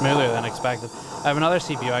going smoother than expected. I have another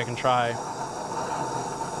CPU I can try,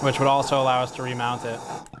 which would also allow us to remount it.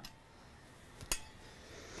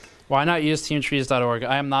 Why not use teamtrees.org?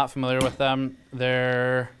 I am not familiar with them.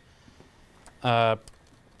 Their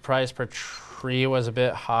price per tree was a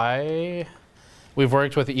bit high. We've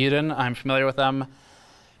worked with Eden. I'm familiar with them.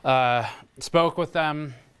 Spoke with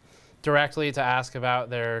them directly to ask about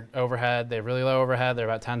their overhead. They have really low overhead. They're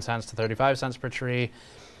about 10 cents to 35 cents per tree.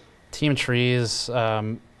 Team Trees,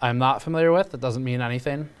 I'm not familiar with. It doesn't mean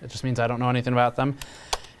anything. It just means I don't know anything about them.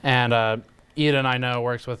 And Eden, I know,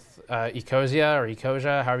 works with Ecosia or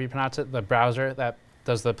Ecosia, however you pronounce it, the browser that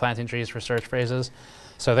does the planting trees for search phrases.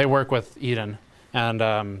 So they work with Eden, and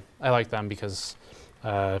I like them because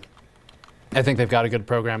I think they've got a good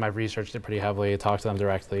program. I've researched it pretty heavily, talked to them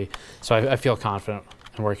directly, so I feel confident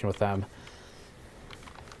in working with them.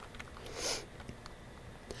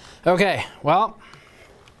 Okay, well,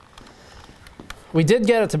 we did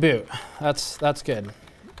get it to boot. That's good.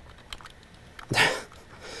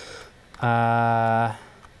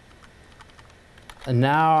 And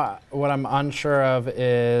now what I'm unsure of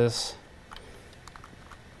is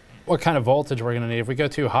what kind of voltage we're going to need. If we go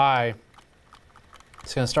too high,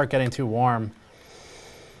 it's going to start getting too warm.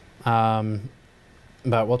 But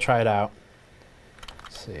we'll try it out.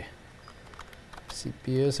 Let's see.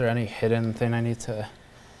 CPU, is there any hidden thing I need to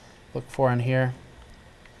look for in here?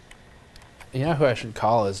 You know who I should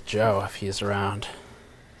call is Joe if he's around.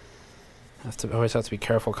 Always have to be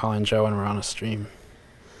careful calling Joe when we're on a stream.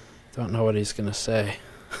 Don't know what he's gonna say.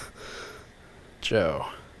 Joe.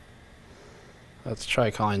 Let's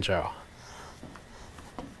try calling Joe.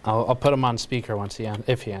 I'll put him on speaker once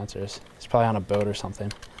if he answers. He's probably on a boat or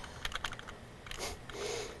something.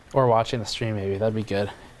 Or watching the stream maybe, that'd be good.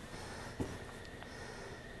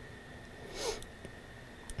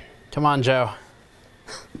 Come on, Joe.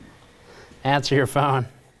 Answer your phone.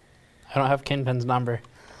 I don't have Kingpin's number.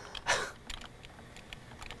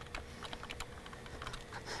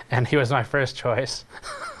 And he was my first choice.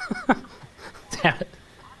 Damn it.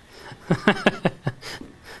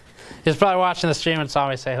 He's probably watching the stream and saw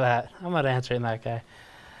me say that. I'm not answering that guy.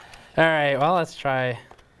 All right, well, let's try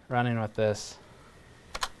running with this.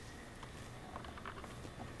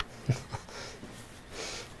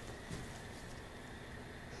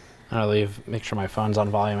 I'll make sure my phone's on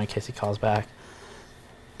volume in case he calls back.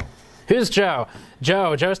 Who's Joe?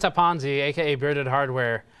 Joe Stepanzi, aka Bearded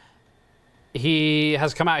Hardware. He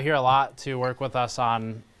has come out here a lot to work with us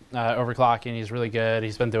on overclocking. He's really good.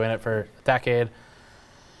 He's been doing it for a decade.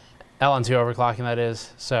 LN2 overclocking, that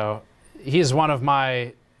is. So he's one of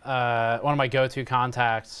my go-to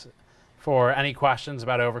contacts for any questions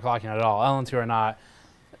about overclocking at all, LN2 or not.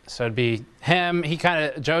 So it'd be him.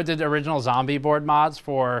 Joe did original zombie board mods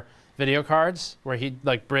for video cards where he'd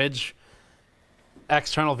like bridge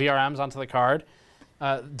external VRMs onto the card.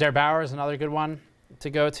 Der Bauer is another good one to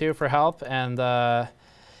go to for help, and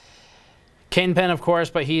Canepen, of course,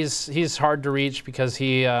 but he's hard to reach because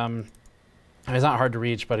he's not hard to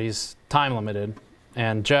reach, but he's time limited,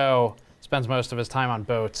 and Joe spends most of his time on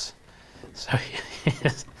boats, so he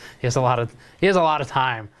has a lot of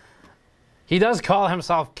time. He does call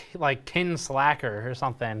himself like King Slacker or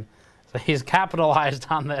something, so he's capitalized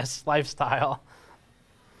on this lifestyle.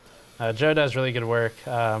 Joe does really good work.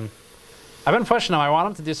 I've been pushing him. I want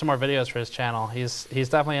him to do some more videos for his channel. He's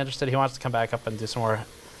definitely interested. He wants to come back up and do some more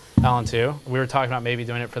LN2. We were talking about maybe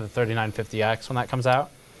doing it for the 3950X when that comes out.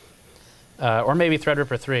 Or maybe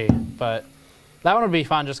Threadripper 3. But that one would be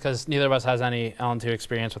fun just because neither of us has any LN2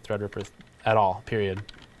 experience with Threadripper at all, period.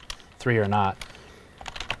 3 or not.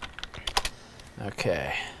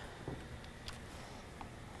 Okay.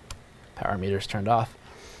 Power meter's turned off,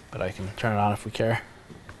 but I can turn it on if we care.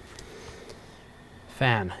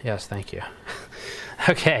 Fan, yes, thank you.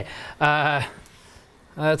 Okay,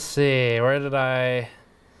 let's see, where did I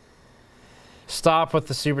stop with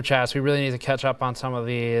the super chats? We really need to catch up on some of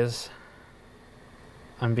these.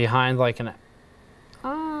 I'm behind like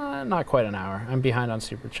not quite an hour. I'm behind on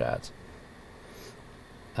super chats.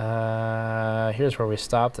 Here's where we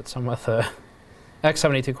stopped at some of the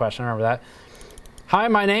X72 question, remember that. Hi,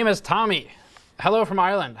 my name is Tommy. Hello from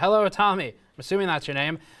Ireland. Hello, Tommy. I'm assuming that's your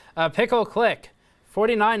name. Pickle Click.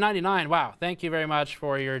 $49.99. Wow, thank you very much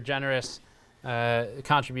for your generous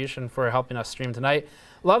contribution for helping us stream tonight.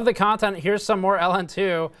 Love the content. Here's some more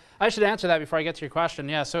LN2. I should answer that before I get to your question.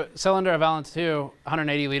 Yeah, so cylinder of LN2,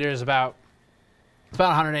 180 liters, it's about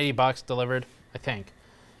 180 bucks delivered, I think.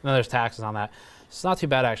 And then there's taxes on that. It's not too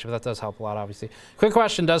bad actually, but that does help a lot, obviously. Quick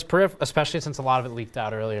question, especially since a lot of it leaked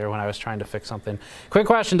out earlier when I was trying to fix something. Quick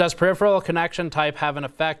question, does peripheral connection type have an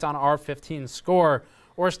effect on R15 score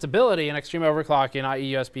or stability in extreme overclocking,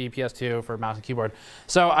 i.e. USB, PS2 for mouse and keyboard?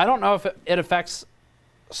 So I don't know if it affects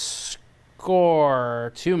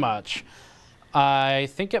score too much. I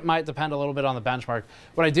think it might depend a little bit on the benchmark.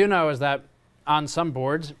 What I do know is that on some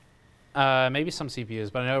boards, maybe some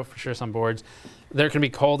CPUs, but I know for sure some boards, there can be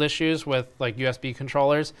cold issues with like USB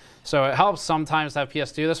controllers. So it helps sometimes to have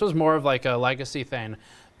PS2. This was more of like a legacy thing,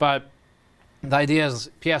 but the idea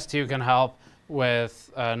is PS2 can help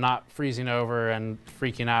with not freezing over and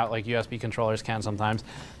freaking out like USB controllers can sometimes.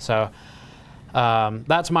 So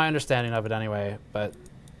that's my understanding of it anyway, but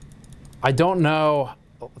I don't know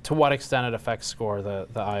to what extent it affects score, the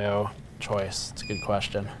I/O choice. It's a good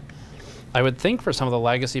question. I would think for some of the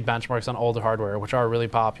legacy benchmarks on older hardware, which are really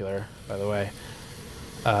popular, by the way,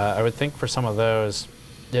 I would think for some of those,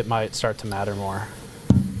 it might start to matter more.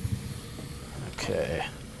 Okay.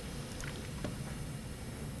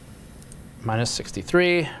 Minus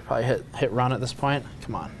 63, probably hit run at this point.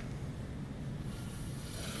 Come on.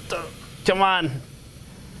 Come on.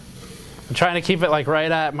 I'm trying to keep it like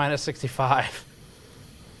right at minus 65.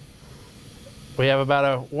 We have about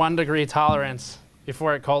a 1 degree tolerance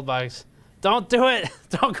before it cold bugs. Don't do it.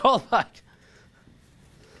 Don't cold bug.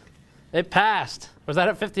 It passed. Was that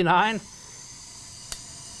at 59?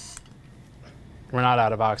 We're not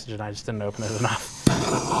out of oxygen. I just didn't open it enough.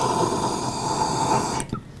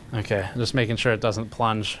 Okay, just making sure it doesn't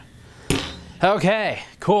plunge. Okay,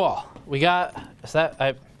 cool. We got, is that,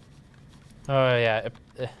 oh yeah.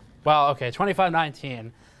 Well, okay,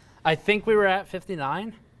 25.19. I think we were at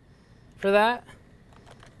 59 for that.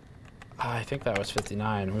 I think that was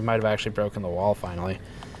 59. We might have actually broken the wall finally.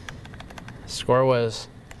 Score was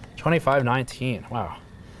 25.19. Wow.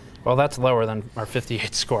 Well, that's lower than our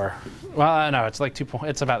 58 score. Well, no, it's like 2 points.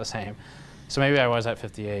 It's about the same. So maybe I was at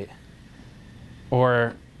 58.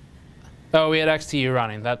 Or, oh, we had XTU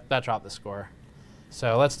running. That dropped the score.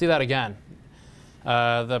 So let's do that again.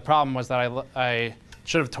 The problem was that I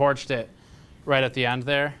should have torched it right at the end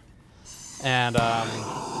there. And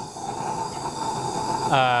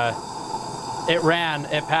it ran,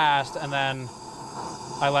 it passed, and then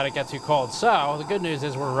I let it get too cold. So the good news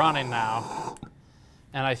is we're running now.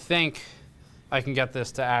 And I think I can get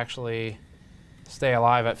this to actually stay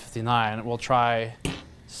alive at 59. We'll try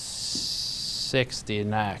 60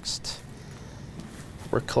 next.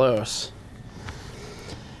 We're close.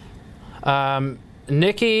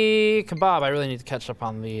 Nikki Kebab, I really need to catch up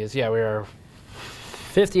on these. Yeah, we are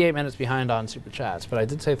 58 minutes behind on super chats, but I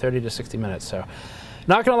did say 30 to 60 minutes, so.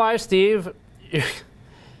 Not gonna lie, Steve.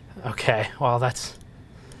 Okay, well, that's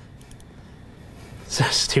a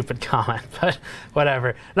stupid comment, but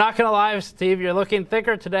whatever. Not gonna lie, Steve, you're looking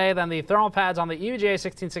thicker today than the thermal pads on the EVGA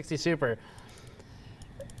 1660 Super.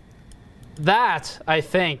 That, I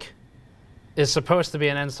think, is supposed to be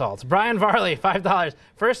an insult. Brian Varley, $5.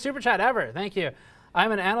 First super chat ever. Thank you.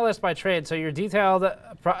 I'm an analyst by trade, so your detailed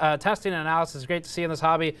testing and analysis is great to see in this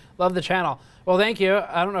hobby. Love the channel. Well, thank you.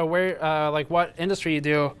 I don't know where, like what industry you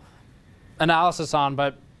do analysis on,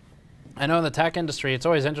 but I know in the tech industry, it's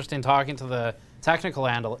always interesting talking to the technical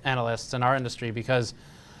analysts in our industry because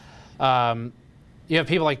you have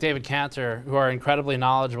people like David Cantor who are incredibly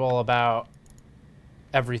knowledgeable about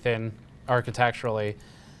everything architecturally,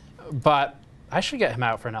 but I should get him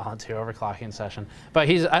out for an LN2 overclocking session. But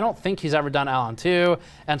I don't think he's ever done LN2,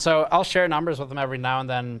 and so I'll share numbers with him every now and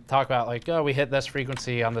then, talk about like, oh, we hit this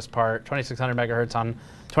frequency on this part, 2600 megahertz on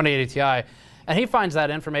 2080 Ti, and he finds that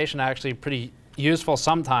information actually pretty useful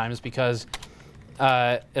sometimes because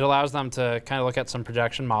it allows them to kind of look at some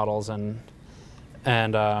projection models and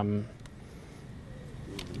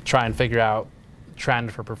try and figure out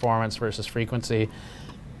trend for performance versus frequency.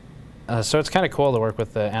 So it's kind of cool to work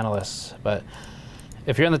with the analysts, but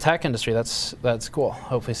if you're in the tech industry, that's cool.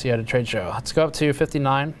 Hopefully see you at a trade show. Let's go up to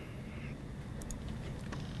 59. I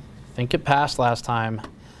think it passed last time.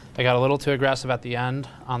 I got a little too aggressive at the end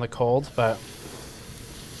on the cold, but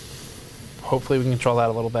hopefully we can control that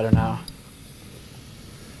a little better now.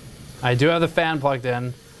 I do have the fan plugged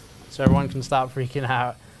in, so everyone can stop freaking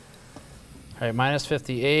out. All right, minus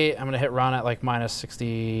 58. I'm gonna hit run at like minus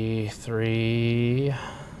 63.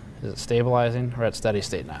 Is it stabilizing? We're at steady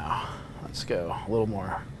state now. Let's go a little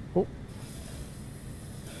more. Ooh.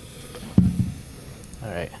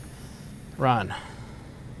 All right, run.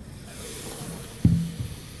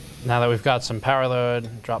 Now that we've got some power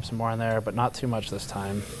load, drop some more in there, but not too much this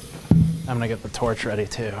time. I'm gonna get the torch ready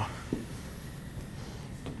too.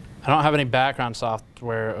 I don't have any background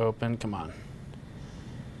software open. Come on.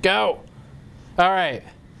 Go. All right.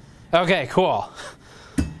 Okay, cool.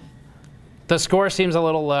 The score seems a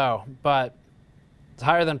little low, but it's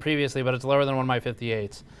higher than previously, but it's lower than one of my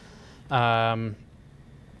 58s.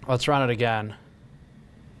 Let's run it again.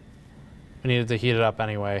 We needed to heat it up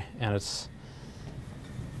anyway, and this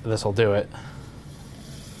will do it.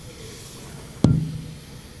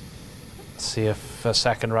 Let's see if a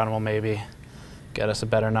second run will maybe get us a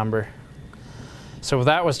better number. So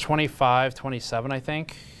that was 25.27, I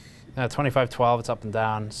think. 25.12, it's up and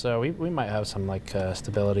down. So we might have some like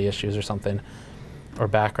stability issues or something, or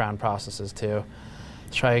background processes too.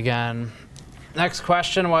 Let's try again. Next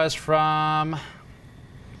question was from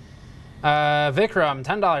Vikram,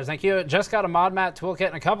 $10. Thank you. Just got a mod mat toolkit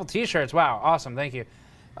and a couple t-shirts. Wow, awesome, thank you.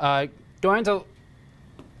 Going to,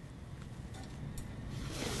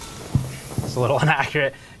 it's a little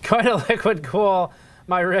inaccurate. Going to liquid cool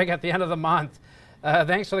my rig at the end of the month.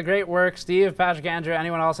 Thanks for the great work, Steve, Patrick, Andrew,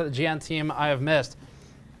 anyone else at the GN team I have missed.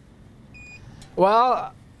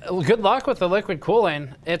 Well, good luck with the liquid cooling.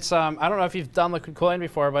 It's I don't know if you've done liquid cooling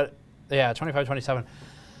before, but yeah, 25-27.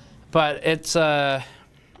 But it's I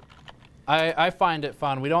find it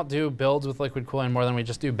fun. We don't do builds with liquid cooling more than we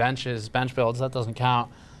just do bench builds. That doesn't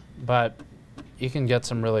count, but you can get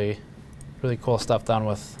some really cool stuff done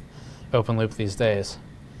with open loop these days.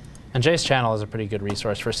 And Jay's channel is a pretty good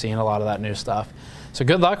resource for seeing a lot of that new stuff. So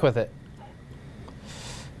good luck with it.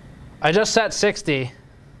 I just set 60.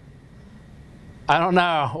 I don't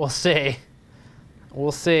know. We'll see.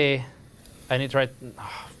 We'll see. I need to write.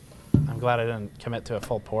 Oh, I'm glad I didn't commit to a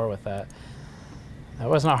full pour with that. That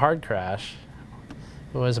wasn't a hard crash.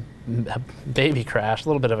 It was a baby crash, a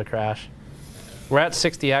little bit of a crash. We're at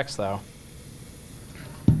 60x though.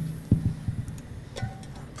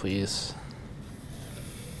 Please.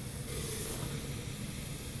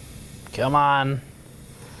 Come on.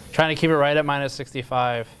 Trying to keep it right at minus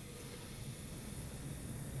 65.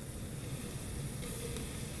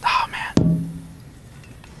 Oh, man.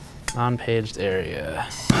 Non-paged area.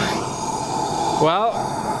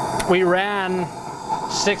 Well, we ran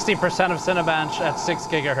 60% of Cinebench at 6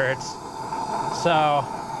 gigahertz. So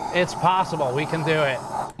it's possible. We can do it.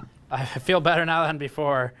 I feel better now than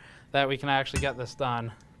before that we can actually get this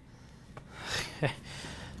done.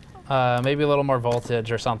 Maybe a little more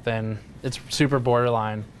voltage or something. It's super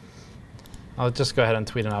borderline. I'll just go ahead and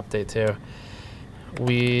tweet an update too.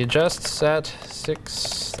 We just set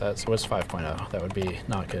 6, that was 5.0. That would be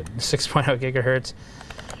not good. 6.0 gigahertz.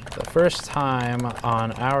 The first time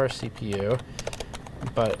on our CPU.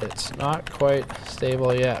 but it's not quite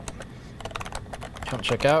stable yet. Come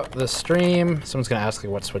check out the stream. Someone's gonna ask me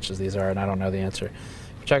what switches these are, and I don't know the answer.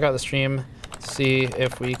 Check out the stream, see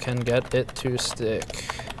if we can get it to stick.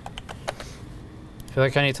 I feel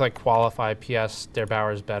like I need to like qualify PS Der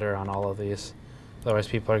Bauer's better on all of these. Otherwise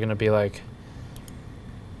people are gonna be like,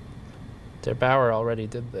 Der Bauer already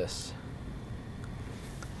did this.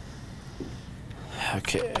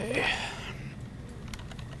 Okay.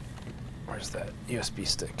 Where's that USB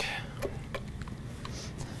stick?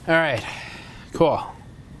 All right, cool.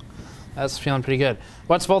 That's feeling pretty good.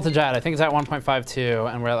 What's voltage at? I think it's at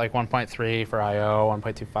 1.52, and we're at like 1.3 for I/O,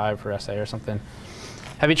 1.25 for SA or something.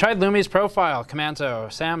 Have you tried Lumi's profile? Commando,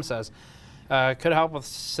 Sam says. Could help with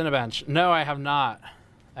Cinebench. No, I have not,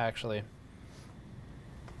 actually.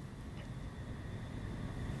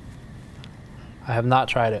 I have not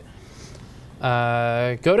tried it.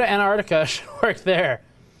 Go to Antarctica, should work there.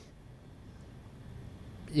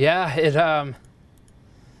 Yeah, it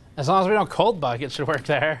as long as we don't cold bug, it should work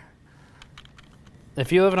there.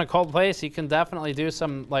 If you live in a cold place, you can definitely do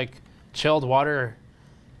some like chilled water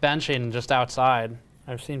benching just outside.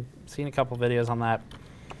 I've seen a couple videos on that.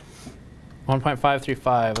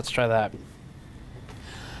 1.535, let's try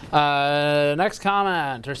that. Next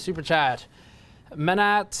comment or super chat.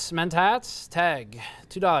 Mentats tag,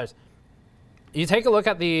 $2. You take a look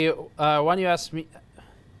at the one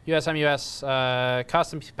USMUS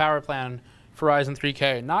custom power plan for Ryzen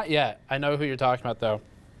 3K. Not yet. I know who you're talking about though.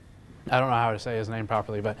 I don't know how to say his name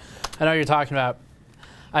properly, but I know who you're talking about.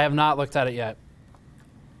 I have not looked at it yet,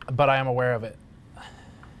 but I am aware of it.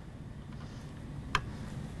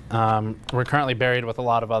 We're currently buried with a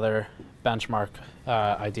lot of other benchmark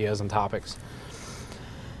ideas and topics.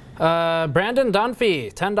 Brandon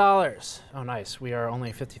Dunphy, $10. Oh, nice. We are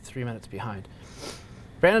only 53 minutes behind.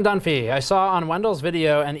 Brandon Dunphy, I saw on Wendell's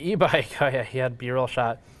video an e-bike. Oh, yeah, he had B-roll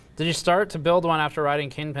shot. Did you start to build one after riding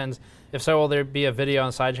Kingpins? If so, will there be a video on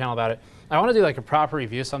the side channel about it? I want to do like a proper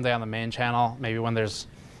review someday on the main channel, maybe when there's,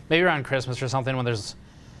 maybe around Christmas or something, when there's,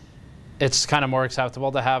 it's kind of more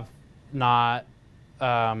acceptable to have not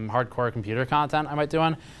hardcore computer content. I might do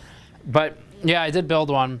one. But yeah, I did build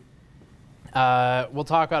one. We'll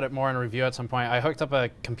talk about it more in a review at some point. I hooked up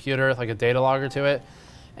a computer, like a data logger to it,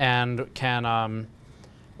 and can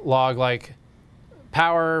log like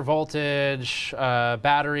power, voltage,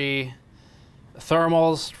 battery,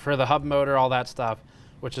 thermals for the hub motor, all that stuff,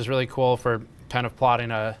 which is really cool for kind of plotting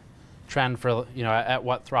a trend for, you know, at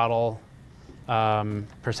what throttle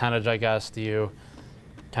percentage, I guess, do you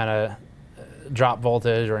kind of drop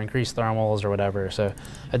voltage or increase thermals or whatever. So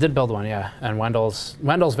I did build one, yeah. And Wendell's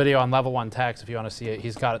video on level 1 techs, if you want to see it,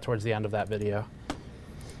 he's got it towards the end of that video.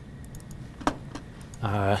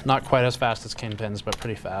 Not quite as fast as Kingpins, but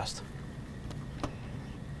pretty fast.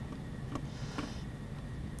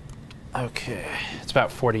 Okay, it's about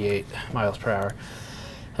 48 miles per hour.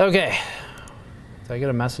 Okay, did I get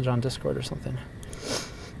a message on Discord or something?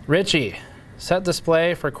 Richie, set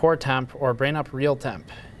display for core temp or brain up real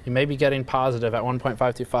temp. You may be getting positive at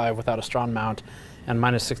 1.525 without a strong mount and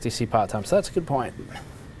minus 60 CPOT temps. So that's a good point.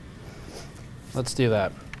 Let's do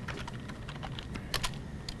that.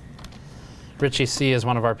 Richie C is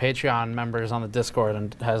one of our Patreon members on the Discord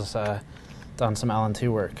and has done some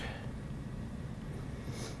LN2 work.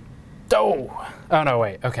 Oh no,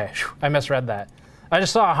 wait, okay, I misread that. I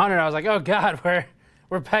just saw 100, I was like, oh God,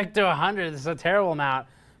 we're pegged to 100, this is a terrible amount,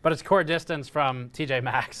 but it's core distance from TJ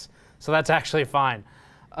Maxx, so that's actually fine.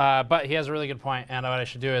 But he has a really good point, and what I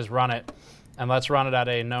should do is run it, and let's run it at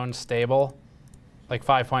a known stable, like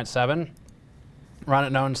 5.7. Run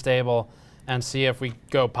it known stable, and see if we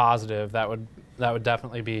go positive. That would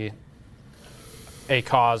definitely be a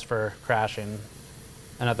cause for crashing.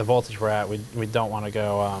 And at the voltage we're at, we don't want to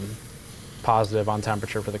go positive on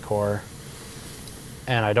temperature for the core.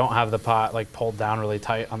 And I don't have the pot like pulled down really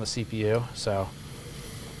tight on the CPU, so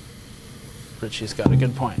Richie's got a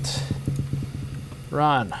good point.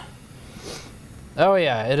 Run. Oh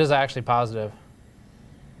yeah, it is actually positive.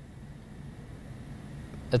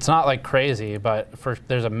 It's not like crazy, but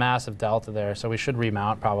there's a massive delta there, so we should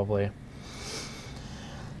remount probably.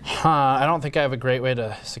 I don't think I have a great way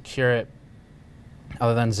to secure it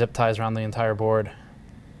other than zip ties around the entire board.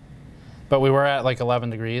 But we were at like 11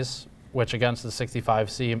 degrees, which against the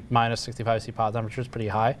 65C, minus 65C pod temperature is pretty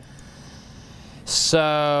high.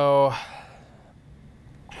 So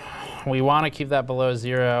we want to keep that below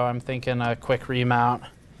 0. I'm thinking a quick remount.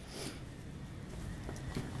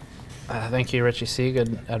 Thank you, Richie C.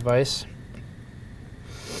 Good advice.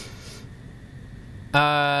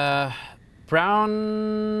 Bronwyn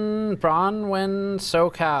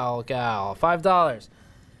SoCal Gal, $5.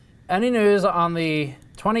 Any news on the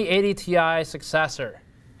 2080 Ti successor?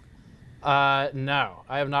 No,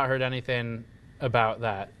 I have not heard anything about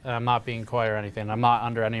that. I'm not being coy or anything. I'm not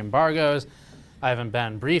under any embargoes. I haven't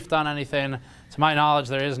been briefed on anything. To my knowledge,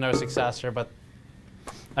 there is no successor, but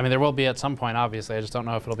I mean, there will be at some point, obviously. I just don't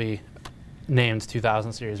know if it'll be named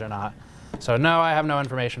 2000 series or not. So no, I have no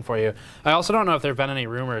information for you. I also don't know if there have been any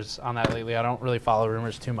rumors on that lately. I don't really follow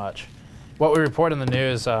rumors too much. What we report in the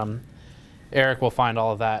news, Eric will find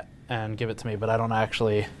all of that and give it to me, but I don't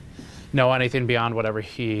actually know anything beyond whatever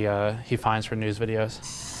he finds for news videos.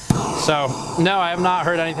 So no, I have not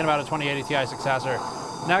heard anything about a 2080 Ti successor.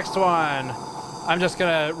 Next one, I'm just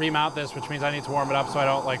gonna remount this, which means I need to warm it up so I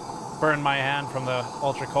don't like burn my hand from the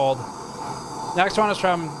ultra cold. Next one is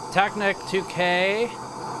from Technic 2K.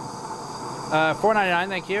 $4.99,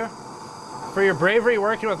 thank you. For your bravery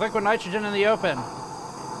working with liquid nitrogen in the open.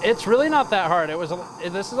 It's really not that hard.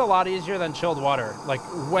 This is a lot easier than chilled water, like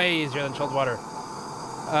way easier than chilled water.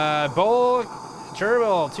 Bowl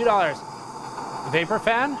Gerbil, $2. Vapor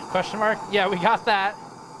fan? Question mark. Yeah, we got that.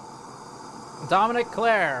 Dominic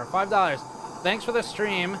Clare, $5. Thanks for the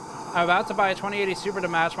stream. I'm about to buy a 2080 Super to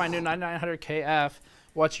match my new 9900 KF.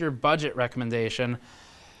 What's your budget recommendation?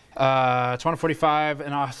 245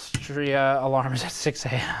 in Austria. Alarm is at 6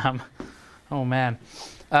 a.m. Oh man.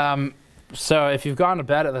 So if you've gone to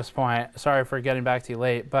bed at this point, sorry for getting back to you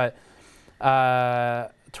late, but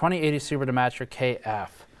 2080 Super to match your KF.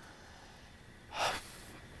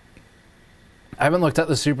 I haven't looked at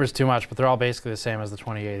the Supers too much, but they're all basically the same as the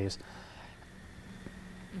 2080s.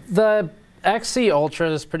 The XC Ultra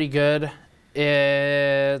is pretty good.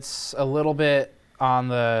 It's a little bit on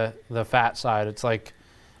the fat side. It's like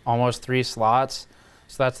almost 3 slots,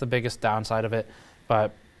 so that's the biggest downside of it,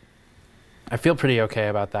 but I feel pretty okay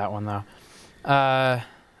about that one though.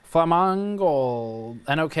 Flamango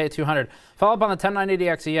NOK 200. Follow up on the 10980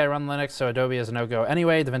 XE. I run Linux, so Adobe is a no-go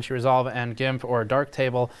anyway. DaVinci Resolve and GIMP or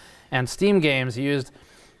Darktable and Steam games used.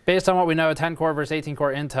 Based on what we know, 10-core versus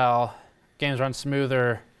 18-core Intel, games run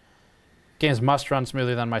smoother. Games must run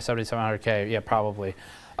smoother than my 7700K. Yeah, probably.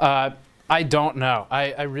 I don't know.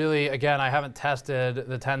 I really, again, I haven't tested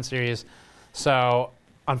the 10 series, so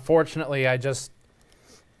unfortunately, I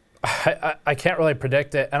can't really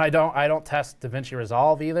predict it, and I don't test DaVinci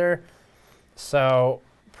Resolve either. So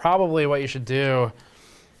probably what you should do,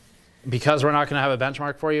 because we're not going to have a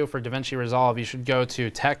benchmark for you for DaVinci Resolve, you should go to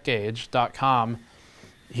techgauge.com.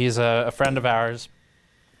 He's a friend of ours.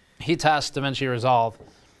 He tests DaVinci Resolve,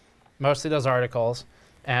 mostly does articles,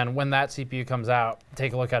 and when that CPU comes out,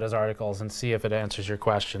 take a look at his articles and see if it answers your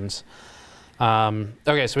questions.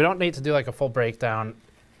 Okay, so we don't need to do like a full breakdown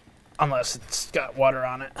unless it's got water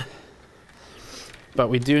on it. But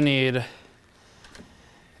we do need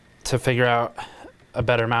to figure out a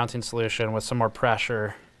better mounting solution with some more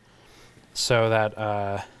pressure so that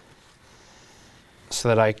I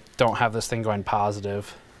don't have this thing going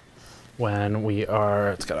positive when we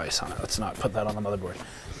are, it's got ice on it. Let's not put that on the motherboard.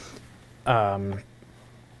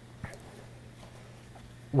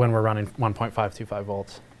 When we're running 1.525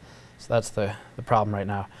 volts. So that's the problem right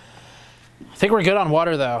now. I think we're good on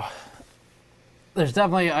water though. There's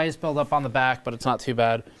definitely ice buildup on the back, but it's not too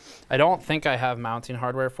bad. I don't think I have mounting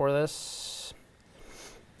hardware for this.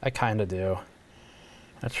 I kind of do.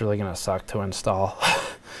 That's really gonna suck to install.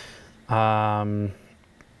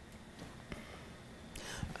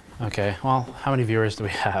 Okay, well, how many viewers do we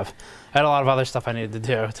have? I had a lot of other stuff I needed to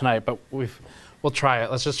do tonight, but we'll try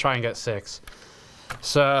it. Let's just try and get 6.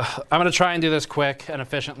 So I'm gonna try and do this quick and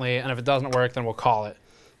efficiently, and if it doesn't work, then we'll call it.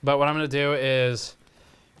 But what I'm gonna do is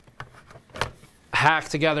hack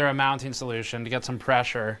together a mounting solution to get some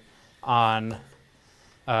pressure on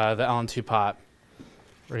the LN2 pot.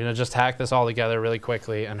 We're gonna just hack this all together really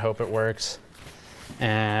quickly and hope it works.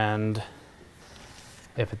 And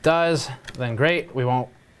if it does, then great. We won't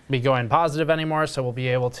be going positive anymore, so we'll be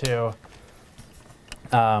able to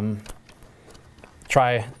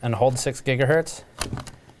try and hold 6 gigahertz.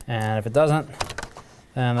 And if it doesn't,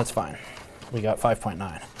 then that's fine. We got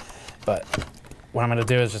 5.9. But what I'm gonna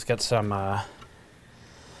do is just get some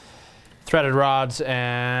threaded rods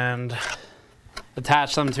and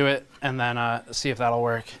attach them to it, and then see if that'll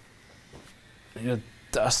work. I need a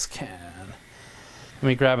dust can. Let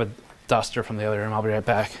me grab a duster from the other room. I'll be right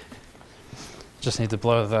back. Just need to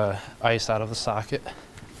blow the ice out of the socket.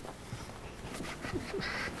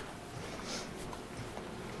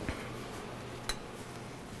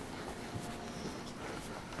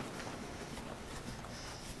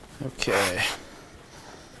 Okay.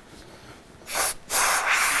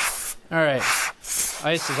 All right,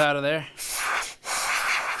 ice is out of there.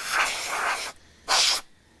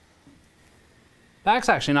 Back's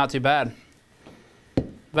actually not too bad.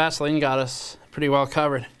 Vaseline got us pretty well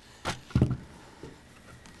covered. I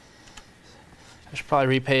should probably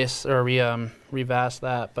repaste or revast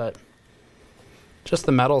that, but just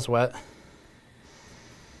the metal's wet.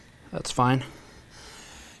 That's fine.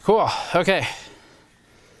 Cool, okay.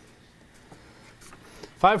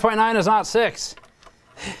 5.9 is not 6.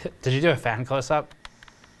 Did you do a fan close-up?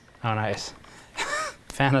 Oh, nice.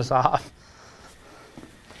 Fan is off.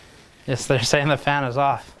 Yes, they're saying the fan is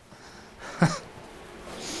off.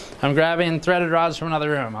 I'm grabbing threaded rods from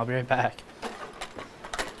another room. I'll be right back.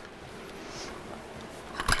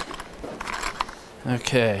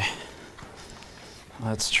 Okay.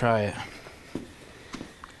 Let's try it.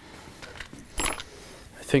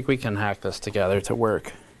 I think we can hack this together to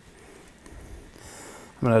work.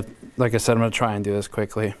 I'm gonna, like I said, I'm gonna try and do this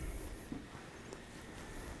quickly.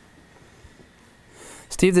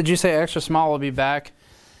 Steve, did you say extra small will be back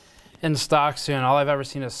in stock soon? All I've ever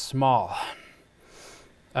seen is small.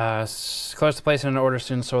 Close to placing an order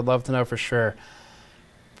soon, so I'd love to know for sure.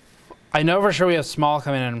 I know for sure we have small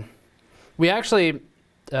coming in. We actually,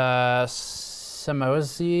 Samosi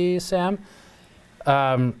Sam,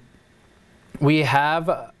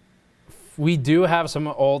 we do have some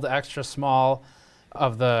old extra small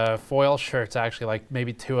of the foil shirts, actually, like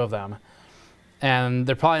maybe 2 of them, and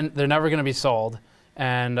they're never going to be sold.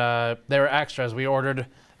 And they were extras. We ordered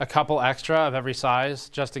a couple extra of every size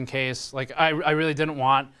just in case. Like I really didn't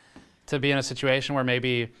want to be in a situation where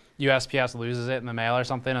maybe USPS loses it in the mail or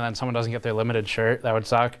something, and then someone doesn't get their limited shirt. That would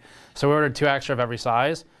suck. So we ordered 2 extra of every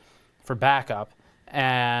size for backup,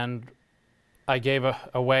 and I gave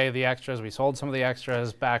away the extras. We sold some of the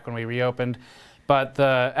extras back when we reopened, but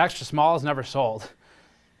the extra small is never sold.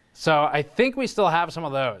 So I think we still have some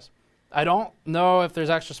of those. I don't know if there's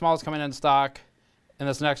extra smalls coming in stock in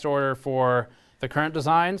this next order for the current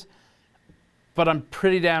designs, but I'm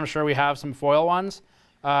pretty damn sure we have some foil ones.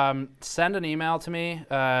 Send an email to me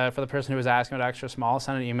for the person who was asking about extra small.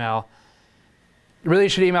 Send an email. Really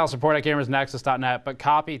should email support@gamersnexus.net, but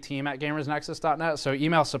copy team@gamersnexus.net. So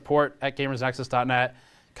email support@gamersnexus.net,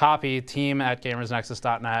 copy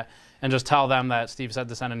team@gamersnexus.net, and just tell them that Steve said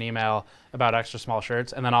to send an email about extra small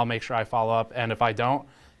shirts, and then I'll make sure I follow up. And if I don't,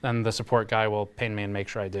 then the support guy will ping me and make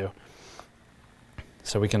sure I do.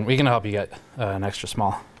 So we can help you get an extra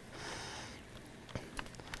small.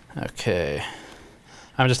 Okay,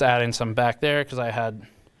 I'm just adding some back there because I had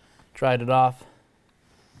dried it off.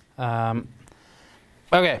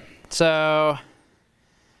 Okay, so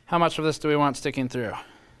how much of this do we want sticking through?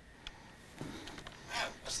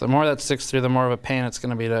 So the more that sticks through, the more of a pain it's going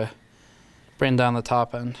to be to bring down the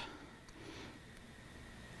top end.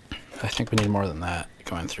 I think we need more than that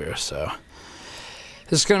going through, so.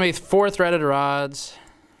 This is going to be 4 threaded rods,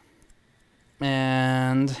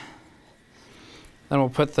 and then we'll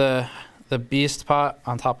put the beast pot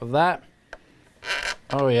on top of that.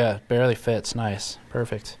 Oh yeah, barely fits, nice,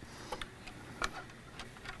 perfect.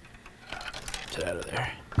 Get out of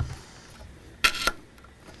there.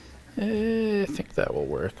 I think that will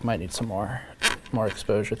work. Might need some more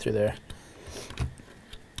exposure through there.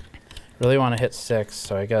 Really want to hit 6,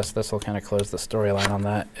 so I guess this will kind of close the storyline on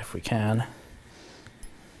that if we can.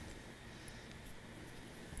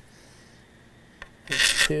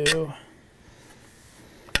 2.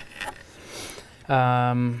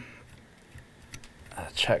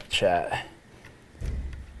 Check chat.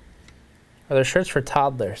 Are there shirts for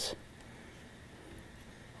toddlers?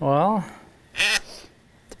 Well,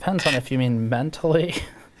 depends on if you mean mentally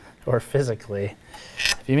or physically.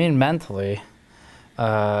 If you mean mentally,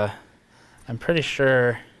 I'm pretty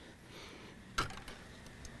sure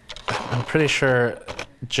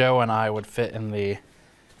Joe and I would fit in the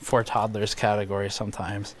for toddlers category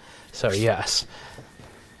sometimes. So yes.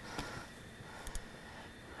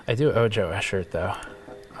 I do owe Joe a shirt though.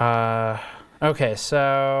 Okay,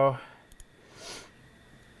 so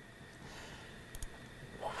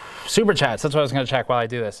superchats, that's what I was gonna check while I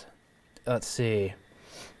do this. Let's see.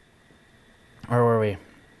 Where were we?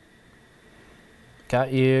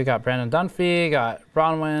 Got you, got Brandon Dunphy, got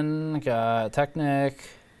Bronwyn, got Technic,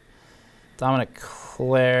 Dominic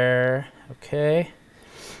Clare, okay.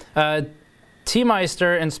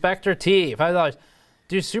 T-Meister, Inspector T, $5.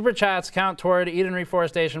 Do super chats count toward Eden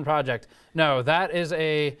Reforestation Project? No, that is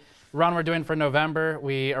a run we're doing for November.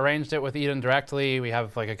 We arranged it with Eden directly. We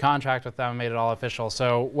have like a contract with them, made it all official.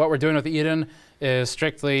 So what we're doing with Eden is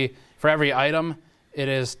strictly for every item, it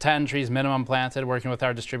is 10 trees minimum planted working with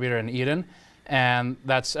our distributor in Eden. And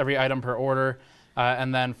that's every item per order.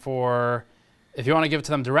 And then if you want to give it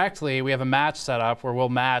to them directly, we have a match set up where we'll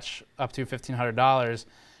match up to $1,500.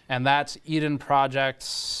 And that's Eden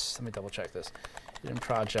Projects, let me double check this.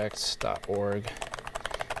 EdenProjects.org.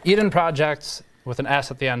 Eden Projects with an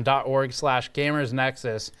S at the end,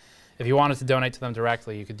 .org/gamersnexus. If you wanted to donate to them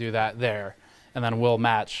directly, you could do that there, and then we'll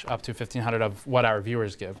match up to 1,500 of what our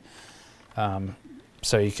viewers give.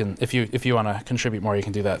 So you can, if you want to contribute more, you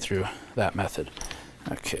can do that through that method.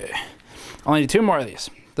 Okay, only need 2 more of these.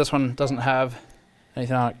 This one doesn't have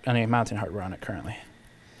anything on it, any mounting hardware on it currently,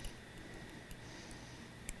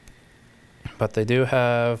 but they do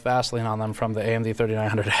have Vaseline on them from the AMD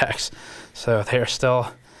 3900X, so they are still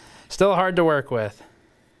hard to work with.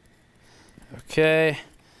 Okay,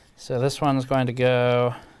 so this one's going to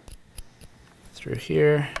go through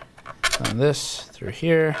here, and this through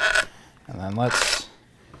here, and then this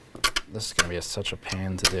is going to be such a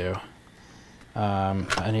pain to do.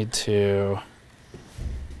 I need to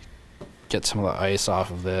get some of the ice off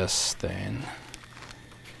of this thing.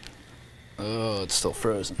 Oh, it's still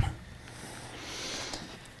frozen.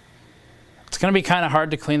 It's going to be kind of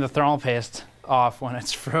hard to clean the thermal paste off when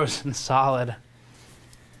it's frozen solid.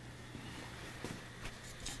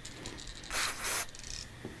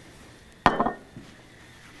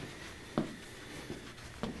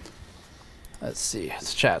 Let's see,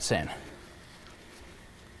 what's chat saying?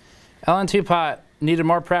 LN2 pot needed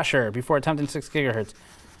more pressure before attempting 6 gigahertz.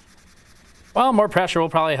 Well, more pressure will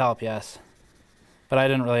probably help, yes. But I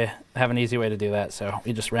didn't really have an easy way to do that, so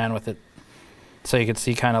we just ran with it. So you could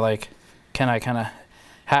see kind of like, can I kind of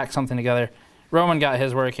hack something together? Roman got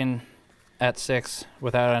his working at 6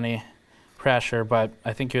 without any pressure, but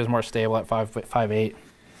I think he was more stable at 5.8.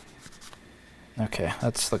 Okay,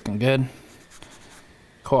 that's looking good.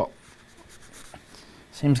 Cool.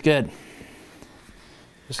 Seems good.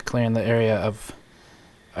 Just clearing the area of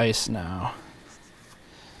ice now.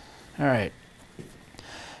 All right.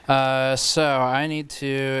 So I need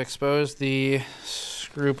to expose the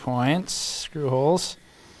screw points, screw holes.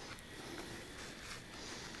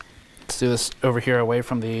 Let's do this over here away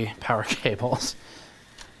from the power cables.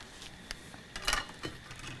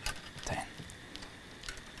 Dang.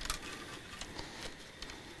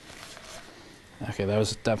 Okay, that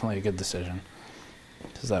was definitely a good decision,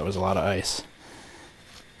 because that was a lot of ice.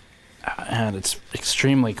 And it's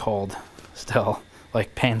extremely cold still,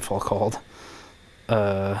 like painful cold.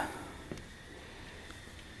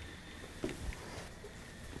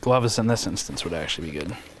 Gloves in this instance would actually be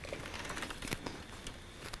good.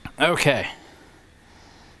 Okay.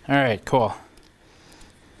 All right, cool.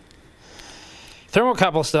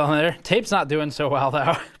 Thermocouple still in there. Tape's not doing so well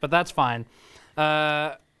though, but that's fine.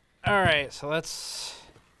 All right, so let's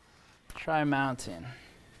try mounting.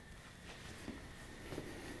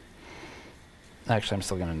 Actually, I'm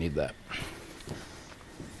still gonna need that.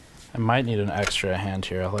 I might need an extra hand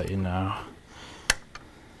here, I'll let you know.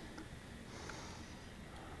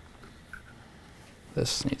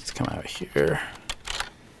 This needs to come out here.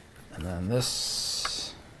 And then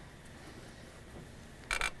this.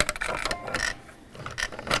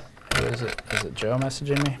 Who is it? Is it Joe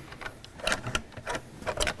messaging me?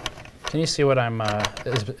 Can you see what I'm,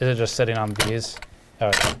 is it just sitting on these? Oh,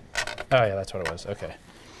 okay. Oh yeah, that's what it was, okay.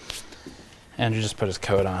 Andrew just put his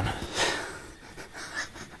coat on.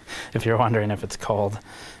 If you're wondering if it's cold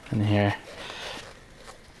in here.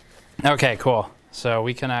 Okay, cool. So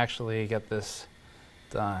we can actually get this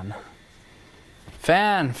done.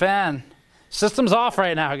 Fan. System's off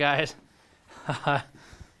right now, guys.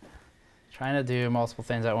 Trying to do multiple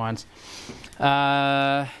things at once.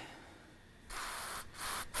 NA,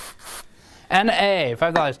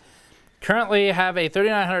 $5. Currently have a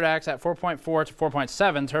 3900X at 4.4 to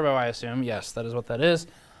 4.7 turbo, I assume. Yes, that is what that is.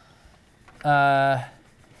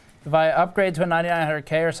 If I upgrade to a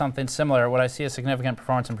 9900K or something similar, would I see a significant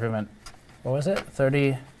performance improvement? What was it?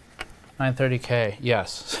 930K.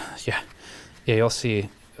 Yes. Yeah, you'll see.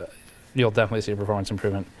 You'll definitely see a performance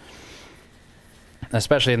improvement,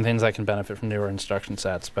 especially in things that can benefit from newer instruction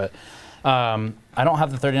sets. But I don't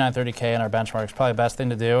have the 3930K in our benchmarks. Probably the best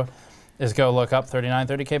thing to do is go look up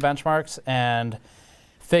 3930K benchmarks and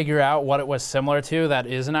figure out what it was similar to that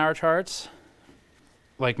is in our charts,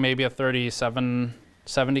 like maybe a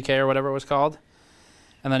 3770K or whatever it was called.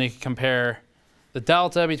 And then you can compare the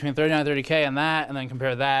delta between 3930K and then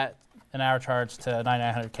compare that in our charts to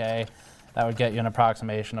 9900K. That would get you an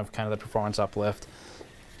approximation of kind of the performance uplift.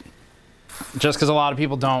 Just because a lot of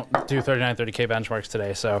people don't do 3930K benchmarks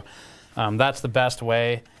today, so that's the best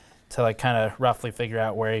way to like kind of roughly figure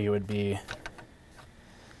out where you would be,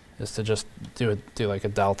 is to just do like a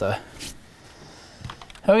delta.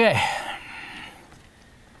 Okay.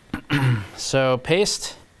 So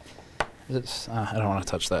paste. I don't want to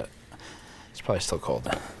touch that. It's probably still cold.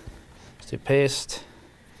 Let's do paste.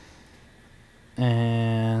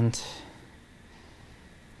 And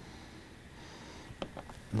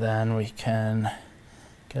then we can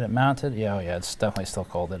get it mounted. Yeah, oh yeah, it's definitely still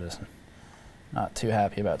cold. It is not too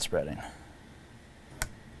happy about spreading.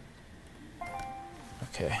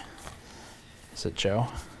 Okay. Is it Joe?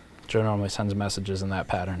 Joe normally sends messages in that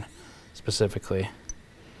pattern, specifically.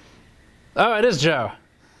 Oh, it is Joe.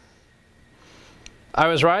 I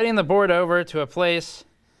was riding the board over to a place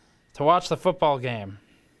to watch the football game.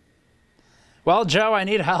 Well, Joe, I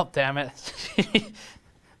need help, damn it.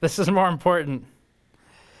 This is more important.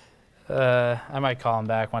 I might call him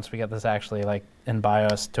back once we get this actually like in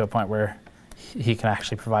BIOS to a point where he can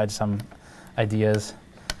actually provide some ideas.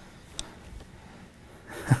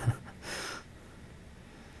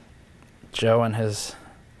 Joe and his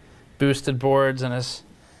boosted boards and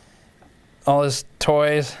all his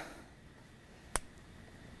toys.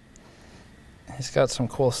 He's got some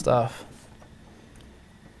cool stuff.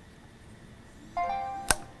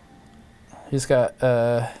 He's got,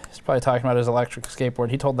 he's probably talking about his electric skateboard.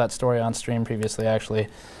 He told that story on stream previously, actually,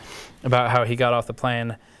 about how he got off the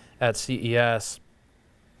plane at CES,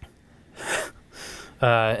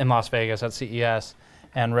 in Las Vegas at CES,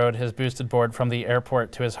 and rode his boosted board from the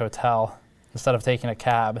airport to his hotel instead of taking a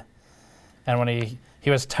cab. And when he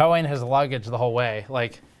was towing his luggage the whole way,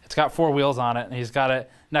 like, it's got 4 wheels on it, and he's got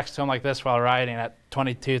it next to him like this while riding at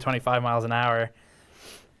 22, 25 miles an hour.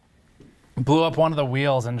 Blew up one of the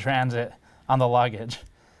wheels in transit on the luggage.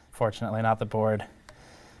 Fortunately, not the board.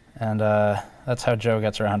 And that's how Joe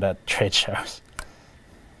gets around at trade shows.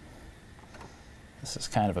 This is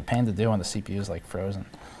kind of a pain to do when the CPU is like frozen.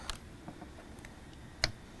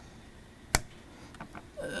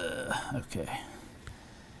 Okay.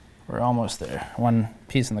 We're almost there. One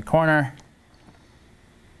piece in the corner.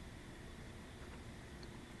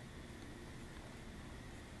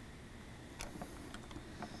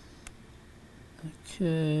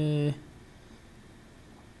 Okay.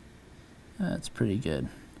 That's pretty good,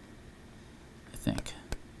 I think.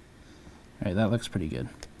 All right, that looks pretty good.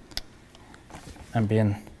 I'm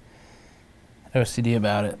being OCD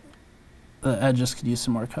about it. The edges could use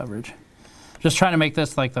some more coverage. Just trying to make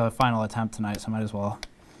this like the final attempt tonight, so I might as well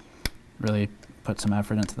really put some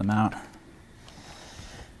effort into the mount.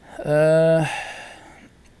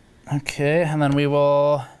 Okay, and then we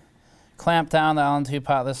will clamp down the Allen 2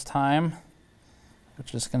 pot this time,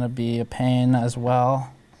 which is going to be a pain as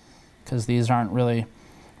well, because these aren't really,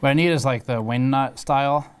 what I need is like the wing nut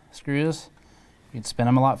style screws. You can spin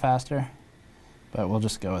them a lot faster, but we'll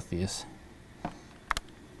just go with these.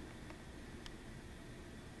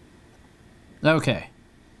 Okay.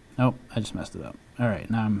 Nope, I just messed it up. All right,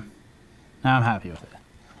 now I'm happy with it.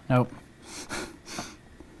 Nope.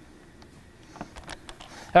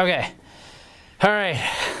 Okay. All right.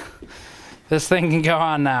 This thing can go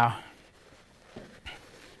on now.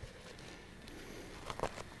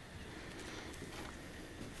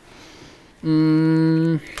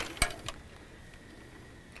 Man.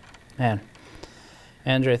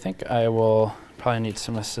 Andrew, I think I will probably need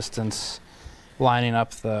some assistance lining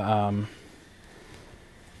up the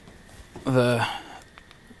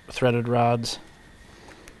threaded rods.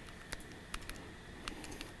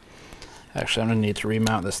 Actually, I'm going to need to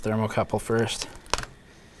remount this thermocouple first.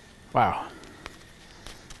 Wow.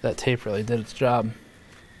 That tape really did its job.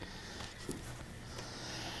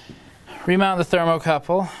 Remount the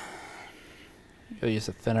thermocouple. You'll use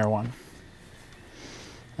a thinner one.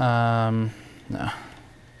 No.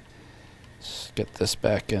 Let's get this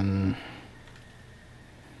back in.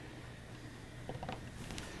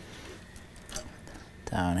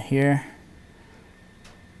 Down here.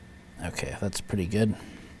 Okay, that's pretty good.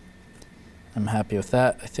 I'm happy with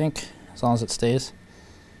that, I think, as long as it stays.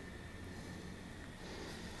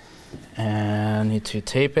 And need to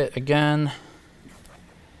tape it again.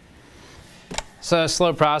 It's a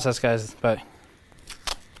slow process, guys, but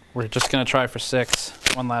we're just gonna try for 6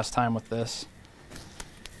 one last time with this.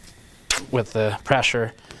 With the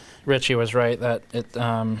pressure, Richie was right that it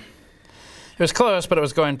was close, but it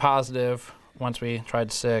was going positive. Once we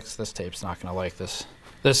tried 6, this tape's not gonna like this.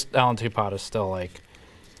 This Allen 2 pot is still like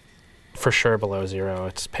for sure below 0.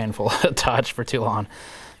 It's painful to touch for too long,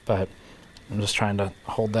 but I'm just trying to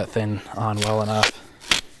hold that thing on well enough.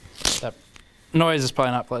 That noise is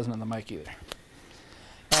probably not pleasant in the mic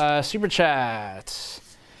either. Super chats.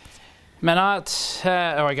 Menot,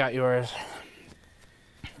 oh, I got yours.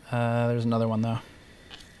 There's another one though.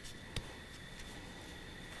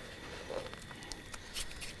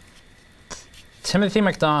 Timothy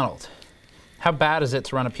McDonald. How bad is it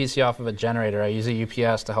to run a PC off of a generator? I use a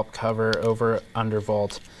UPS to help cover over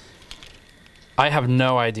undervolt. I have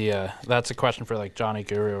no idea. That's a question for like Johnny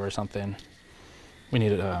Guru or something. We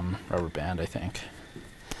need a rubber band, I think.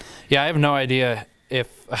 Yeah, I have no idea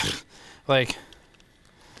if, like,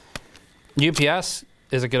 UPS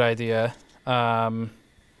is a good idea.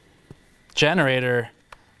 Generator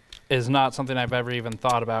is not something I've ever even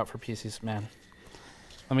thought about for PCs. Man,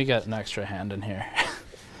 let me get an extra hand in here.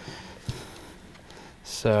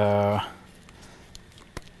 So,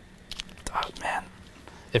 oh man,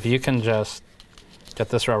 if you can just get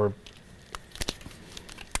this rubber,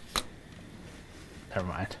 never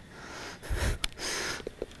mind.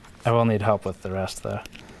 I will need help with the rest though.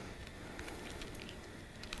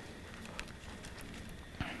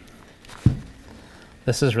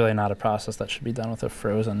 This is really not a process that should be done with a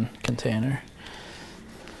frozen container.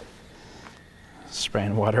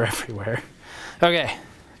 Spraying water everywhere. Okay,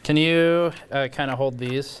 can you kind of hold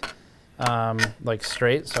these like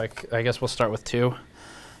straight? So I guess we'll start with 2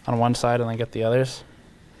 on one side and then get the others.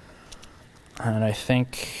 And I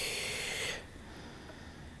think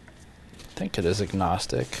it is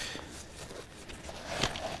agnostic.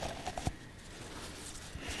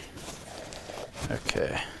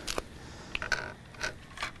 Okay.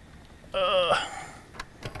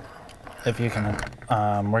 If you can,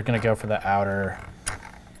 we're gonna go for the outer,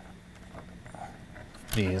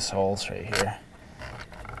 these holes right here.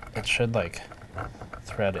 It should like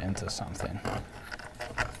thread into something.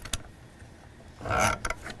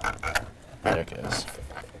 There it goes.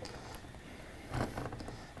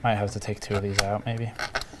 Might have to take 2 of these out maybe.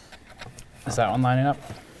 Is that one lining up?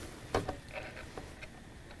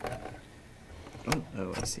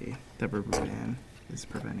 Oh, I see. The rubber band is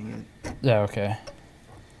preventing it. Yeah, okay.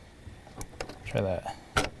 Try that.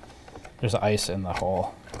 There's ice in the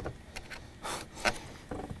hole.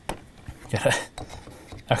 Get it?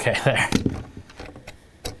 Okay, there.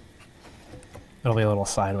 It'll be a little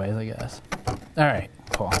sideways, I guess. All right,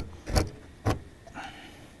 cool. I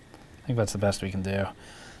think that's the best we can do.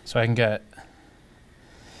 So I can get,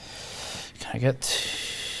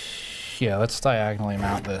 yeah, let's diagonally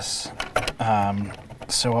mount this.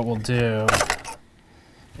 So what we'll do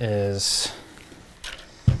is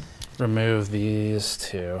remove these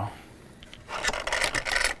 2.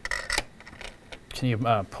 Can you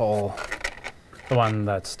pull the one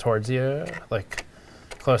that's towards you, like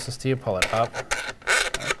closest to you, pull it up?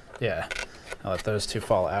 Yeah, I'll let those 2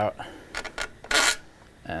 fall out.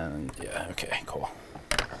 And yeah, okay, cool.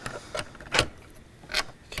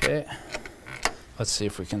 Okay, let's see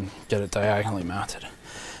if we can get it diagonally mounted.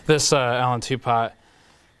 This Allen 2 pot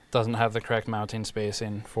doesn't have the correct mounting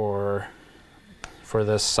spacing for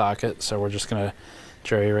this socket, so we're just gonna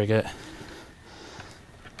jury rig it.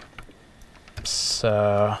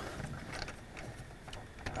 So,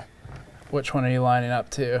 which one are you lining up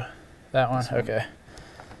to? That one? Okay.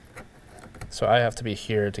 So I have to be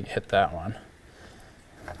here to hit that one.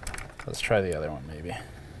 Let's try the other one maybe.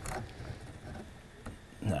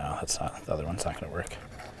 No, that's not, the other one's not gonna work.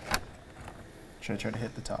 Should I try to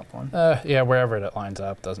hit the top one? Yeah, wherever it lines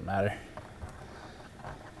up, doesn't matter.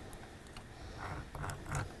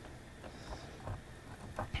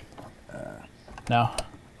 No?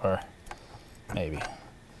 Or maybe.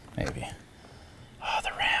 Maybe. Oh, the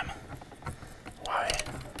RAM. Why?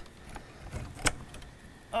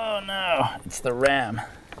 Oh no, it's the RAM.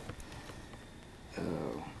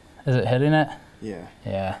 Oh. Is it hitting it? Yeah.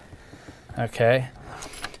 Yeah. Okay.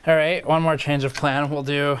 All right, one more change of plan. We'll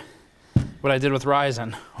do what I did with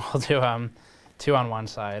Ryzen. We'll do 2 on one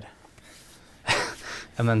side.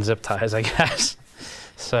 And then zip ties, I guess.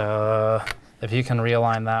 So if you can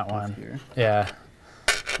realign that one. Here. Yeah.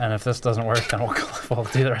 And if this doesn't work, then we'll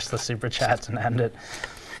do the rest of the super chats and end it.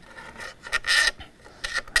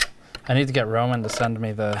 I need to get Roman to send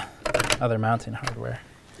me the other mounting hardware.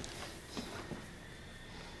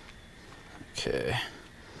 Okay.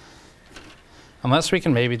 Unless we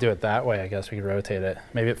can maybe do it that way, I guess we could rotate it.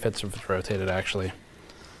 Maybe it fits if it's rotated actually.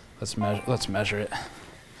 Let's measure it.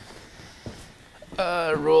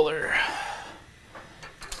 Ruler.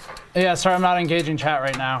 Yeah, sorry I'm not engaging chat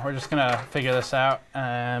right now. We're just gonna figure this out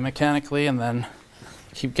mechanically and then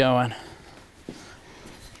keep going.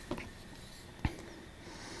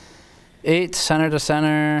 8 center to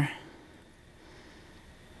center.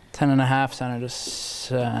 10.5 center to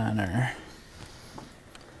center.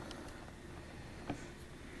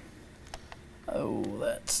 Oh,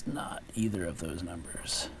 that's not either of those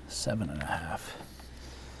numbers. 7.5.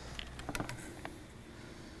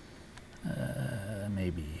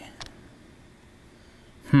 Maybe.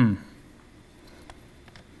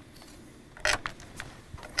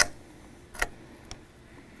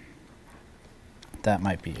 That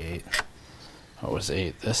might be 8. What was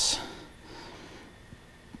 8? This?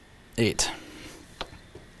 8.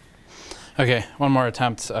 Okay, one more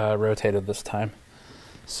attempt, rotated this time.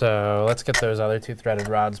 So let's get those other 2 threaded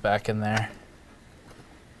rods back in there.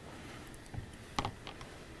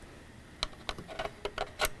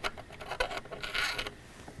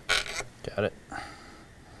 Got it. I'm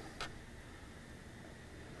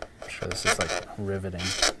sure this is like riveting.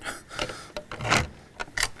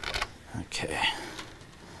 Okay.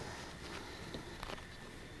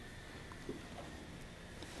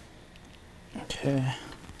 Okay.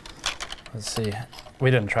 Let's see. We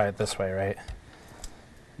didn't try it this way, right?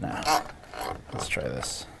 No. Let's try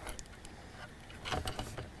this.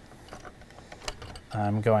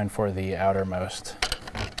 I'm going for the outermost.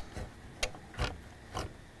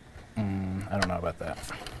 I don't know about that.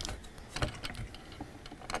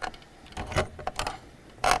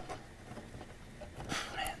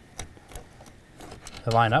 Man. Did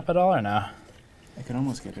it line up at all or no? I can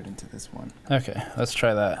almost get it into this one. Okay, let's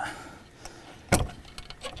try that.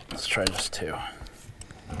 Let's try just 2.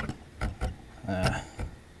 I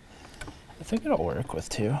think it'll work with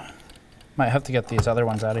 2. Might have to get these other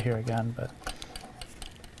ones out of here again, but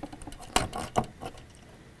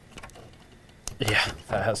yeah,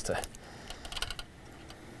 that has to.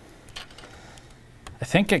 I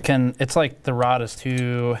think it can, it's like the rod is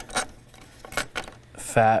too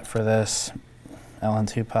fat for this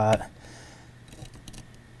LN2 pot.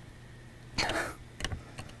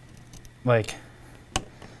 Like,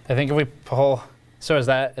 I think if we pull, so is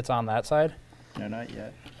that, it's on that side? No, not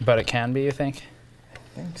yet. But it can be, you think? I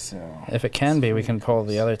think so. If it can be, we can pull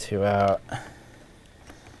the other 2 out.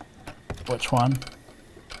 Which one?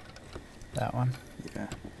 That one? Yeah.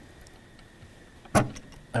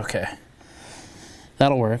 Okay.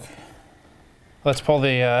 That'll work. Let's pull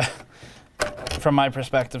the, from my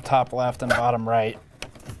perspective, top left and bottom right.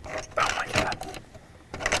 Oh my God.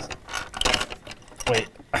 Wait,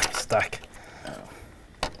 I'm stuck. Oh.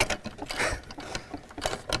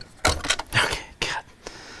 Okay, God.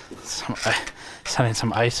 Sending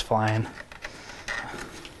some ice flying.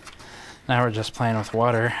 Now we're just playing with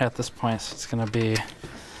water at this point, so it's gonna be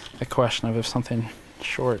a question of if something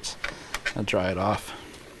shorts. I'll dry it off.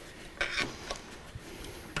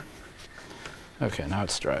 Okay, now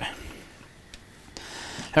it's dry.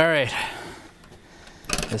 All right.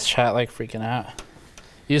 Is chat like freaking out?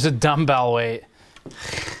 Use a dumbbell weight.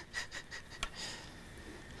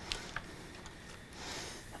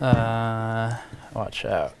 Watch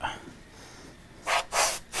out.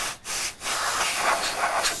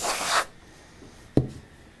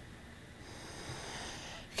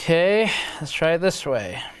 Okay, let's try it this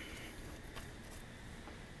way.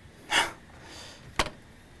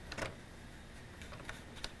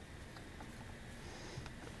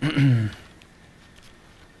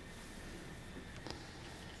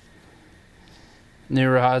 New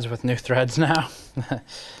rods with new threads now.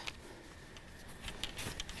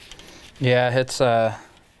 Yeah, it's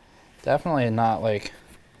definitely not like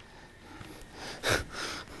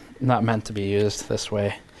not meant to be used this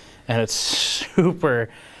way, and it's super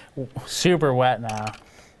wet now.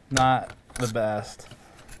 Not the best.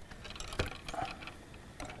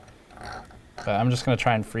 But I'm just gonna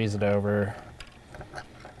try and freeze it over.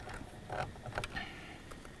 What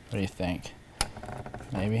do you think?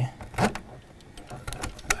 Maybe?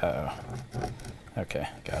 Uh-oh. Okay,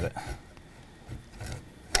 got it.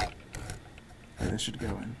 This should go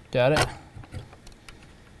in. Got it?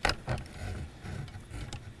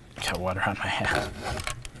 Got water on my hand.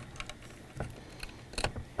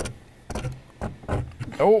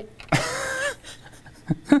 Oh!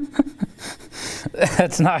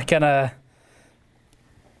 That's not gonna...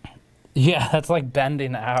 Yeah, that's like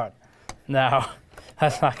bending out. No,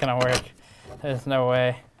 that's not gonna work. There's no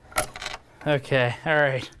way. Okay, all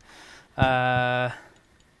right.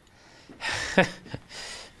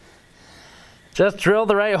 Just drill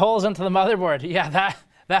the right holes into the motherboard. Yeah,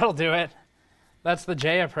 that'll do it. That's the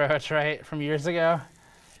J approach, right, from years ago.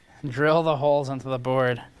 Drill the holes into the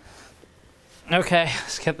board. Okay,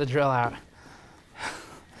 let's get the drill out.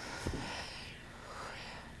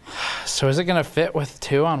 So is it gonna fit with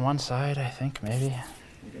 2 on one side, I think, maybe?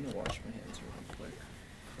 I'm gonna wash my hands real quick.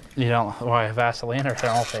 You don't, why, Vaseline or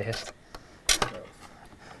thermal paste?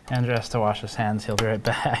 Andrew has to wash his hands, he'll be right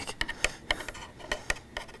back.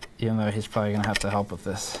 Even though he's probably gonna have to help with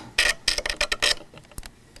this.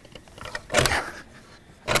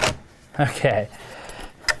 Okay.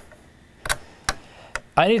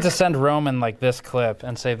 I need to send Roman like this clip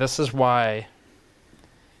and say, this is why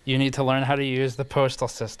you need to learn how to use the postal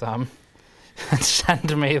system and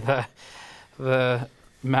send me the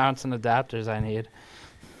mounts and adapters I need.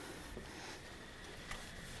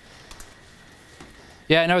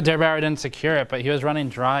 Yeah, I know Derbauer didn't secure it, but he was running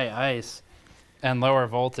dry ice and lower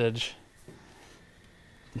voltage.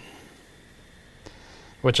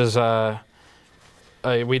 which is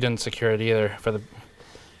we didn't secure it either for the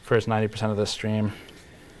first 90% of this stream.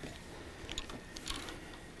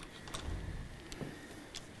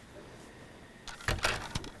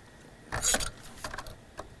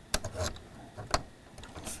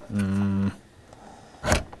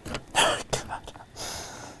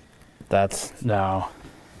 No.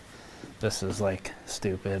 This is like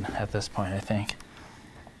stupid at this point, I think.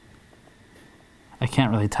 I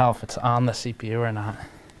can't really tell if it's on the CPU or not.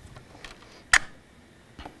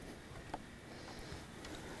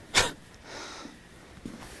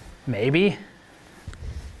 Maybe.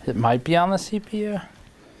 It might be on the CPU.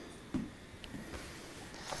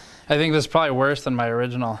 I think this is probably worse than my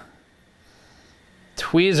original.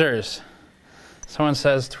 Tweezers. Someone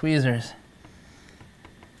says tweezers.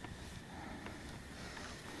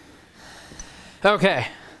 Okay.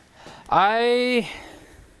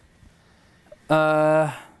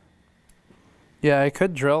 Yeah, I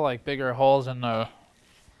could drill like bigger holes in the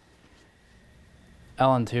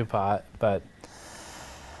LN2 pot, but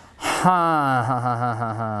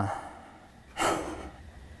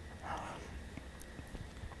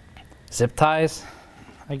zip ties,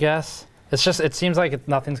 I guess. It's just, it seems like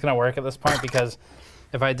nothing's gonna work at this point because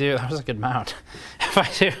if I do, that was a good mount. If I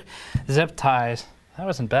do zip ties, that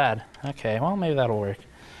wasn't bad. Okay, well maybe that'll work.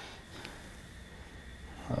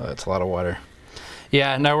 Oh, that's a lot of water.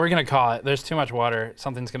 Yeah, no, we're gonna call it. There's too much water.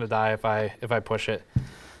 Something's gonna die if I push it,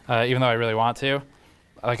 even though I really want to.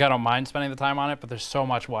 Like, I don't mind spending the time on it, but there's so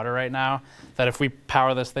much water right now that if we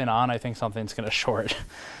power this thing on, I think something's gonna short.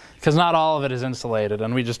 Because not all of it is insulated,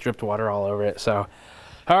 and we just dripped water all over it, so.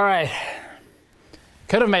 All right,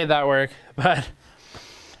 could have made that work, but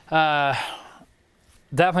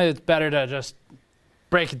definitely it's better to just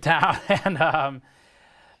break it down and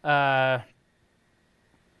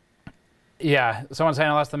yeah, someone's saying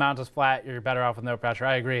unless the mount is flat, you're better off with no pressure.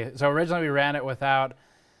 I agree. So originally we ran it without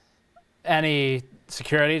any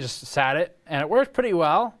security, just sat it, and it worked pretty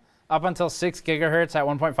well up until 6 gigahertz at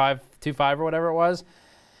 1.525 or whatever it was.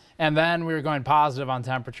 And then we were going positive on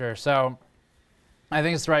temperature. So I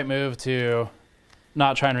think it's the right move to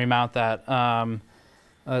not try and remount that.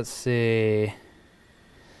 Let's see.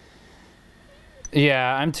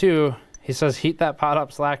 Yeah, I'm too, he says heat that pot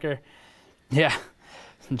up, slacker. Yeah.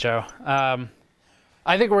 Joe.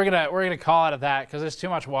 I think we're gonna call it at that because there's too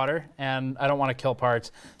much water and I don't want to kill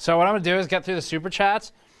parts. So what I'm gonna do is get through the super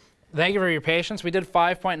chats. Thank you for your patience. We did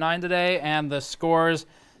 5.9 today, and the scores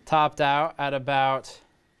topped out at about,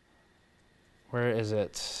 where is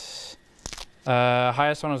it?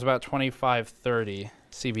 Highest one was about 2530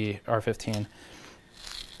 CB-R15.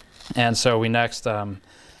 And so we next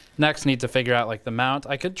need to figure out like the mount.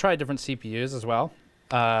 I could try different CPUs as well.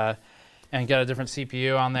 And get a different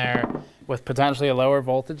CPU on there with potentially a lower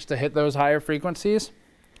voltage to hit those higher frequencies.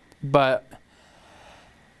 But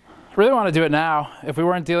I really want to do it now. If we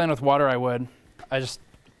weren't dealing with water, I would. It's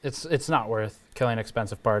not worth killing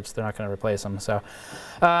expensive parts. They're not going to replace them. So,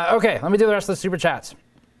 okay, let me do the rest of the super chats.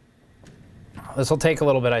 This will take a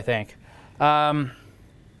little bit, I think.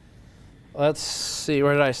 Let's see,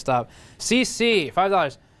 where did I stop? CC,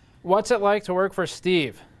 $5. What's it like to work for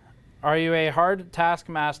Steve? Are you a hard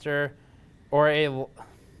taskmaster or a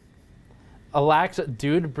lax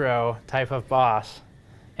dude bro type of boss?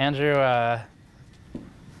 Andrew,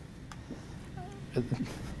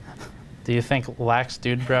 do you think lax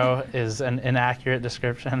dude bro is an inaccurate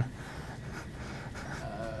description?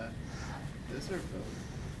 Those are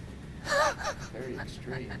both very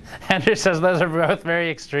extreme. Andrew says those are both very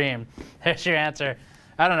extreme. There's your answer.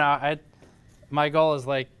 I don't know. My goal is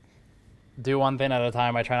like do one thing at a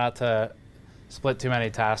time. I try not to split too many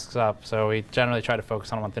tasks up, so we generally try to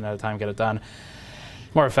focus on one thing at a time, get it done.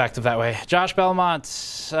 More effective that way. Josh Belmont,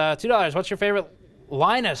 $2. What's your favorite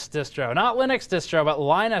Linus distro? Not Linux distro, but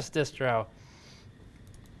Linus distro.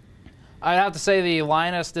 I'd have to say the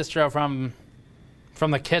Linus distro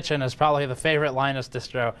from the kitchen is probably the favorite Linus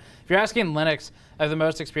distro. If you're asking Linux, I have the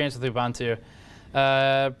most experience with Ubuntu.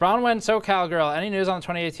 Bronwyn SoCal Girl, any news on the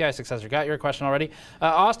 2080 Ti successor? Got your question already.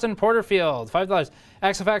 Austin Porterfield, $5.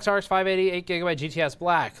 XFX RX 580 8GB GTS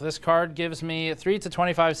Black. This card gives me 3 to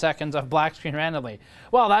 25 seconds of black screen randomly.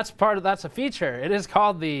 Well, that's a feature. It is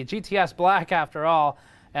called the GTS Black after all,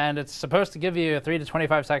 and it's supposed to give you 3 to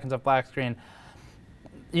 25 seconds of black screen.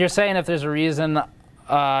 You're saying if there's a reason,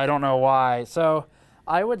 I don't know why. So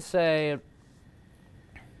I would say,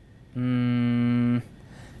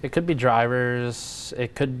 it could be drivers,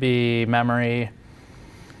 it could be memory.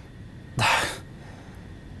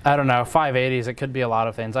 I don't know, 580s, it could be a lot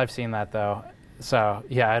of things. I've seen that though. So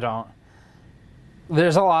yeah,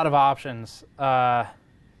 there's a lot of options.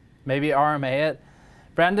 Maybe RMA it,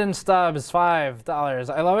 Brendan Stubbs, $5.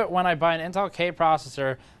 I love it when I buy an Intel K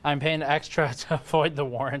processor, I'm paying extra to avoid the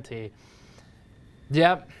warranty.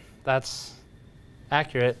 Yep, that's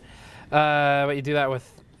accurate. But you do that with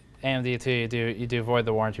AMD too. You do avoid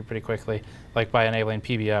the warranty pretty quickly, like by enabling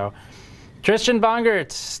PBO. Tristan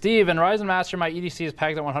Bongert, Steve, and Ryzen Master, my EDC is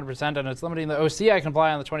pegged at 100%, and it's limiting the OC I can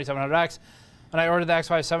apply on the 2700X. When I ordered the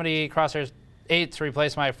X570 Crosshairs 8 to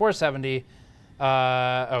replace my 470,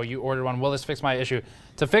 oh, you ordered one. Will this fix my issue?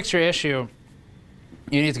 To fix your issue,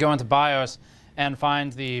 you need to go into BIOS and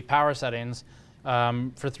find the power settings.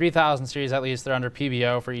 For 3000 series at least, they're under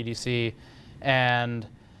PBO for EDC, and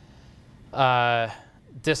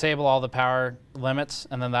disable all the power limits,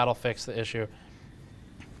 and then that'll fix the issue.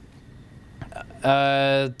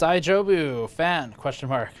 Daijobu, fan, question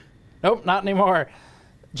mark. Nope, not anymore.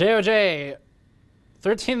 JOJ,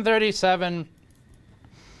 1337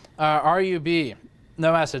 RUB,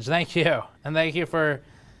 no message, thank you. And thank you for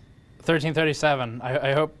 1337.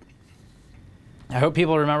 I hope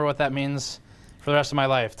people remember what that means for the rest of my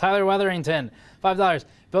life. Tyler Weatherington, $5.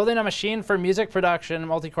 Building a machine for music production,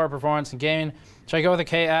 multi-core performance, and gaming. Should I go with a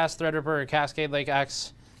KS, Threadripper, or Cascade Lake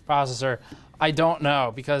X processor? I don't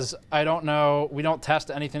know, because I don't know. We don't test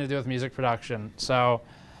anything to do with music production. So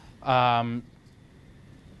I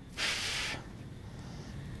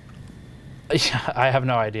have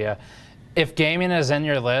no idea. If gaming is in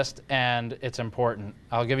your list and it's important,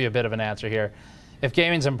 I'll give you a bit of an answer here. If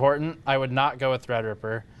gaming's important, I would not go with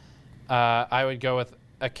Threadripper. I would go with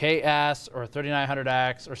a KS or a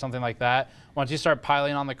 3900X or something like that. Once you start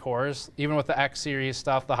piling on the cores, even with the X series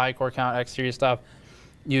stuff, the high core count X series stuff,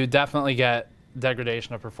 you definitely get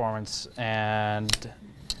degradation of performance and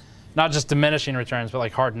not just diminishing returns, but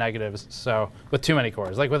like hard negatives. So with too many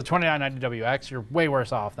cores, like with a 2990WX, you're way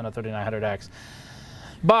worse off than a 3900X.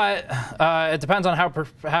 But it depends on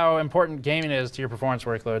how important gaming is to your performance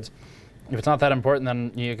workloads. If it's not that important,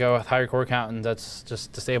 then you go with higher core count, and that's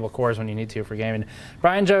just disable cores when you need to for gaming.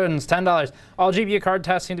 Brian Jones, $10. All GPU card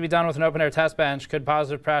tests seem to be done with an open air test bench. Could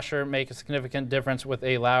positive pressure make a significant difference with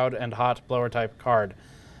a loud and hot blower type card?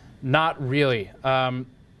 Not really.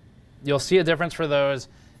 You'll see a difference for those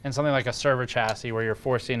in something like a server chassis where you're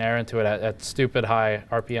forcing air into it at stupid high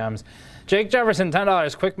RPMs. Jake Jefferson,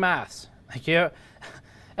 $10. Quick maths. Thank you.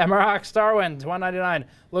 Emerach Starwind, $199.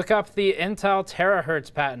 Look up the Intel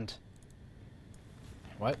terahertz patent.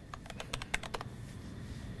 What?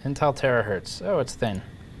 Intel terahertz. Oh, it's thin.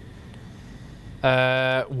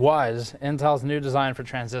 Was Intel's new design for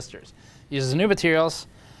transistors. Uses new materials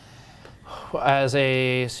as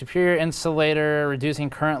a superior insulator,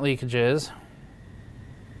 reducing current leakages.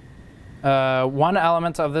 One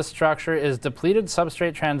element of this structure is depleted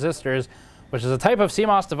substrate transistors, which is a type of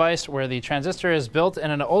CMOS device where the transistor is built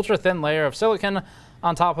in an ultra-thin layer of silicon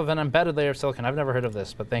on top of an embedded layer of silicon. I've never heard of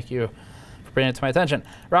this, but thank you for bringing it to my attention.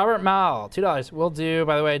 Robert Mal, $2. Will do.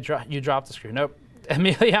 By the way, you dropped the screw. Nope.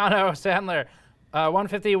 Emiliano Sandler,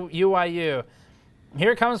 150 UYU.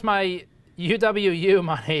 Here comes my UWU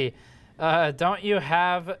money. Don't you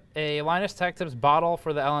have a Linus Tech Tips bottle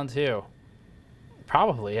for the LN2?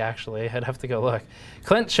 Probably, actually. I'd have to go look.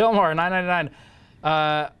 Clint Chilmore,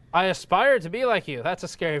 $9.99. I aspire to be like you. That's a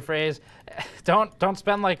scary phrase. Don't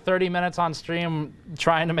spend like 30 minutes on stream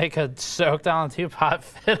trying to make a soaked LN2 pot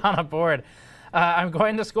fit on a board. I'm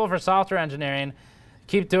going to school for software engineering.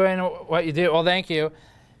 Keep doing what you do. Well, thank you.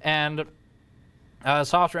 And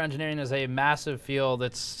software engineering is a massive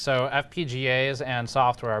field. So FPGAs and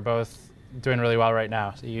software are both doing really well right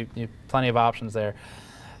now. So you have plenty of options there.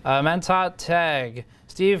 Mentot Tag.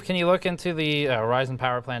 Steve, can you look into the Ryzen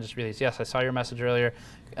power plan just released? Yes, I saw your message earlier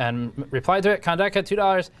and replied to it. Kondeka,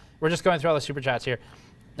 $2. We're just going through all the super chats here.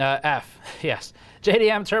 F, yes.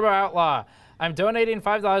 JDM Turbo Outlaw. I'm donating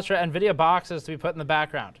 $5 for NVIDIA boxes to be put in the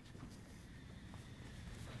background.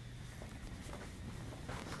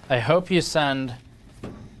 I hope you send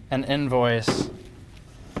an invoice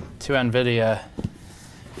to NVIDIA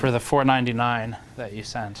for the $4.99 that you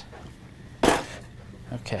sent.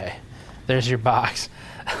 Okay, there's your box.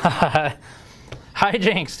 Hijinks,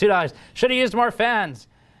 $2. Should have used more fans.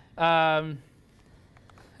 Where'd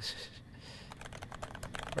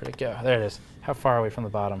it go? There it is. How far are we from the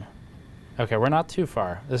bottom? Okay, we're not too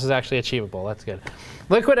far. This is actually achievable. That's good.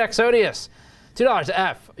 Liquid Exodius, $2.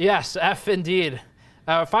 F. Yes, F indeed.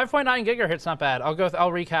 5.9 gigahertz, not bad. I'll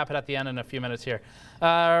recap it at the end in a few minutes here.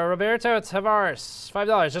 Roberto Tavares,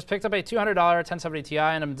 $5. Just picked up a $200 1070 Ti,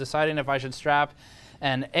 and I'm deciding if I should strap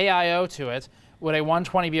an AIO to it. Would a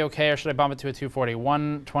 120 be okay, or should I bump it to a 240?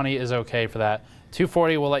 120 is okay for that.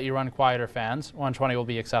 240 will let you run quieter fans. 120 will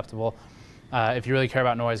be acceptable. If you really care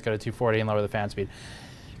about noise, go to 240 and lower the fan speed.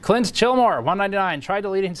 Clint Chillmore, 199. Try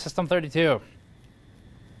deleting System 32.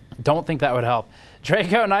 Don't think that would help.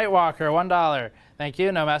 Draco Nightwalker, $1. Thank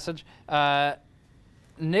you, no message.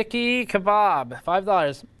 Nikki Kebab,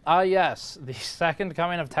 $5. Ah, yes, the second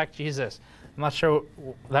coming of Tech Jesus. I'm not sure,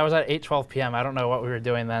 that was at 8:12 p.m. I don't know what we were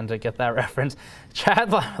doing then to get that reference.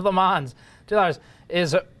 Chad Lamons, $2.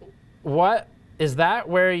 Is that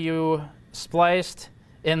where you spliced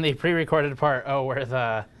in the pre-recorded part? Oh, where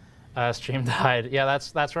the stream died. Yeah,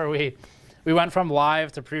 that's where we went from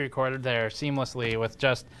live to pre-recorded there seamlessly with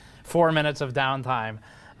just 4 minutes of downtime.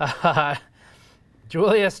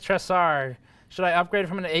 Julius Tressard, should I upgrade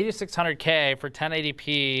from an 8600K for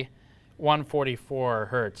 1080p 144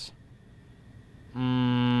 hertz?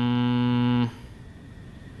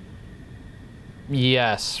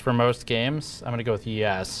 Yes, for most games. I'm going to go with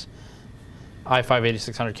yes. i5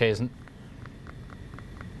 8600K isn't.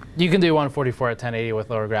 You can do 144 at 1080 with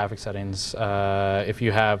lower graphic settings if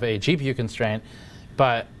you have a GPU constraint,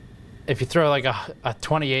 but if you throw like a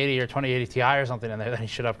 2080 or 2080 Ti or something in there, then you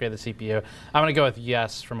should upgrade the CPU. I'm going to go with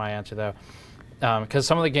yes for my answer though. Because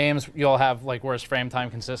some of the games you'll have like worse frame time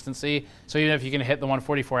consistency. So even if you can hit the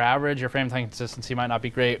 144 average, your frame time consistency might not be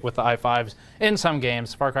great with the i5s in some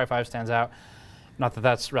games. Far Cry 5 stands out. Not that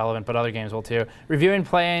that's relevant, but other games will too. Reviewing,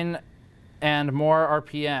 playing, and more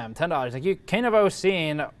RPM, $10. Thank you. Kane of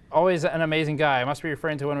Oseen, always an amazing guy. I must be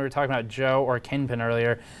referring to when we were talking about Joe or Kingpin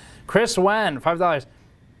earlier. Chris Wen, $5.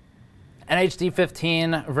 NHD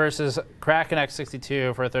 15 versus Kraken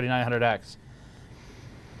X62 for a 3900X.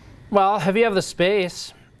 Well, if you have the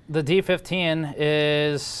space, the D15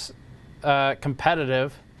 is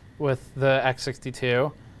competitive with the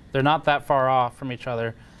X62. They're not that far off from each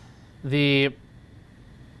other. I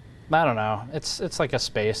don't know. It's like a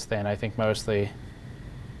space thing, I think, mostly.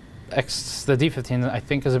 The D15, I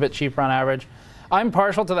think, is a bit cheaper on average. I'm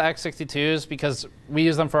partial to the X62s because we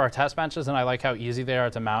use them for our test benches, and I like how easy they are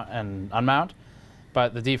to mount and unmount.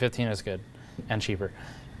 But the D15 is good and cheaper,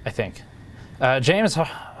 I think. James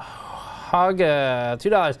Hog, $2.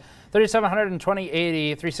 3700 and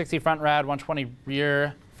 2080, 360 front rad, 120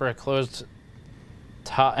 rear for a closed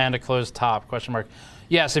top and a closed top, question mark.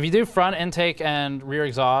 Yes, if you do front intake and rear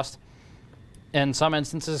exhaust, in some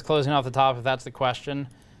instances closing off the top, if that's the question,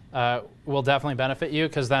 will definitely benefit you,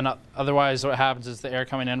 because then otherwise what happens is the air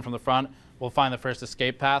coming in from the front will find the first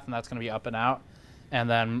escape path, and that's going to be up and out. And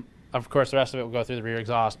then, of course, the rest of it will go through the rear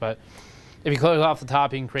exhaust. But if you close off the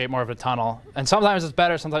top, you can create more of a tunnel. And sometimes it's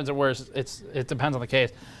better, sometimes it's worse. It depends on the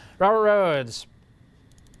case. Robert Rhodes.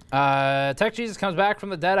 Tech Jesus comes back from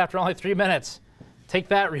the dead after only 3 minutes. Take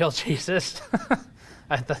that, real Jesus.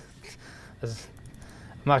 I'm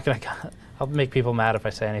not going to... I'll make people mad if I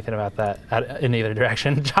say anything about that in either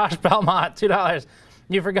direction. Josh Belmont, $2.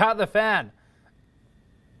 You forgot the fan.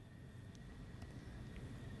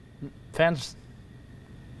 Fans...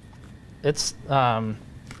 It's...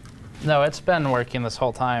 No, it's been working this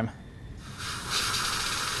whole time.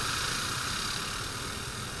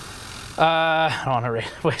 I don't want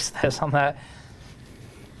to waste this on that.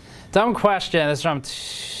 Dumb question. This is from...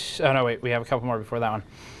 Oh, no, wait. We have a couple more before that one.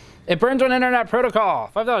 It burns on Internet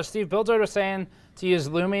Protocol. $5. Steve Buildroyd was saying to use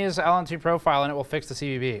Lumi's LN2 profile and it will fix the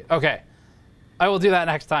CVB. Okay. I will do that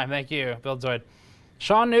next time. Thank you, Buildroyd.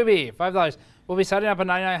 Sean Newby, $5. We'll be setting up a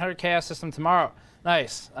 9900 KS system tomorrow.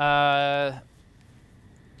 Nice.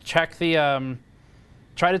 Check the...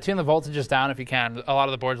 try to tune the voltages down if you can. A lot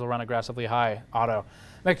of the boards will run aggressively high auto.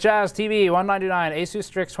 McJazz TV, $199. Asus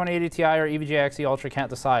Strix 2080 Ti or EVGA XE Ultra, can't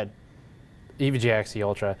decide. EVGA XE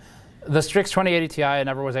Ultra. The Strix 2080 Ti, I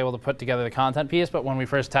never was able to put together the content piece, but when we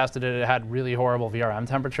first tested it, it had really horrible VRM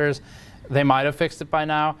temperatures. They might have fixed it by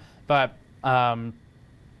now, but I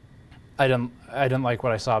didn't like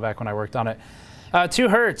what I saw back when I worked on it. 2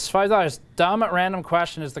 hertz, $5. Dumb random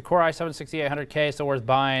question: is the Core i7-6800K still worth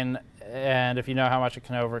buying? And if you know how much it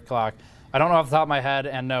can overclock, I don't know off the top of my head,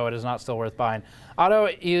 and no, it is not still worth buying. Otto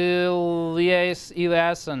Elias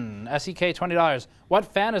and SEK, $20. What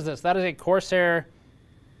fan is this? That is a Corsair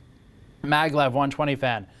Maglev 120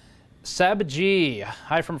 fan. Seb G,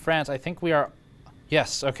 hi from France. I think we are,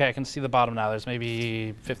 yes, okay, I can see the bottom now. There's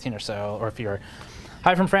maybe 15 or so, or fewer.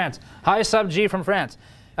 Hi from France. Hi, Seb G from France.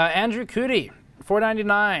 Andrew Cootie,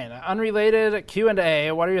 $4.99. Unrelated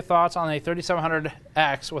Q&A. What are your thoughts on a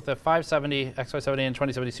 3700X with a 570, X570, and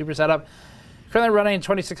 2070 Super setup? Currently running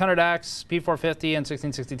 2600X, P450, and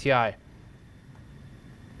 1660 Ti.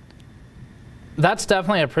 That's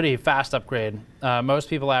definitely a pretty fast upgrade. Most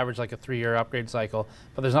people average like a 3-year upgrade cycle,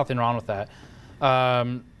 but there's nothing wrong with that.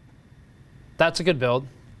 That's a good build.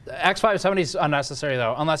 X570 is unnecessary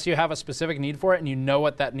though, unless you have a specific need for it and you know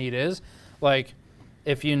what that need is. Like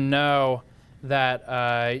if you know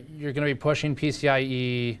that you're going to be pushing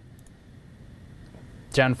PCIe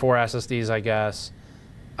Gen 4 SSDs, I guess,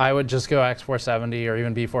 I would just go X470 or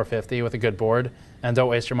even B450 with a good board, and don't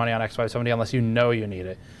waste your money on X570 unless you know you need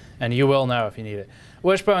it. And you will know if you need it.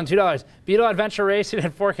 Wishbone, $2. Beetle Adventure Racing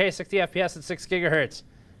in 4K 60 FPS at 6 gigahertz.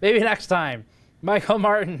 Maybe next time. Michael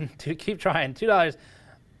Martin, to keep trying, $2.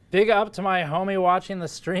 Big up to my homie watching the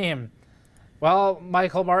stream. Well,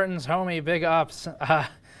 Michael Martin's homie, big ups.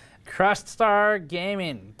 Crust Star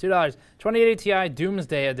Gaming, $2. 2080 Ti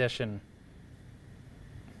Doomsday Edition.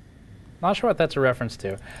 Not sure what that's a reference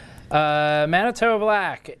to. Manito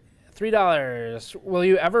Black, $3. Will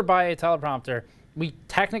you ever buy a teleprompter? We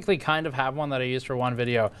technically kind of have one that I used for one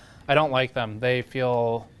video. I don't like them. They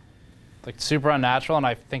feel like super unnatural, and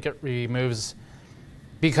I think it removes,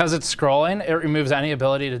 because it's scrolling, it removes any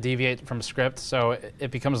ability to deviate from script, so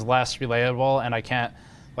it becomes less relatable, and I can't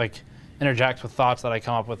like interject with thoughts that I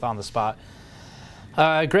come up with on the spot.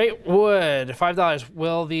 Great Wood, $5.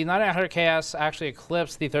 Will the 9900KS actually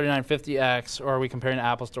eclipse the 3950X, or are we comparing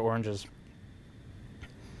apples to oranges?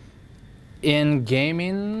 In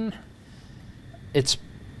gaming, it's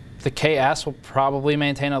the KS will probably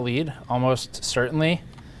maintain a lead, almost certainly.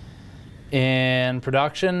 In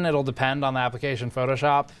production, it'll depend on the application.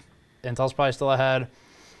 Photoshop, Intel's probably still ahead.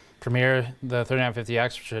 Premiere, the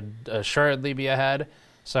 3950X should assuredly be ahead.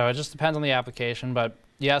 So it just depends on the application, but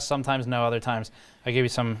yes, sometimes no, other times. I gave you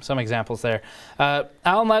some examples there.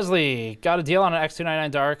 Alan Leslie, got a deal on an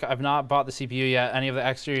X299 Dark. I've not bought the CPU yet. Any of the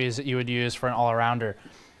X series that you would use for an all-arounder?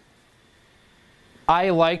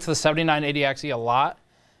 I liked the 7980XE a lot,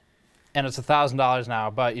 and it's $1,000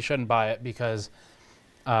 now, but you shouldn't buy it because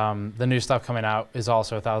the new stuff coming out is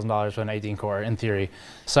also $1,000 with an 18 core in theory.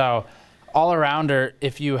 So all-arounder,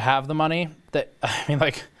 if you have the money, that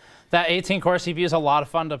that 18 core CPU is a lot of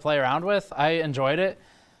fun to play around with. I enjoyed it.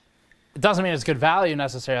 It doesn't mean it's good value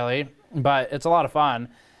necessarily, but it's a lot of fun.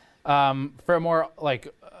 For a more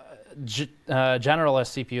like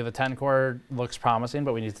generalist CPU, the 10 core looks promising,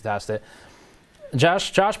 but we need to test it.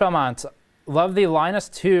 Josh Belmont, love the Linus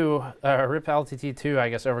 2, RIP LTT 2, I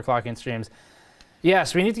guess, overclocking streams.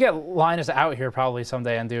 Yes, we need to get Linus out here probably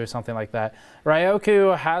someday and do something like that.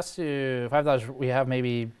 Ryoku has to, $5, we have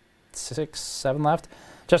maybe 6, 7 left.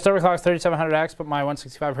 Just overclocked 3700X, but my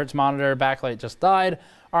 165Hz monitor backlight just died.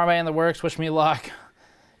 RMA in the works, wish me luck.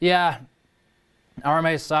 Yeah,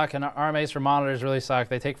 RMAs suck, and RMAs for monitors really suck.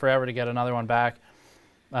 They take forever to get another one back.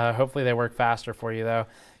 Hopefully they work faster for you, though.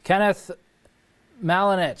 Kenneth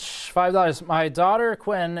Malinich, $5. My daughter,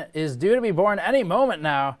 Quinn, is due to be born any moment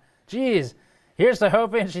now. Jeez. Here's to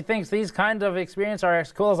hoping she thinks these kind of experiences are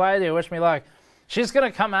as cool as I do. Wish me luck. She's going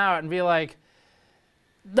to come out and be like,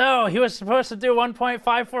 no, he was supposed to do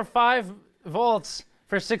 1.545 volts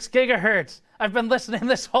for 6 gigahertz. I've been listening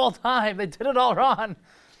this whole time. They did it all wrong.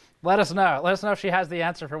 Let us know. Let us know if she has the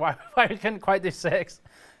answer for why we couldn't quite do 6.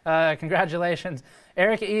 Congratulations.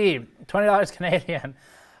 Eric E., $20 Canadian.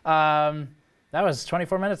 That was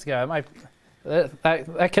 24 minutes ago.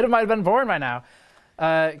 That kid might have been born by now.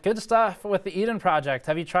 Good stuff with the Eden project.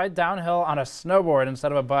 Have you tried downhill on a snowboard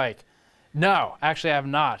instead of a bike? No, actually I have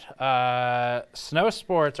not. Snow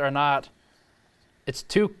sports are not, it's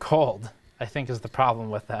too cold, I think is the problem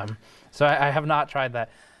with them. So I have not tried that.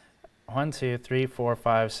 1, 2, 3, 4,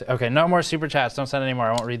 5, 6. Okay, no more super chats. Don't send any more.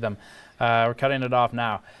 I won't read them. We're cutting it off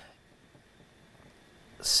now.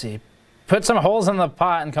 Let's see. Put some holes in the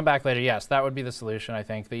pot and come back later. Yes, that would be the solution, I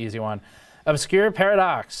think, the easy one. Obscure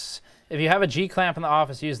Paradox. If you have a G-clamp in the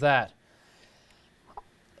office, use that.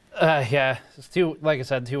 Yeah, it's too, like I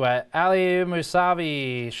said, too wet. Ali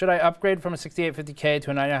Musavi, should I upgrade from a 6850K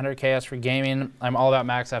to a 9900KS for gaming? I'm all about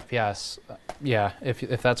max FPS. Yeah,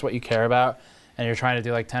 if that's what you care about, and you're trying to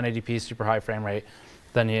do like 1080p super high frame rate,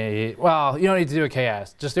 then well, you don't need to do a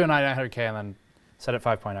KS. Just do a 9900K and then set it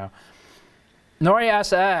 5.0. Nori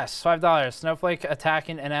SS, $5. Snowflake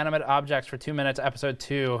attacking inanimate objects for 2 minutes, episode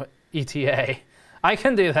 2, ETA. I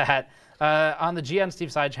can do that. On the GN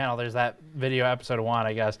Steve side channel, there's that video, episode 1,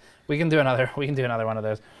 I guess. We can do another one of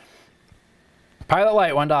those. Pilot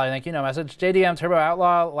Light, $1. Thank you, no message. JDM Turbo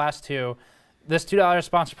Outlaw, last 2. This $2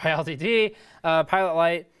 sponsored by LTD. Pilot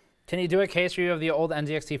Light, can you do a case review of the old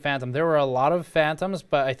NZXT Phantom? There were a lot of Phantoms,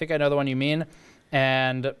 but I think I know the one you mean.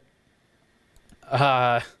 And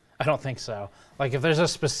I don't think so. Like, if there's a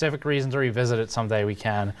specific reason to revisit it someday, we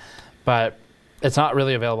can. But it's not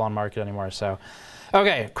really available on market anymore, so.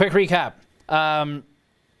 Okay, quick recap. I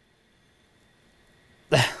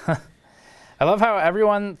love how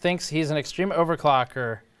everyone thinks he's an extreme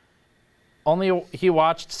overclocker. Only he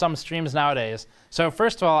watched some streams nowadays. So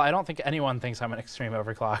first of all, I don't think anyone thinks I'm an extreme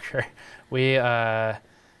overclocker.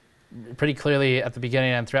 pretty clearly at the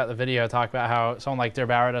beginning and throughout the video talk about how someone like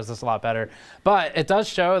Derbauer does this a lot better. But it does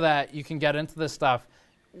show that you can get into this stuff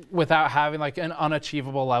without having like an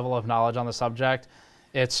unachievable level of knowledge on the subject.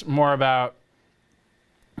 It's more about,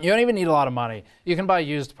 you don't even need a lot of money. You can buy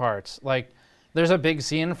used parts. Like there's a big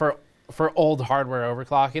scene for old hardware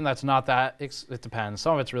overclocking that's not that, it depends.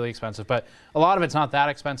 Some of it's really expensive, but a lot of it's not that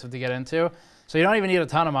expensive to get into. So you don't even need a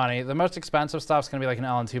ton of money. The most expensive stuff's gonna be like an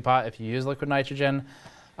LN2 pot if you use liquid nitrogen.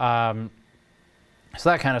 So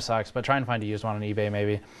that kind of sucks, but try and find a used one on eBay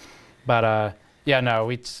maybe. But yeah, no,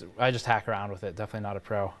 I just hack around with it. Definitely not a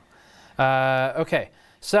pro. Okay,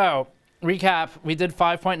 so recap, we did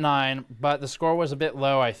 5.9, but the score was a bit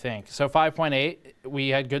low, I think. So 5.8, we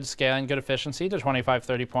had good scaling, good efficiency to 25,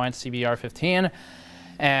 30 points, CBR 15.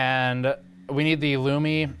 And we need the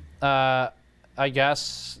Lumi, I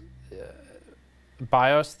guess,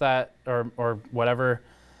 BIOS that, or whatever.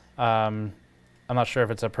 I'm not sure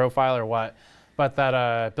if it's a profile or what, but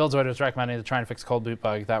that Buildzoid was recommending to try and fix cold boot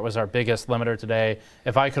bug. That was our biggest limiter today.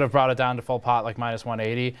 If I could have brought it down to full pot, like minus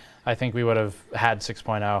 180, I think we would have had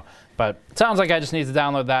 6.0. But it sounds like I just need to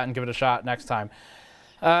download that and give it a shot next time.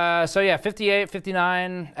 So yeah, 58,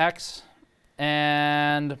 59X,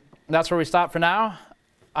 and that's where we stop for now.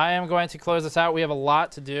 I am going to close this out. We have a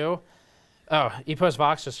lot to do. Oh, Epos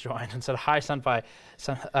Vox just joined and said, hi, Senpai.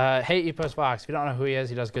 Hey, Epos Vox. If you don't know who he is,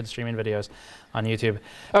 he does good streaming videos on YouTube.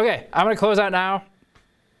 Okay, I'm going to close out now.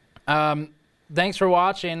 Thanks for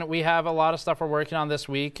watching. We have a lot of stuff we're working on this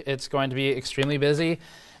week. It's going to be extremely busy,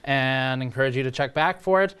 and encourage you to check back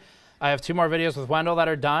for it. I have 2 more videos with Wendell that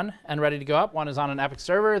are done and ready to go up. One is on an Epic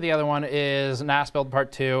server. The other one is NAS build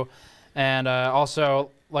part 2. And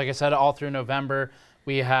also, like I said, all through November,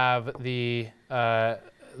 we have the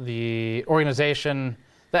organization,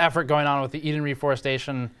 the effort going on with the Eden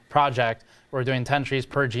Reforestation Project. We're doing 10 trees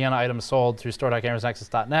per GN item sold through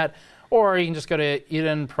store.gamersnexus.net, or you can just go to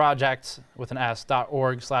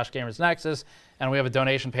edenproject.org/gamersnexus, and we have a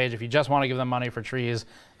donation page if you just want to give them money for trees.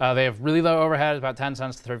 They have really low overhead, about 10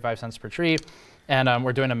 cents to 35 cents per tree, and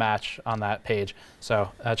we're doing a match on that page. So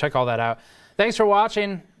check all that out. Thanks for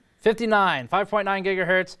watching. 59, 5.9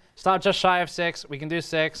 gigahertz, stop just shy of 6. We can do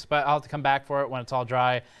 6, but I'll have to come back for it when it's all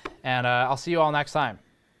dry. And I'll see you all next time.